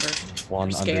target number. 1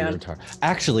 under Scan. your target.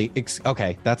 Actually,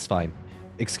 okay, that's fine.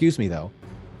 Excuse me though,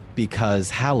 because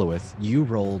Halloweth, you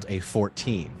rolled a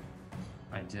 14.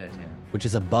 I did, yeah. which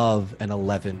is above an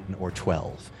 11 or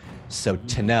 12. So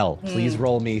Tanel, please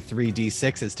roll me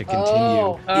 3d6s to continue.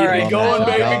 Oh. All right, Keep it going,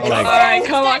 baby. Going. Come All on. right,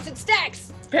 come on. It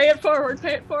stacks. Pay it forward.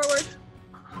 Pay it forward.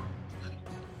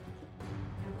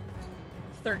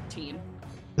 13.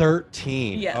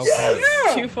 13. Yes. Okay.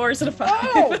 Yeah. 2 4s and a 5.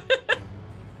 Oh.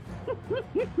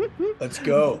 Let's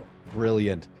go.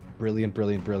 Brilliant. Brilliant,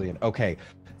 brilliant, brilliant. Okay.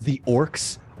 The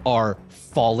orcs are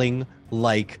falling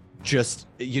like just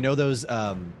those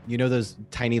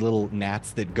tiny little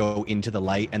gnats that go into the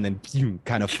light and then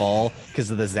kind of fall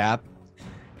because of the zap.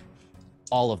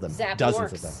 All of them. Zap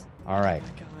dozens orcs. of them. All right.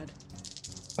 God.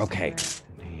 Okay.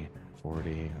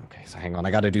 40. Okay, so hang on.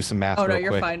 I got to do some math Oh, no, real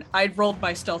you're quick. fine. I rolled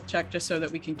my stealth check just so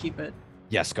that we can keep it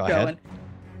Yes, go going. ahead.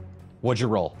 What'd you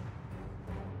roll?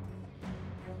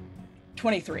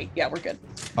 23. Yeah, we're good.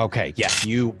 Okay, yes,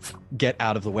 you get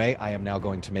out of the way. I am now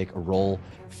going to make a roll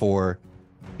for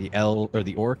the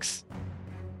orcs.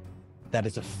 That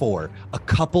is a 4. A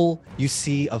couple you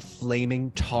see of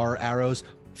flaming tar arrows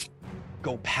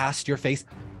go past your face,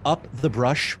 up the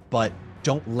brush, but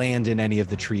don't land in any of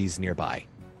the trees nearby.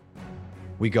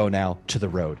 We go now to the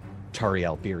road.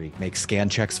 Tariel, Beery, make scan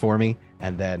checks for me,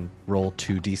 and then roll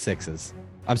 2d6s.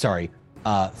 I'm sorry,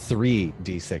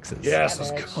 3d6s. Yes, Yeah, let's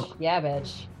bitch. go. Yeah,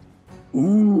 bitch.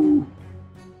 Ooh.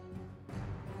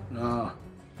 No.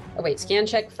 Oh wait, scan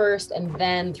check first and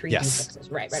then 3d6s. Yes.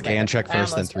 Right. Scan check I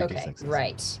first, then almost- 3d6s. Okay,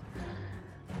 right.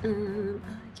 I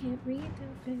can't read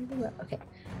that very well. Okay.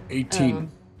 18.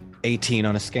 18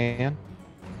 on a scan.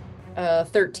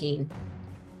 13.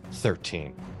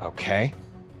 13. Okay.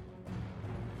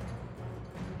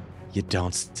 You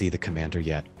don't see the commander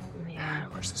yet, Yeah.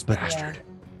 Where's this But- bastard?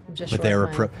 I'm just but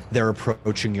short they're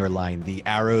approaching your line. The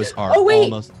arrows are Oh, wait.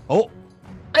 almost. Oh,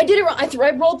 I did it wrong. I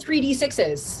rolled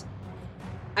 3d6s.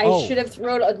 I Oh. should have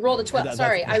rolled a 12. That's-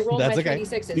 Sorry, I rolled my that's okay.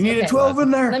 3d6s. You need okay. a 12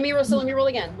 in there? Let me roll. So let me roll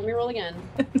again. Let me roll again.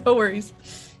 No worries.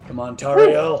 Come on,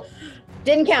 Tariel.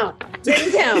 Didn't count.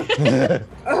 Didn't count.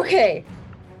 Okay.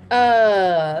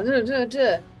 That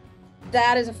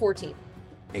is a 14.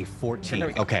 a 14.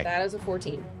 Okay. That is a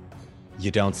 14.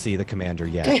 You don't see the commander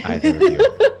yet, either of you.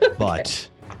 But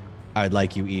I'd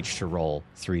like you each to roll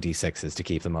 3d6s to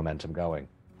keep the momentum going.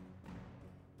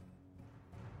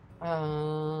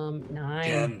 9.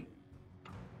 10.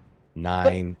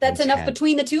 9. That's and enough 10.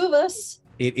 between the two of us.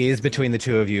 It is between the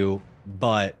two of you,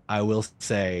 but I will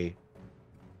say.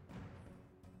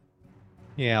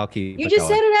 Yeah, I'll keep You it just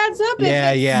going. said it adds up. if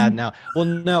Yeah, it's- yeah, no. Well,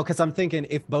 no, because I'm thinking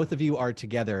if both of you are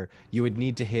together, you would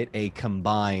need to hit a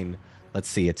combine. Let's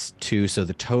see, it's 2, so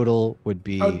the total would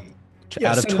be Oh,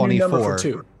 Yeah, out of send a new number 24. for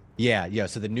 2. Yeah.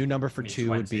 So the new number for Be 2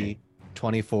 would 20. be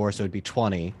 24, so it'd be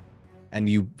 20. And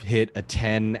you hit a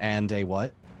 10 and a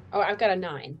what? Oh, I've got a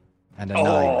 9. And a 9.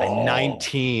 A Oh.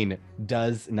 19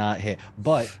 does not hit.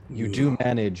 But you do Ugh.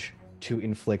 manage to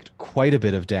inflict quite a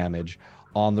bit of damage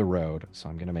on the road. So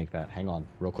I'm going to make that. Hang on,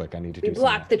 real quick. I need to We do some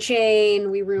blocked math. the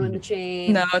chain. We ruined the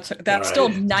chain. No, that's still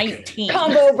Alright, okay. 19.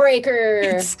 Combo breaker.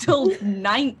 It's still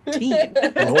 19.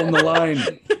 We're holding the line.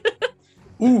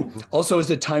 Ooh. Also, is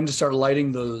it time to start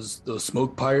lighting those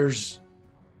smoke pyres?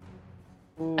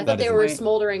 I That thought they is were right.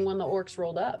 smoldering when the orcs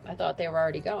rolled up. I thought they were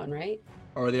already going, right?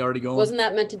 Or are they already going? Wasn't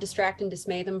that meant to distract and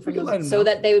dismay them from can light 'em so now.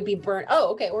 that they would be burnt? Oh,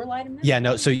 okay. Or light them now. Yeah,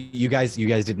 no. So you guys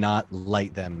did not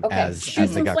light them Okay. as Shoot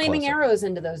they some got flaming closer. arrows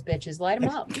into those bitches. Light them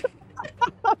up.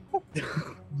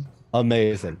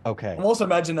 Amazing. Okay. I'm also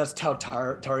imagining that's how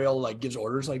Tariel like gives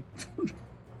orders. Like,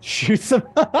 Shoot some.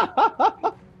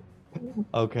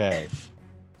 Okay.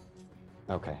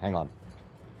 Okay, hang on.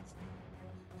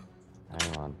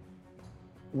 Hang on.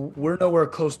 we're nowhere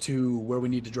close to where we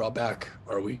need to draw back,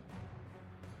 are we?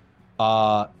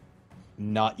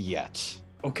 Not yet.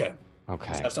 Okay. Okay.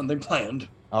 Let's have something planned.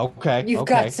 Okay. You've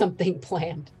okay. got something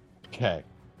planned. Okay.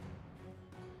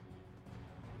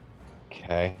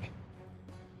 Okay.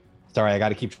 Sorry, I got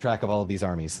to keep track of all of these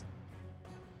armies.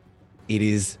 It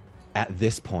is at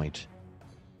this point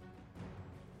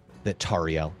that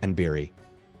Tariel and Beery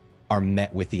are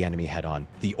met with the enemy head on.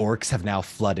 The orcs have now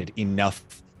flooded enough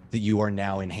that you are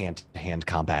now in hand-to-hand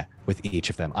combat with each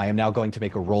of them. I am now going to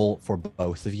make a roll for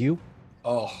both of you.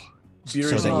 Oh, Beer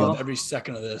So is that on you- every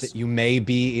second of this. That you may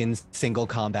be in single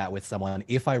combat with someone.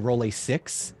 If I roll a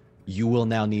 6, you will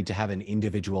now need to have an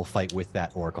individual fight with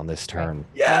that orc on this turn.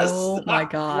 Yes. Oh my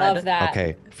Love god. that.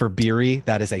 Okay, for Beery,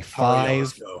 that is a Tariel,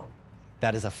 let's 5. go.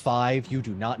 That is a 5. You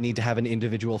do not need to have an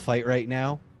individual fight right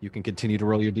now. You can continue to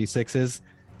roll your d6s.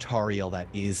 Tariel, that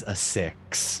is a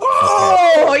 6. Okay.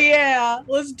 Oh yeah,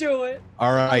 let's do it.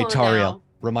 All right, Come on Tariel, now.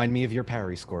 remind me of your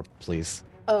parry score, please.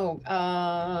 Oh,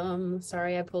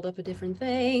 sorry, I pulled up a different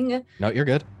thing. No, you're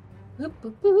good. Boop,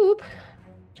 boop, boop.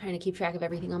 trying to keep track of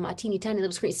everything on my teeny tiny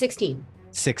little screen. 16.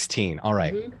 16. All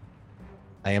right. Mhm.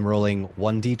 I am rolling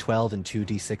 1d12 and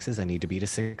 2d6s. I need to beat a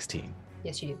 16.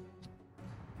 Yes, you do.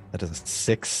 That is a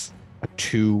 6, a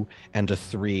 2, and a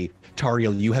 3.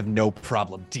 Tariel, you have no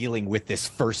problem dealing with this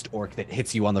first orc that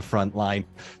hits you on the front line.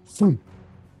 Boom.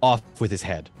 Off with his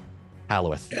head.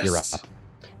 Halloweth, you're Yes. up.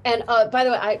 And by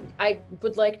the way, I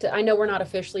would like to, I know we're not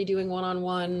officially doing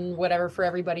one-on-one, whatever for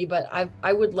everybody, but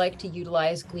I would like to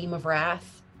utilize Gleam of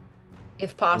Wrath,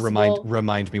 if possible.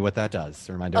 Remind me what that does.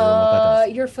 Remind everyone what that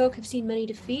does. Your folk have seen many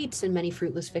defeats and many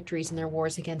fruitless victories in their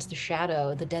wars against the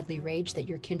shadow. The deadly rage that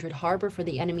your kindred harbor for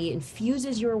the enemy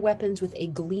infuses your weapons with a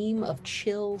gleam of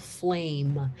chill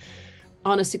flame.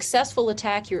 On a successful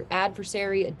attack, your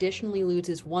adversary additionally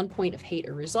loses 1 point of hate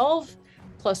or resolve,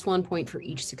 plus 1 point for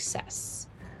each success.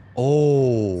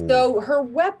 Oh. So her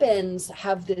weapons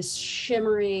have this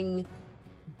shimmering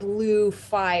blue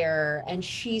fire, and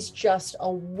she's just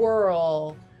a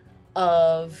whirl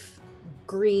of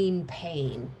green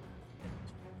pain.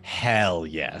 Hell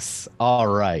yes. All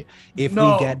right. If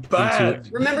No, we get bad.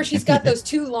 into Remember, she's got those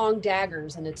 2 long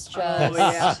daggers, and it's just,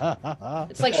 yeah.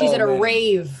 it's like she's at a man.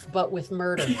 rave, but with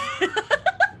murder.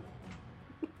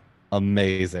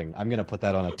 Amazing. I'm gonna put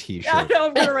that on a Yeah, t-shirt.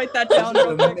 I'm gonna write that down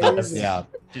real quick. Amazing. Yeah.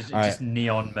 Just, All right. just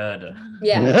neon murder.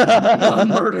 Yeah.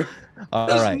 Murder. All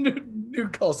That's right. New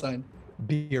call sign.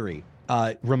 Beery.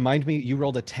 Remind me, you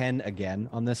rolled a 10 again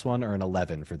on this one or an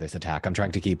 11 for this attack. I'm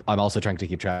also trying to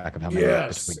keep track of how many.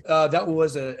 Yes. between- That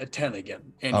was a 10 again.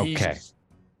 And Okay. he's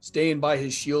staying by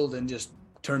his shield and just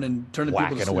turning people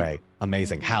Whacking to sleep. away.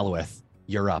 Amazing. Halloweth,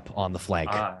 you're up on the flank.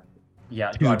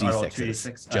 Yeah, Two I rolled d6s.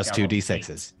 2d6. Just Okay, I two rolled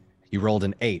d6s. You rolled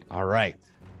an 8. All right.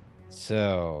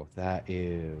 So that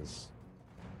is.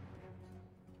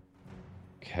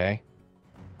 Okay.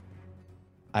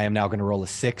 I am now going to roll a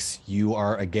 6. You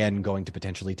are again going to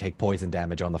potentially take poison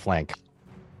damage on the flank.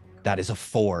 That is a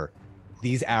 4.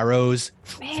 These arrows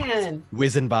Man.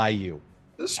 whizzing by you.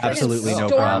 This Absolutely no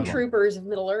stresses problem. Stormtroopers of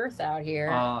Middle Earth out here.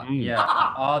 Yeah.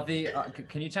 Are the?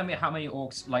 Can you tell me how many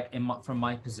orcs? Like from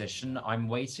my position, I'm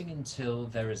waiting until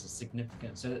there is a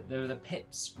significant. So there are the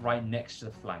pits right next to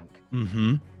the flank,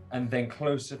 Mm-hmm. and then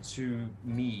closer to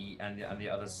me and the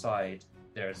other side,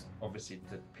 there's obviously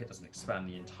the pit doesn't expand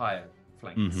the entire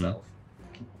flank Mhm. itself.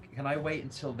 Can I wait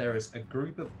until there is a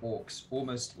group of orcs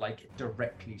almost like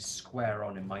directly square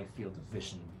on in my field of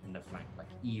vision in the flank, like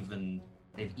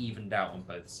they've evened out on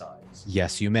both sides?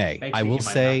 Yes, you may. Basically, I will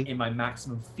say. in my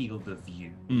maximum field of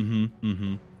view. Mm-hmm.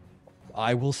 Mm-hmm.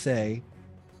 I will say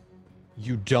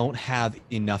you don't have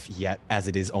enough yet, as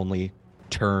it is only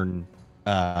turn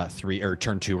 3 or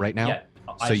turn 2 right now. Yeah,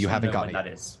 I So just you wanna haven't know got when me. that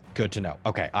is. Good to know.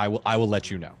 Okay, I will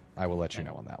let you know. I will let you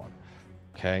know on that one.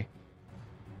 Okay.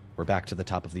 We're back to the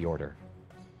top of the order.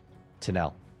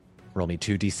 Tanel, roll me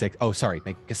 2d6. Oh, sorry.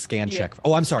 Make a scan Yeah. check.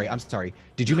 Oh, I'm sorry.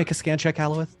 Did you make a scan check,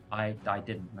 Halloweth? I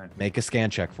didn't know. Make a scan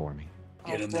check for me.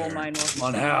 I'll Get in roll there. mine real Come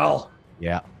on, quick. Hal.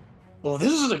 Yeah. Well,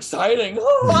 this is exciting.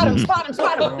 Spot him, spot him,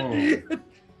 spot him. Oh,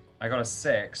 I got a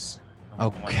 6. Oh,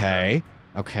 my Okay.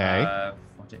 God. Okay.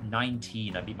 What did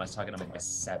 19? I beat my target number by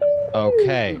 7.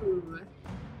 Okay. Ooh.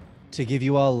 To give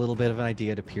you all a little bit of an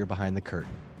idea to peer behind the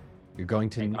curtain, you're going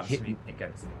to I'm hit. assuming it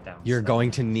goes down. You're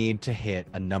going to need to hit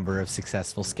a number of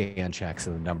successful scan checks,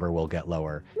 and the number will get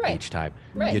lower Right. each time.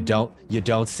 Right. You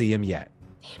don't see him yet.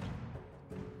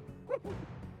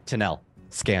 Tanel,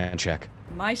 scan check.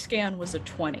 My scan was a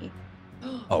 20.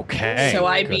 Okay. So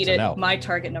I good beat to it, know. my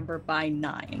target number, by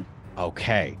 9.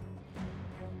 Okay.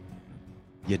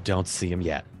 You don't see him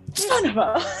yet. Son of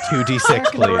a. 2d6,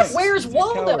 please. Where's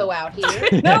Waldo Coward. out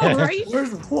here? No, right?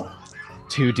 Where's what?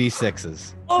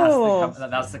 2d6s. Oh,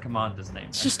 That's the commander's name.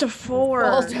 it's just a 4.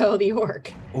 Waldo the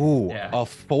orc. Ooh, Yeah. a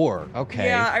 4. Okay.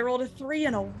 Yeah, I rolled a 3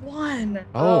 and a 1.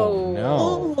 Oh,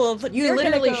 no. Oh, but You they're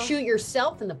gonna literally go- shoot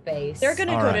yourself in the face. They're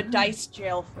gonna All go right. to dice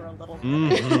jail for a little bit.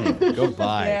 Mhm.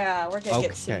 Goodbye. Yeah, we're gonna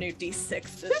get some Okay. new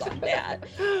D6s on that.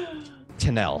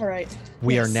 Tanel. All right.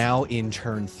 We are Yes. now in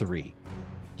turn 3.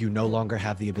 You no longer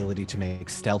have the ability to make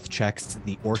stealth checks.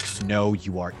 The orcs know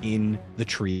you are in the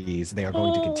trees. They are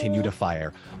going to continue to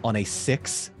fire. On a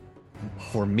 6,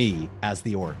 for me, as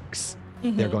the orcs,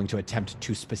 they're Mhm. going to attempt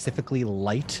to specifically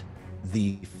light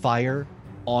the fire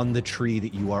on the tree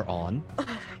that you are on.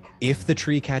 If the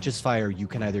tree catches fire, you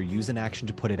can either use an action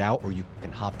to put it out or you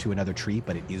can hop to another tree,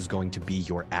 but it is going to be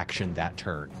your action that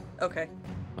turn. Okay.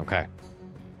 Okay.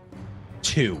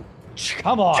 2.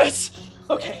 Come on. Yes.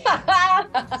 Okay.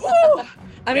 Woo!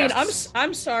 I mean, Yes.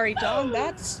 I'm sorry, Dom.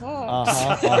 That sucks.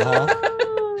 Uh-huh.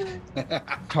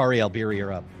 Tariel, Beery,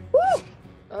 you're up.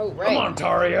 Oh, right. Come on,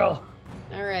 Tariel.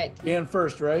 All right. Scan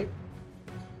first, right?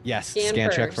 Yes, Scan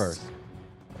scan check first. first.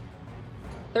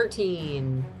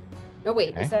 13. No,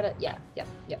 wait, Okay. is that a yeah.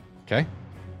 Okay.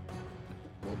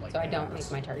 So I don't make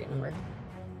my target number.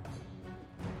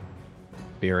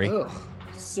 Beery, Ugh,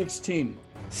 16.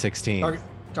 16.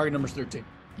 Target number's 13.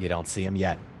 You don't see him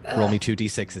yet. Roll me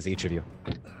 2d6s, each of you.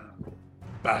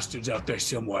 Bastards out there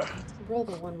somewhere. Roll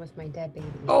the one with my dead baby.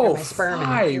 Oh, or my sperm. in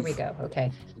it. Here we 5. go.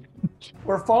 Okay.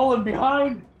 We're falling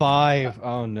behind. 5.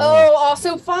 Oh no. Oh,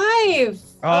 also 5.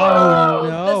 Oh,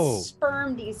 no. The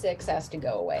sperm D6 has to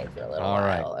go away for a little All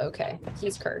right. while. Okay.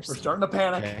 He's We're cursed. starting to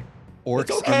panic. Okay. Orcs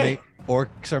It's okay.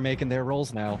 orcs are making their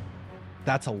rolls now.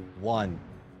 That's a 1.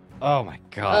 Oh my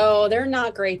god. Oh, they're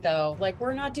not great though. Like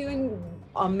we're not doing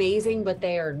amazing, but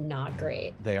they are not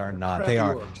great. They are not. Crappy They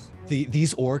are. orcs.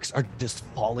 These orcs are just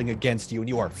falling against you, and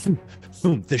you are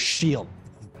the shield,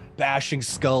 bashing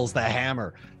skulls, the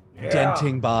hammer, Yeah.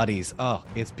 denting bodies. Oh,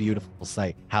 it's a beautiful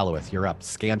sight. Halloweth, you're up.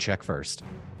 Scan check first.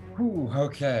 Ooh,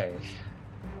 okay.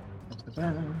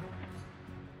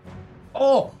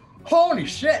 Oh, holy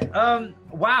shit.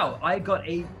 Wow, I got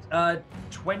a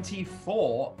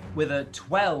 24 with a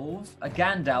 12, a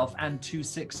Gandalf, and 2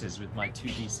 6s with my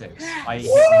 2d6. I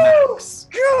hit max.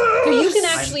 So you can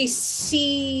actually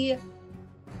see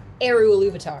Eru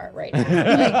Iluvatar right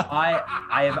now. Like,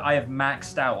 I have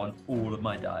maxed out on all of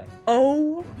my die.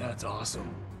 Oh, That's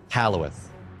awesome. Halloweth,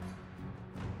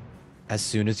 as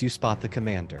soon as you spot the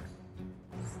commander,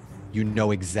 you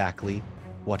know exactly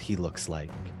what he looks like.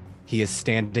 He is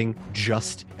standing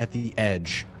just at the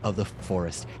edge of the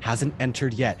forest, hasn't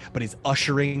entered yet, but is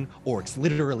ushering orcs,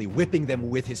 literally whipping them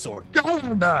with his sword.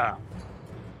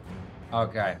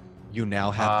 Okay. You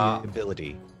now have the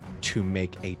ability to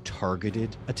make a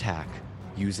targeted attack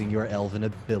using your elven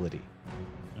ability.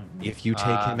 If you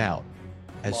take him out,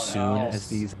 as what soon else? as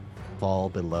these fall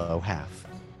below half,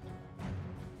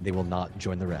 they will not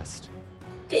join the rest. on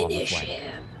the finish flank.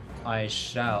 him. I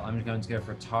shall. I'm going to go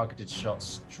for a targeted shot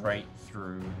straight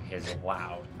through his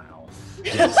loud mouth.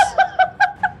 Yes.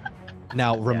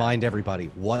 Now, remind everybody,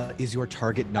 what is your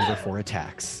target number for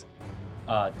attacks?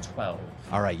 12.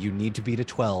 All right, you need to beat a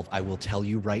 12. I will tell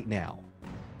you right now,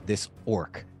 this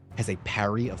orc has a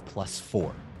parry of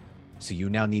 +4. So you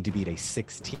now need to beat a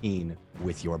 16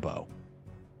 with your bow.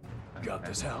 Got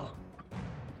this, Hal.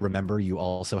 Remember, you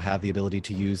also have the ability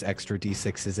to use extra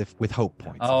d6s if with hope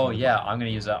points. if Oh you yeah, want. I'm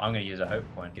gonna use a hope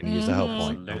point. You can use a hope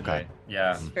point. Absolutely. Okay.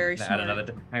 Yeah. very Add smart.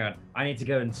 another. Hang on. I need to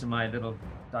go into my little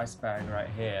dice bag right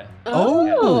here.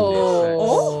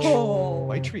 Oh.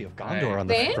 White Tree of Gondor on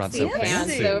the front. Fancy So pants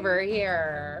fancy. over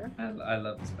here. I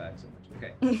love this bag so much.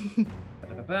 Okay.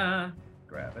 Ba-da-ba-ba.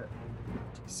 Grab it.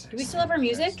 Do we still have our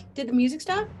music? Did the music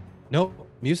stop? No,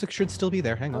 music should still be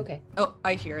there. Hang on. Okay, Oh,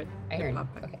 I hear it. I hear you.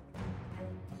 Okay. Okay.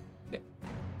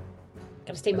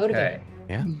 Gotta stay motivated. Okay.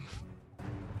 Yeah.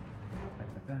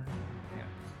 Ba-da-ba-ba. Yeah.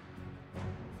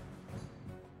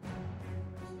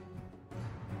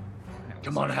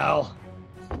 Come on, Hal.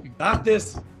 You got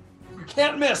this. You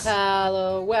can't miss.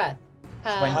 Halloweth.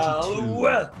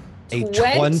 Halloweth. A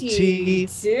 22.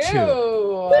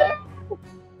 22.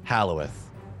 Halloweth,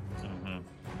 Mhm.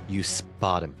 you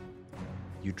spot him.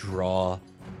 You draw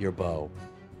your bow.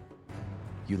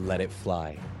 You let it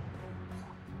fly.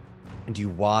 And you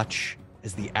watch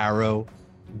as the arrow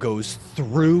goes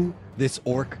through this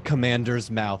orc commander's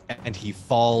mouth and he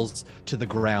falls to the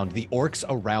ground. The orcs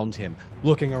around him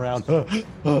looking around,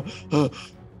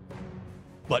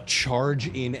 but charge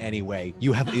in anyway.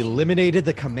 You have eliminated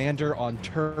the commander on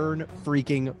turn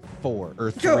freaking 4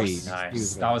 or 3. Yes. Nice.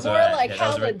 Excuse me. That was More a like that hell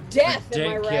was to a death, am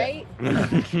I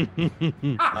ridiculous- right?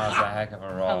 That was a heck of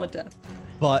a roll. Hella death.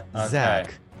 but Okay.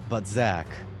 Zach,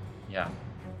 Yeah.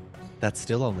 that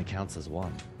still only counts as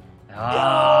 1.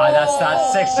 Ah, that's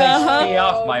that 6 HP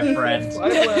off, my friend.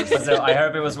 I So I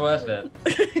hope it was worth it.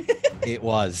 It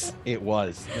was.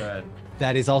 Good.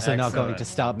 That is also not going Excellent. to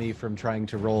stop me from trying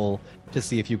to roll to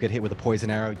see if you get hit with a poison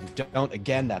arrow. You don't.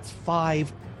 Again, that's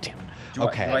 5. Damn it. Do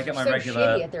Okay. I get my so regular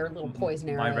shitty at their little poison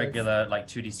arrows. my regular like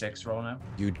 2d6 roll now?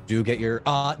 You do get your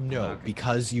no, Okay.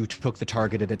 because you took the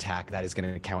targeted attack, that is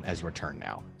going to count as your turn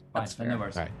now. Fine, That's no fair.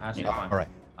 worries. All right. Absolutely All fine. right.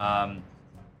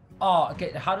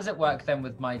 Okay. How does it work then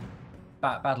with my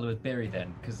battle with Beery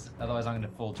then? Because otherwise I'm going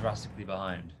to fall drastically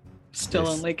behind. Still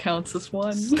This- only counts as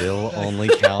one. Still only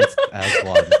counts as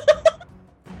 1.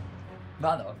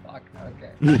 Motherfucker.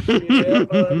 Okay. Yeah,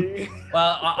 buddy.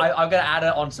 Well, I'm going to add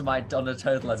it onto on the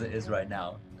total as it is right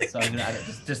now. So I'm going to add it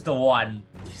just the 1,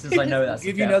 since I know I'll that's.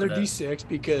 give you another D6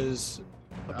 because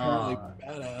apparently Ah.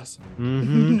 badass.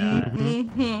 Mm-hmm.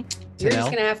 Mhm. You're just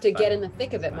Tanel? gonna have to get in the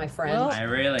thick of it, my friend. Well, I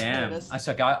really am. There it is. I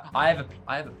suck. I have a plan.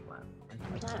 I'm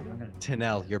gonna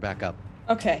Tanel, you're back up.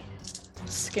 Okay.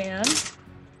 Scan.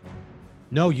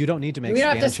 No, you don't need to make We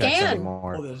don't scan have to checks scan.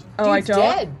 anymore. Oh, I Dude's don't.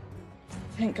 dead.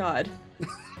 Thank God.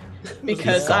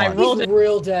 Because He's I gone. rolled He's it.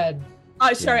 real dead.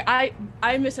 Sorry,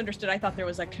 I misunderstood. I thought there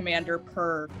was a commander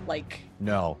per like.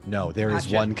 No, there is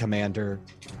Gotcha. one commander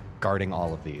guarding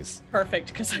all of these. Perfect,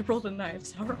 because I rolled a 9,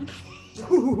 Sauron.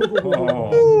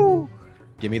 Oh.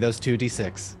 Give me those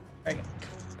 2d6. Right,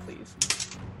 please.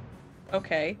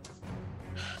 Okay.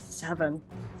 7.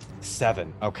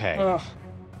 7. Okay. Ugh.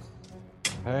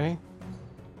 Okay.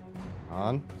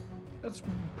 On. That's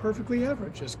perfectly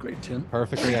average. That's great, Tim.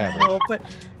 Perfectly average. Oh, but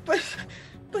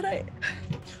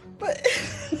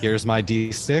Here's my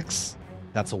d6.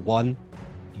 That's a 1.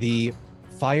 The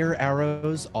fire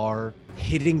arrows are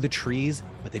hitting the trees,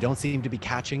 but they don't seem to be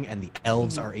catching, and the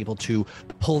elves are able to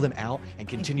pull them out and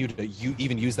continue to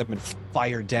even use them and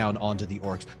fire down onto the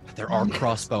orcs. There are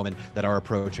crossbowmen that are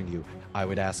approaching you. I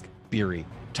would ask Beery,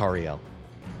 Tariel.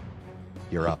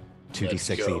 You're up.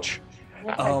 2d6 go. each.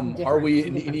 Are we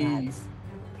in any?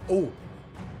 Oh,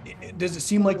 does it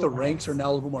seem like the ranks are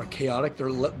now a little bit more chaotic? They're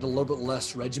a little bit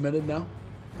less regimented now.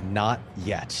 Not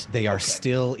yet. They are Okay.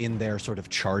 still in their sort of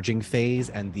charging phase,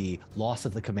 and the loss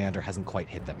of the commander hasn't quite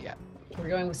hit them yet. We're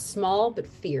going with small but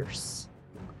fierce.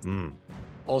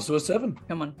 Also a 7,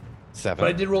 Come on. 7. but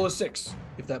I did roll a 6.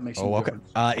 If that makes any Oh, okay.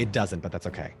 difference. It doesn't, but that's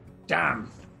okay. Damn.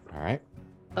 All right.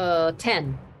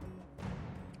 10.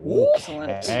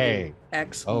 Excellent. Okay.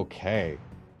 Excellent. Okay.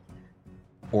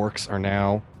 Orcs are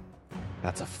now.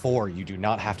 That's a 4. You do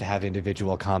not have to have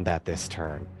individual combat this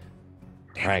turn.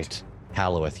 Damn Right.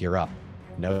 Halloweth, you're up.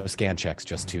 No scan checks,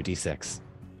 just 2d6.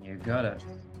 You got it.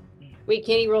 Wait,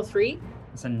 can he roll 3?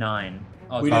 It's a 9.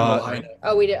 Oh, We didn't roll Uh, high enough.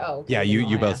 Oh, we did. Oh, okay, Yeah, we you rolled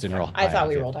high both enough. didn't roll. I high thought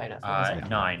we enough. rolled high enough.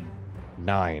 9.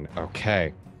 9.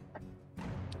 Okay.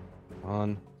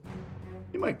 On.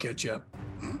 You might catch up.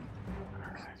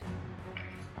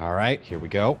 All right, here we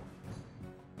go.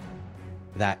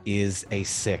 That is a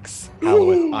 6.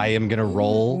 Halloweth, I am gonna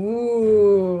roll.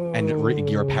 Ooh. And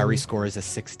your parry score is a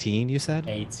 16, you said?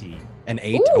 18. An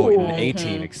 8? Oh, an Ooh.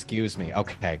 18, excuse me.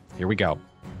 Okay, here we go.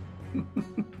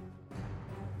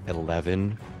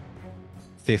 11,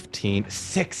 15,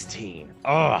 16.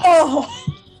 Ugh. Oh,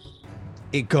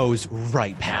 It goes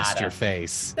right past Nada. your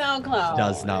face. So close.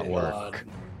 Does not my work.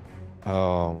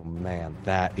 Oh man,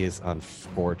 that is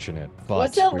unfortunate. But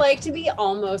What's it like to be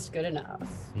almost good enough?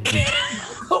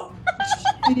 Oh,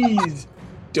 jeez.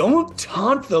 Don't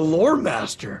taunt the lore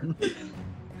master.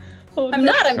 I'm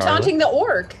not. I'm Charlotte? taunting the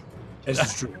orc. This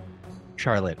is true.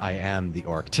 Charlotte, I am the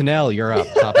orc. Tanel, you're up.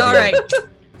 Top of All the right. order.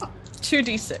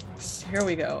 2d6. Here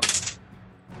we go.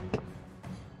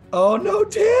 Oh no,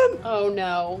 10. Oh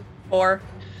no. 4.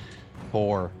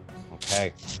 4.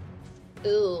 Okay.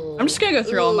 Ooh. I'm just gonna go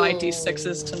through all my Ooh.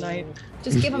 d6s tonight.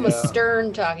 Just give him a Yeah.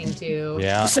 stern talking to.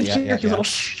 Yeah, Listen yeah, here, yeah, you yeah. little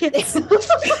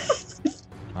shits.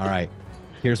 All right.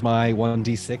 Here's my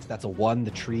 1d6. That's a 1.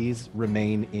 The trees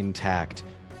remain intact.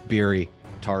 Beery,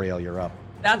 Tariel, you're up.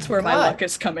 That's where my God. luck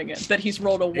is coming in. That he's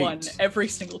rolled a 1 8. every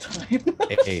single time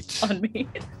 8. on me.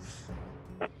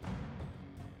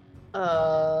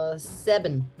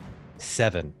 7.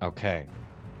 7. Okay.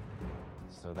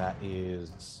 So that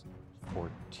is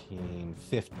 14,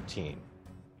 15.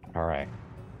 All right.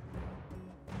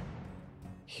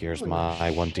 Here's Holy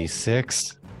my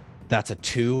 1d6. That's a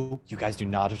 2. You guys do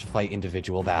not have to fight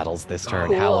individual battles this turn.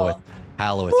 Cool.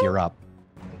 Halloweth, you're up.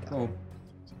 Oh,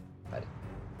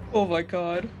 Oh my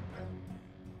god.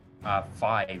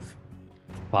 5.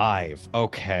 5.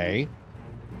 Okay.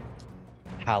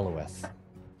 Halloweth.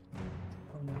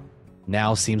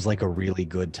 Now seems like a really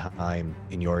good time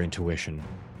in your intuition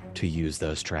to use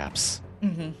those traps.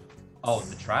 Mm-hmm. Oh,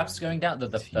 the traps going down? The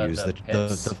To use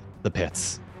pits. the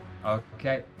pits.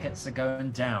 Okay, pits are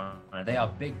going down. They are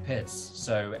big pits,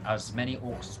 so as many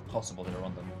orcs as possible that are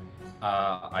on them.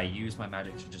 I use my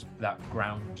magic to just, that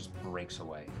ground just breaks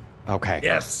away. Okay.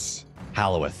 Yes.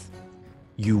 Halloweth,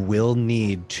 you will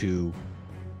need to,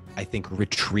 I think,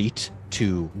 retreat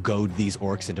to goad these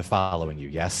orcs into following you,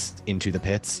 yes? Into the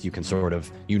pits. You can sort of,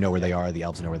 you know where they are, the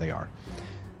elves know where they are.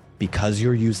 Because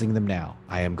you're using them now,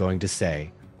 I am going to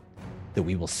say that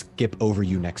we will skip over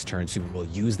you next turn, so we will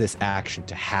use this action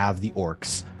to have the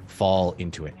orcs fall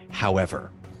into it. However,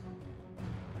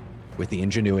 with the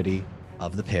ingenuity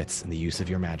of the pits and the use of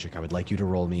your magic, I would like you to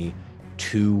roll me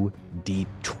 2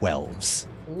 d12s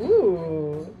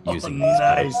Ooh. using Oh, these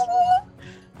nice.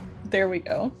 There we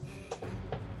go.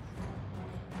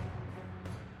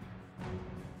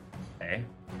 Okay.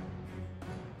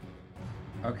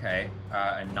 Okay,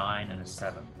 a 9 and a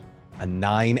 7. a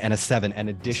 9 and a 7, an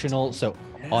additional, so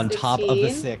on top of the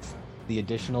 16? 6, the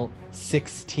additional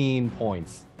 16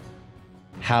 points.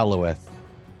 Halloweth,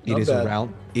 It Not is bad.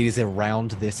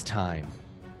 around this time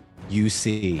you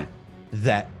see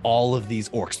that all of these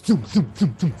orcs thum, thum,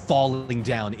 thum, thum, falling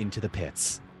down into the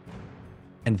pits.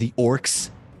 And the orcs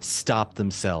stop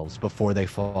themselves before they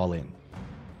fall in.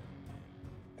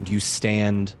 And you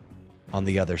stand on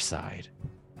the other side.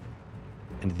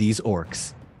 And these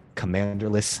orcs,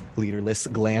 commanderless, leaderless,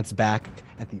 glance back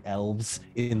at the elves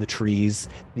in the trees,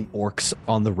 the orcs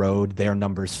on the road, their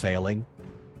numbers failing.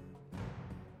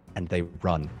 And they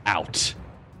run out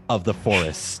of the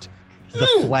forest. The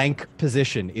flank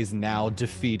position is now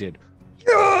defeated.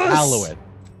 Alouette,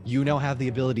 you now have the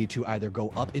ability to either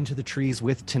go up into the trees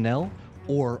with Tanel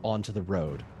or onto the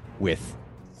road with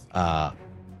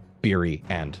Beery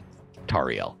and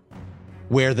Tariel,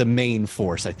 where the main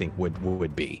force I think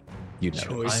would be. You know.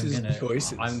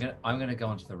 Choices. I'm gonna go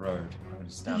onto the road. I'm gonna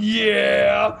stand.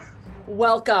 Yeah.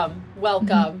 Welcome.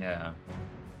 Yeah.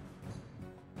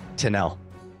 Tanel,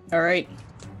 All right.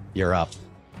 you're up.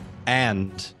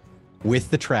 And with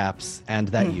the traps and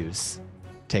that use,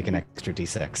 take an extra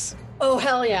d6. Oh,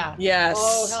 hell yeah. Yes.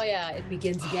 Oh, hell yeah. It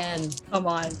begins again. Come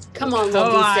on. Come on, Come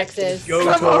little on. D6s. Go,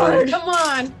 Come Tori. on. Come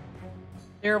on.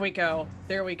 There we go.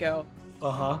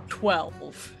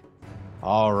 12.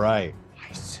 All right.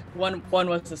 Nice. One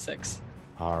was a 6.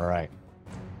 All right.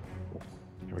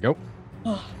 Here we go.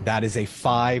 That is a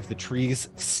 5. The trees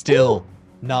still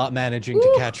not managing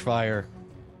to catch fire.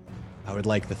 I would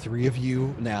like the 3 of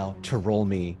you now to roll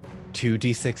me 2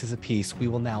 d6s apiece. We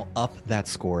will now up that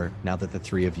score now that the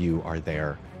 3 of you are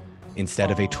there.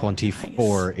 Instead of a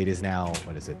 24, it is now,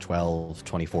 12,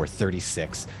 24,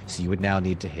 36. So you would now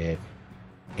need to hit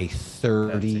a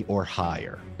 30 or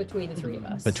higher Between the three of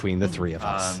us. between the 3 of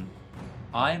us.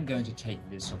 I am going to take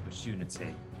this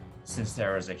opportunity, since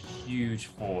there is a huge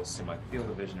force in my field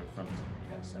of vision in front of me,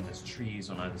 yes, and there's trees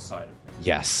on either side of me.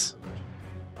 Yes.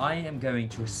 I am going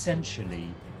to essentially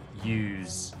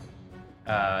use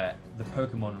the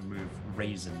Pokemon move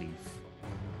Razor Leaf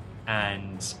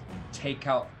and take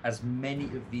out as many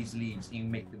of these leaves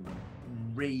and make them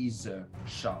razor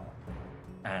sharp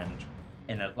and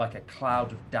in like a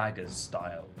cloud of daggers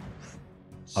style.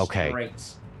 Okay.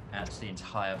 Straight at the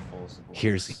entire force of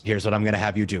Here's what I'm going to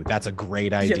have you do. That's a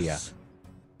great idea. Yes.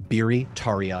 Beery,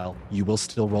 Tariel, you will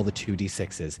still roll the 2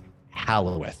 d6s.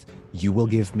 Halloweth, you will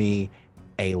give me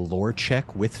a lore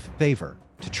check with favor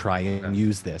to try and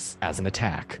use this as an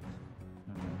attack.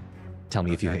 Tell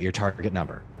me if you Okay. hit your target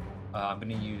number. I'm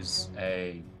going to use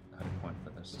a hope point for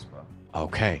this as well.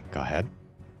 Okay, go ahead.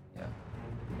 Yeah.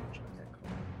 Okay,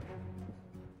 cool.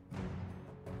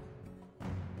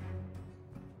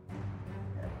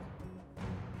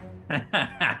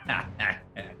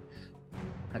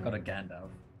 I got a Gandalf.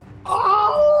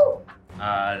 Oh.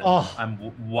 Oh. I'm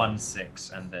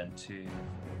 1-6 and then 2,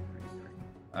 4, 3,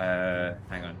 3.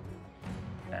 Hang on.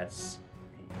 That's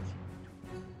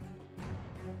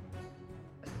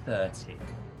 30.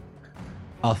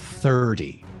 A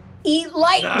 30. Eat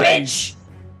light, Nice.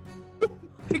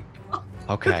 bitch.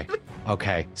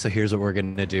 Okay. So here's what we're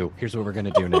going to do. Here's what we're going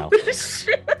to do now.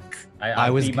 I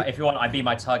was beat if you want, I beat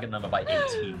my target number by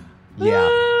 18.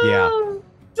 Yeah.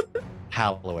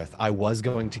 Halloweth, I was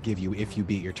going to give you, if you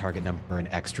beat your target number, an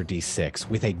extra d6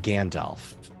 with a Gandalf.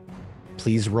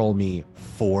 Please roll me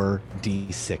 4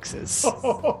 d6s.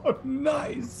 Oh,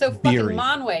 nice. So fucking Beery.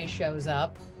 Monway shows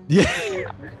up.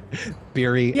 Yeah.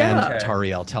 Beery Yeah. and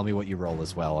Tariel, tell me what you roll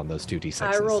as well on those 2 d6s.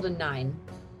 I rolled a 9.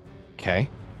 Okay.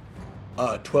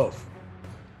 12.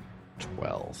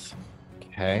 12.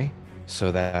 Okay.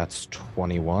 So that's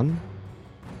 21.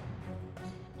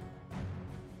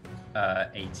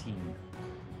 18.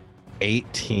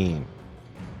 18.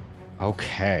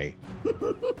 Okay.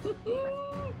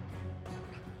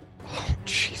 Oh,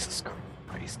 Jesus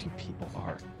Christ, you people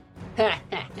are.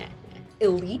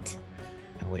 Elite.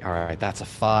 All right, that's a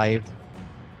 5.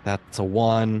 That's a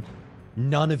 1.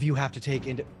 None of you have to take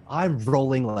into. I'm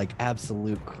rolling like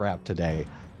absolute crap today.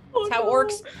 That's how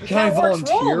orcs. Can I how orcs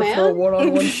volunteer roll, for a man.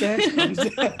 one-on-one check?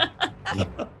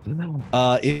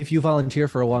 If you volunteer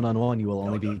for a one-on-one, you will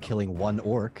only be killing 1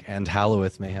 orc, and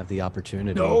Halloweth may have the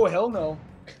opportunity. No, hell no.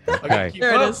 I gotta Okay. keep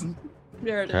There it up. is.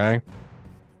 There it is. Okay.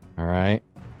 All right.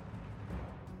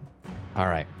 All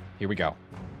right. Here we go.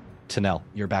 Tanel,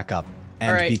 you're back up. And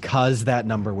All right. because that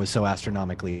number was so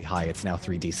astronomically high, it's now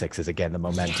 3d6s again. The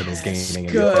momentum is gaining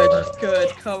in your favor. Good.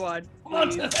 Come on.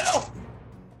 What the please. hell?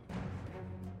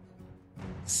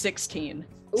 16.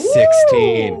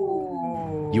 16.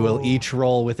 Ooh. You will each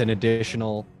roll with an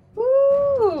additional Ooh.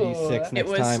 d6 It next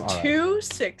was time. All right. 2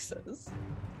 6s.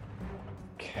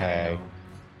 Okay.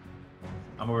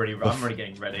 I'm already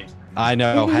getting ready. I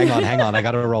know. Hang on. I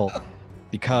got to roll.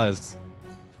 Because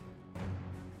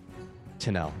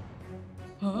Tanel,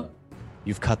 Huh?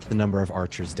 you've cut the number of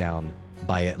archers down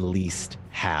by at least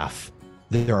half.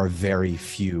 There are very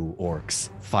few orcs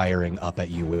firing up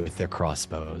at you with their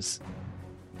crossbows.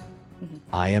 Mhm.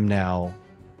 I am now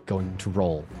going to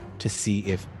roll to see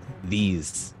if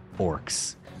these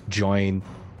orcs join.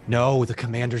 No, the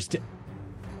commander's.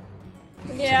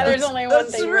 Yeah, there's only one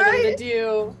That's thing for them to right.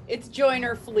 do. It's join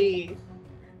or flee.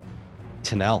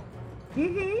 Tanel,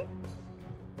 Mm-hmm.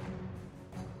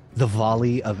 the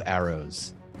volley of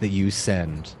arrows that you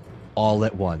send all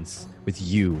at once with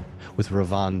you, with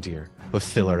Ravandir, with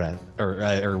Philareth,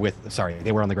 or with, sorry,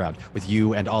 they were on the ground, with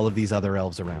you and all of these other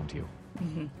elves around you,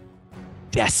 Mm-hmm.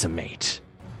 decimate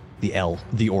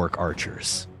the orc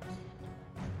archers.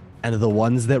 And the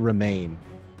ones that remain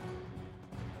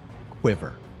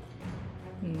quiver.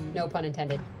 No pun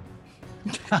intended.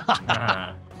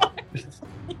 Ah.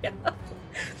 Yeah.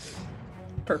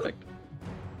 Perfect.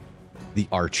 The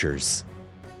archers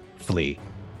flee.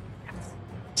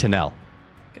 Tanel,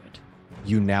 Good.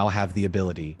 you now have the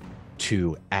ability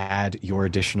to add your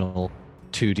additional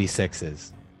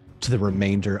 2d6s to the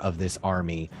remainder of this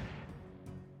army.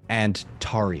 And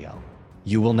Tariel,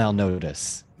 you will now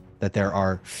notice that there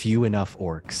are few enough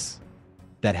orcs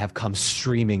that have come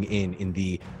streaming in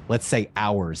the, let's say,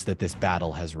 hours that this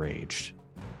battle has raged.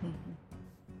 Mhm.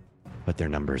 But their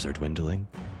numbers are dwindling,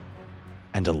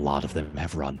 and a lot of them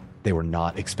have run. They were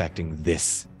not expecting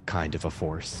this kind of a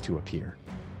force to appear.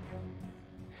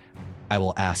 I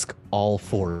will ask all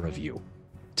 4 of you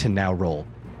to now roll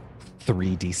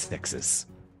 3d6s.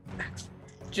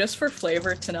 Just for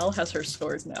flavor, Tanel has her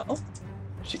sword now.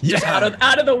 She's Yeah. just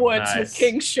out of the woods with Nice.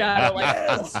 King's Shadow. Like,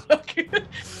 Yes. okay.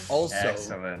 Also,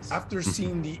 Excellent. after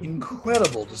seeing the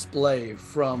incredible display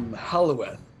from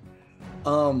Halloweth,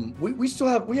 we still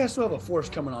have a force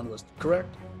coming onto us,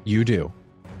 correct? You do.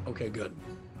 Okay, good.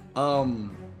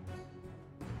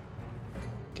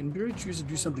 Can Beery choose to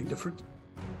do something different?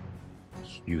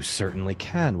 You certainly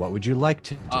can. What would you like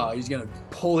to do? He's gonna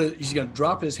he's gonna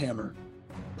drop his hammer,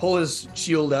 pull his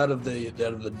shield out of the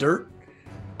dirt,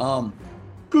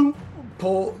 boom,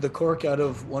 pull the cork out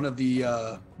of one of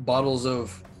the bottles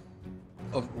of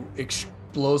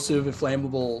explosive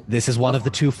inflammable, This is one of the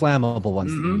 2 flammable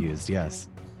ones that Mhm. you used, yes.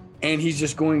 and he's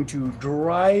just going to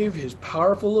drive his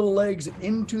powerful little legs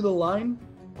into the line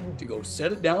to go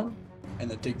set it down, and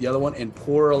then take the other one and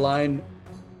pour a line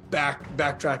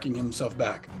backtracking himself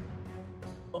back.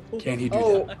 Can he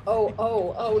do that? Oh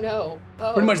no.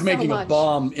 Oh, Pretty much so making a much.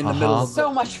 bomb in the middle Uh-huh. of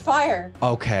So much fire.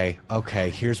 Okay,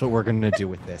 here's what we're going to do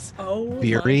with this. Oh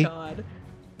Beery? my god.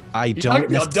 I He's not don't gonna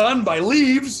be outdone by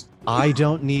leaves. I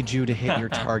don't need you to hit your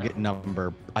target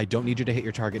number. I don't need you to hit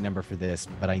your target number for this,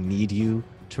 but I need you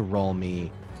to roll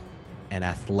me an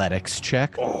athletics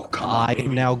check. Oh, come on. I'm baby.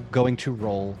 now going to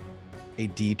roll a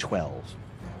d12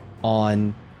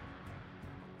 on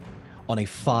a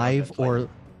 5 or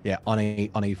on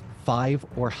a 5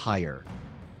 or higher.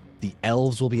 The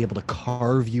elves will be able to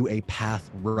carve you a path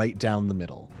right down the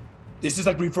middle. This is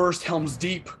like reversed Helm's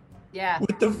Deep Yeah.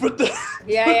 with the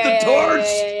Yeah. torch.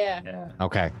 Yeah. Yeah.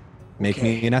 Okay. Make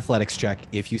Okay. me an athletics check.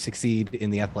 If you succeed in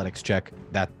the athletics check,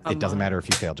 that it doesn't matter if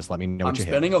you fail. Just let me know I'm what you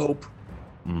hit. spending a hope.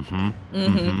 Mm-hmm.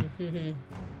 Mhm.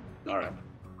 Mm-hmm. All right.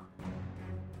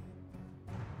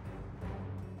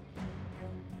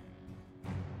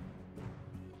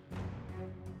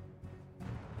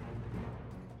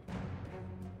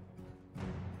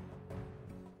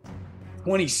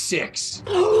 $26.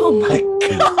 Oh my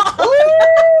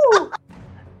god.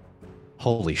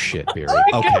 Holy shit, Beery.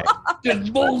 Okay.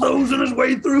 Just bulldozing his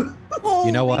way through.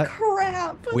 You know Holy what?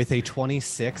 Crap. With a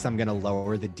 26, I'm going to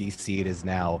lower the DC. It is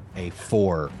now a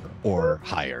 4 or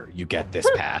higher. You get this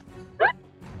path.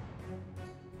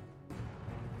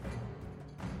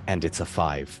 And it's a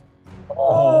 5.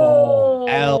 Oh.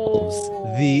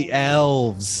 Elves. The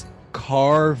elves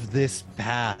carve this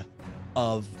path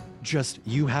of just,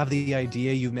 you have the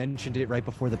idea, you mentioned it right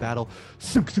before the battle.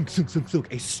 Sunk, sunk, sunk, sunk, sunk.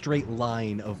 A straight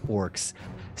line of orcs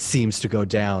seems to go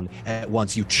down at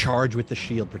once. You charge with the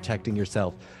shield, protecting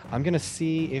yourself. I'm going to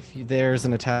see if there's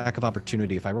an attack of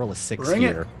opportunity. If I roll a 6 Bring it.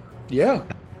 here. Yeah.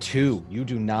 2, you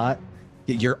do not,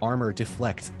 your armor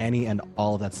deflects any and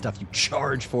all of that stuff. You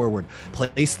charge forward,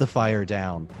 place the fire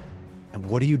down. And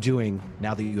what are you doing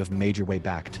now that you have made your way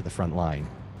back to the front line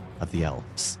of the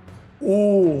elves?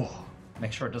 Ooh.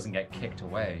 Make sure it doesn't get kicked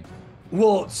away.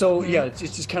 Well, so yeah, it's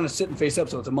just kind of sitting face up,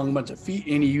 so it's among a bunch of feet,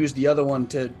 and he used the other one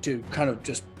to kind of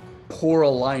just pour a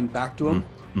line back to him.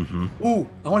 Mm-hmm. Ooh,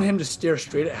 I want him to stare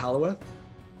straight at Halloweth,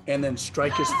 and then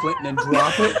strike his flint and then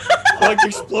drop it, like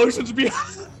explosions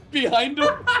behind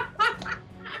him.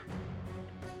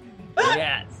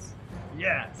 Yes.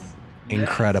 Yes.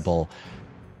 Incredible.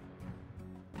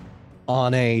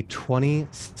 On a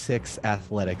 26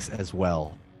 athletics as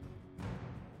well.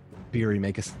 Beery,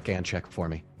 make a scan check for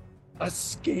me. A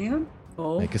scan?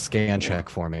 Oh, Make a scan check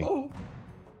for me. Oh.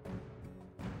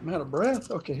 I'm out of breath.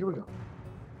 Okay, here we go.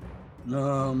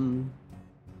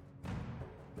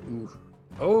 Oof.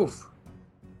 Oof.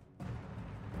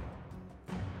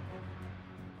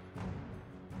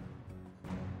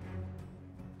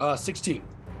 Uh, 16.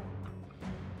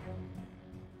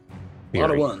 A lot of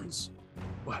Beery. ones.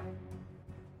 What?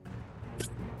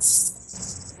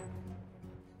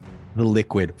 The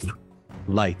liquid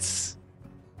lights,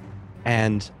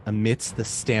 and amidst the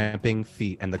stamping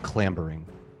feet and the clambering,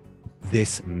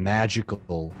 this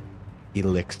magical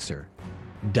elixir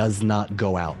does not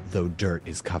go out, though dirt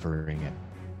is covering it.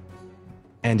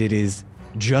 And it is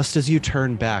just as you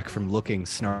turn back from looking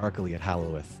snarkily at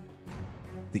Halloweth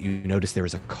that you notice there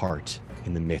is a cart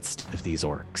in the midst of these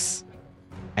orcs,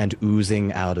 and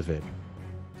oozing out of it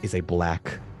is a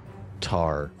black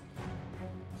tar.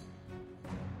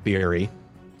 Beery,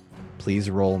 please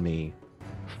roll me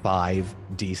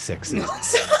 5d6s.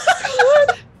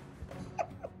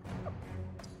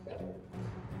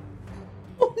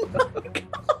 oh my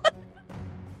god.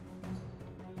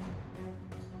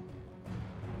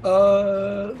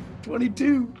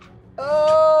 22.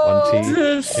 Oh,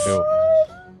 22.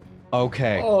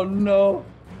 Okay, Oh no.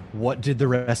 what did the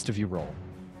rest of you roll?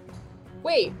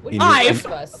 wait, what In did your- you ask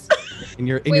us? In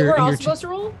your, Wait, we're all your supposed to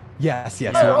roll? Yes,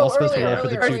 yes, Oh, you're all oh, supposed to earlier, roll for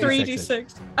the earlier, Or 2d6s.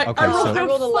 3d6. Okay, I so- rolled, I a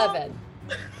rolled five. 11.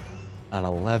 An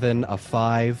 11, a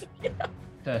 5. 13.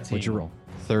 What'd you roll?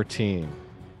 13.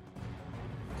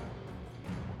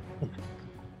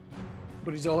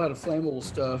 But he's all out of flammable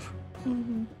stuff.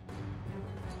 Mhm.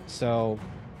 So,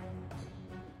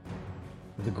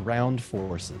 the ground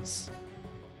forces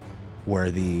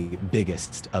were the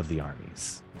biggest of the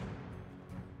armies.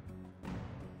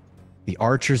 The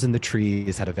archers in the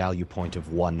trees had a value point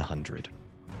of 100.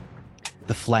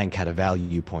 The flank had a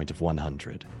value point of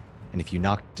 100. And if you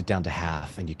knocked it down to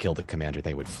half and you killed the commander,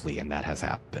 they would flee, and that has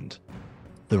happened.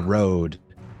 The road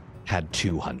had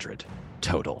 200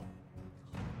 total.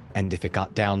 And if it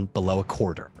got down below a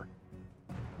quarter,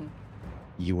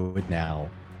 you would now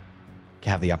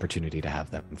have the opportunity to have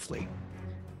them flee.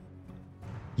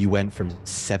 You went from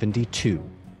 72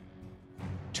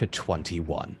 to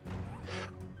 21.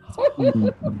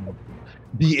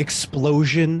 The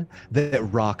explosion that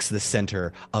rocks the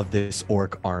center of this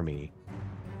orc army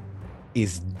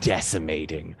is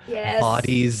decimating. Yes.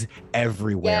 Bodies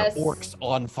everywhere. Yes. Orcs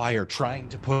on fire, trying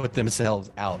to put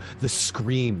themselves out. The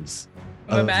screams.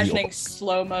 I'm of the imagining orcs.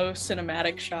 slow-mo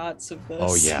cinematic shots of this.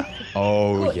 Oh yeah.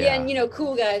 Oh Cool. yeah. And you know,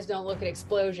 cool guys don't look at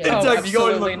explosions. Oh, Doug, you go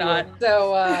and absolutely look not.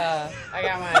 So I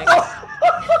got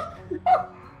my.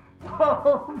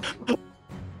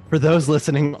 For those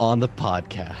listening on the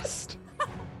podcast,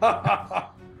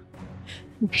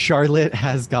 Charlotte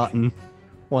has gotten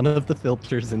one of the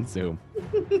filters in Zoom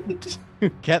to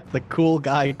get the cool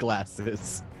guy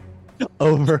glasses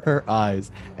over her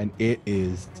eyes, and it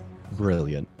is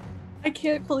brilliant. I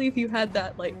can't believe you had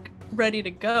that like ready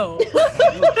to go. Look,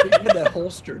 he had that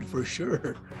holstered for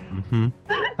sure. Mm-hmm.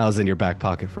 I was in your back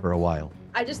pocket for a while.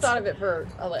 I just thought of it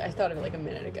I thought of it like a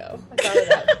minute ago. I thought of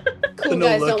that. Cool The no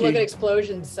guys don't look looking. at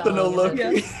explosions song. The no and look.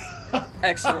 then- Yes.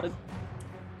 Excellent.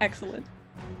 Excellent.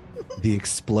 The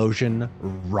explosion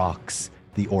rocks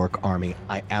the orc army.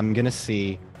 I am gonna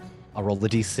see. I'll roll the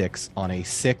d6. On a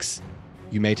 6,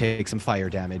 you may take some fire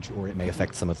damage, or it may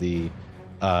affect some of the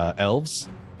elves.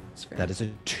 That's fair. That is a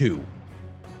 2.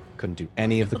 Couldn't do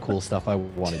any of the cool stuff I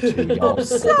wanted to. Y'all.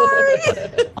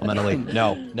 I'm gonna like,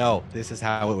 no. This is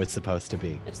how it was supposed to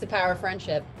be. It's the power of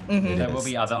friendship. Mhm. There will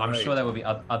be other. I'm Right. sure there will be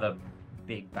other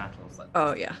big battles. Like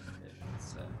Oh yeah.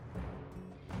 so.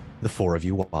 The 4 of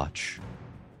you watch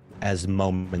as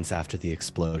moments after the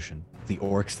explosion, the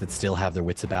orcs that still have their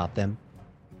wits about them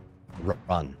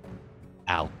run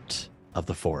out of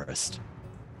the forest.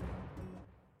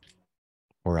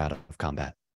 We're out of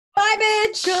combat. Bye,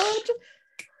 bitch. Good.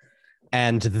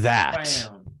 And that is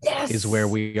Yes. where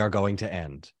we are going to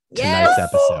end Yes.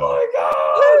 tonight's episode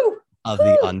Woo! of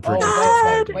the Unpredictable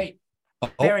Fighting. Wait, Oh,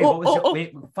 Barry, what was oh, your oh.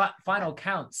 wait, final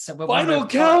counts? So we're Final I'm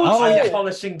counts? I'm Oh.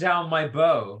 polishing down my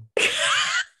bow.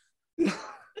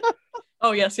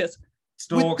 Oh yes, yes.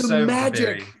 Stalks With the over magic.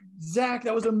 Barry. Zach,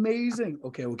 that was amazing.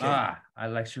 Okay. Ah, I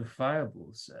like your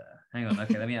fireballs, sir. Hang on.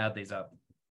 Okay, let me add these up.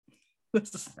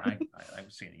 This is I'm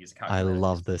just going to use a I calculator.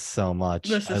 love this so much.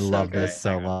 This I is so love great. this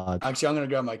so Hang on. much. Actually, I'm gonna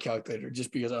grab my calculator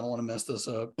just because I don't want to mess this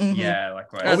up. Mhm. Yeah,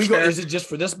 like Are we That's fair. Is it just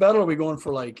for this battle? Or are we going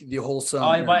for like the whole sum?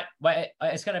 Oh, here?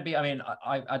 it's going to be. I mean,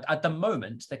 at the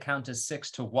moment the count is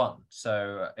 6-1,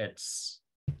 so it's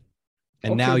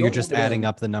And Okay, now you're go just for it. adding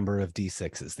up the number of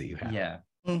d6s that you have. yeah,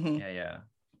 Mhm. yeah,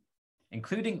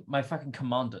 including my fucking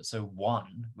commander. So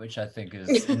 1, which I think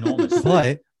is enormous.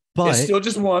 But It's still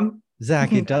just one.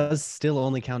 Zach, it does still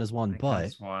only count as one. It But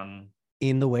counts 1.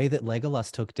 in the way that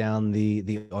Legolas took down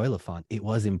the Oliphant, it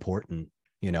was important.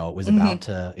 You know, it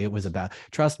was about.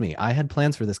 Trust me, I had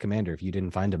plans for this commander. If you didn't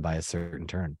find him by a certain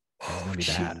turn, it was gonna be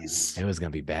bad. jeez. It was gonna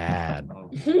be bad. Oh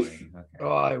boy. Okay. Oh,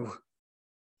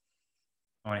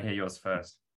 I want to hear yours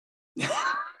first.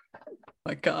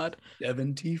 My God.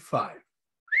 75.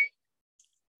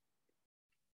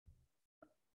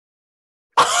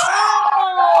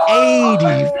 Oh,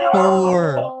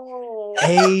 84.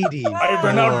 80. I've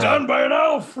been outdone by an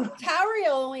elf.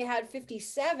 Tauriel only had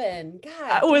 57. God,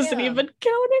 I wasn't damn. even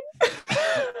counting.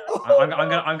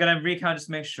 I'm gonna recount just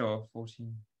to make sure.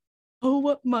 14.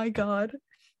 Oh my God.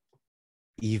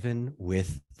 Even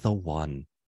with the 1.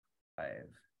 5,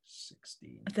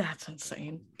 16. That's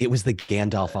insane. It was the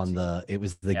Gandalf on the. It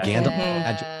was the Yeah. Gandalf.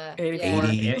 Yeah, 84.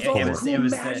 80. It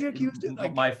was magic used it,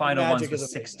 like, my final magic ones were is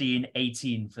amazing. 16,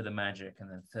 18 for the magic,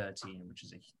 and then 13, which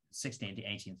is 16,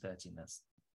 18, 13. That's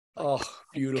Oh,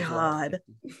 beautiful. God.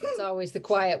 It's always the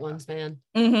quiet ones, man.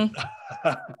 Mhm.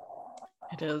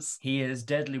 It is. he is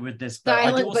deadly with this bow. I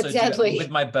Silent do but also deadly. with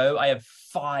my bow. I have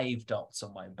 5 dots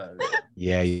on my bow.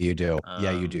 Yeah, you do.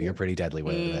 Yeah, you do. You're pretty deadly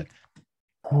with it.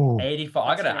 Ooh. 84.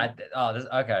 I gotta That's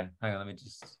add. Okay. Hang on. Let me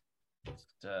just.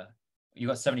 You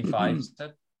got 75. You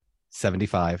said?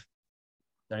 75.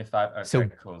 75. Okay, So,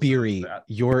 cool. Beery, So,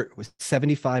 you're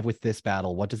 75 with this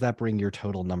battle. What does that bring your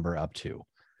total number up to?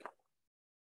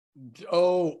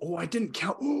 Oh, I didn't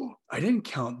count. Oh, I didn't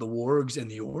count the wargs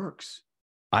and the orcs.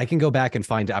 I can go back and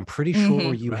find it. I'm pretty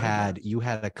sure Mhm. you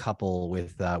had a couple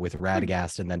with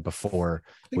Radagast, and then before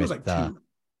I think it was with like 2.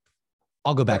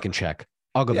 I'll go back and check.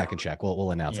 I'll go Yeah. back and check.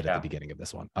 We'll announce it at Yeah. the beginning of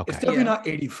this one. It's Okay. definitely Yeah. not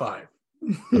 85.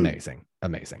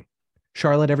 Amazing.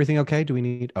 Charlotte, everything okay? Do we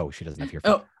need? Oh, she doesn't have your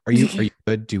phone. Oh. Are you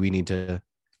good? Do we need to?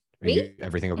 Me?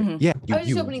 Everything okay? Mhm. Yeah. I was just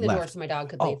you opening the door left. so my dog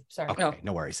could Oh, leave. Sorry. Okay, Oh.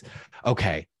 no worries.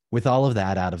 Okay, with all of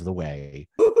that out of the way,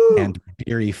 Woohoo! and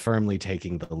Beery firmly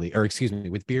taking the lead, or excuse me,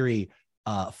 with Beery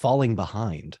falling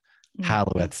behind,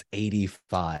 Halloweth's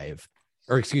 85,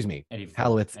 or excuse me, 84.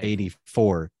 Halloweth's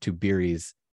 84 to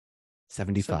Beery's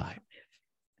 75.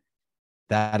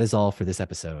 That is all for this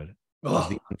episode of Oh,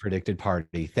 the Unpredicted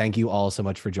Party. Thank you all so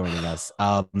much for joining us.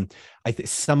 I think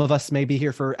some of us may be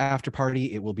here for after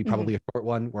party. It will be probably a short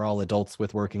one. We're all adults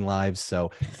with working lives. So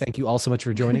thank you all so much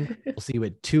for joining. We'll see you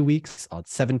at 2 weeks at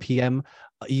 7 p.m.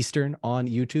 Eastern on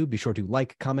YouTube. Be sure to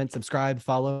like, comment, subscribe,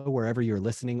 follow wherever you're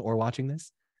listening or watching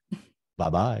this.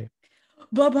 Bye-bye.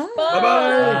 Bye-bye.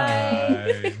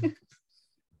 Bye-bye. Bye.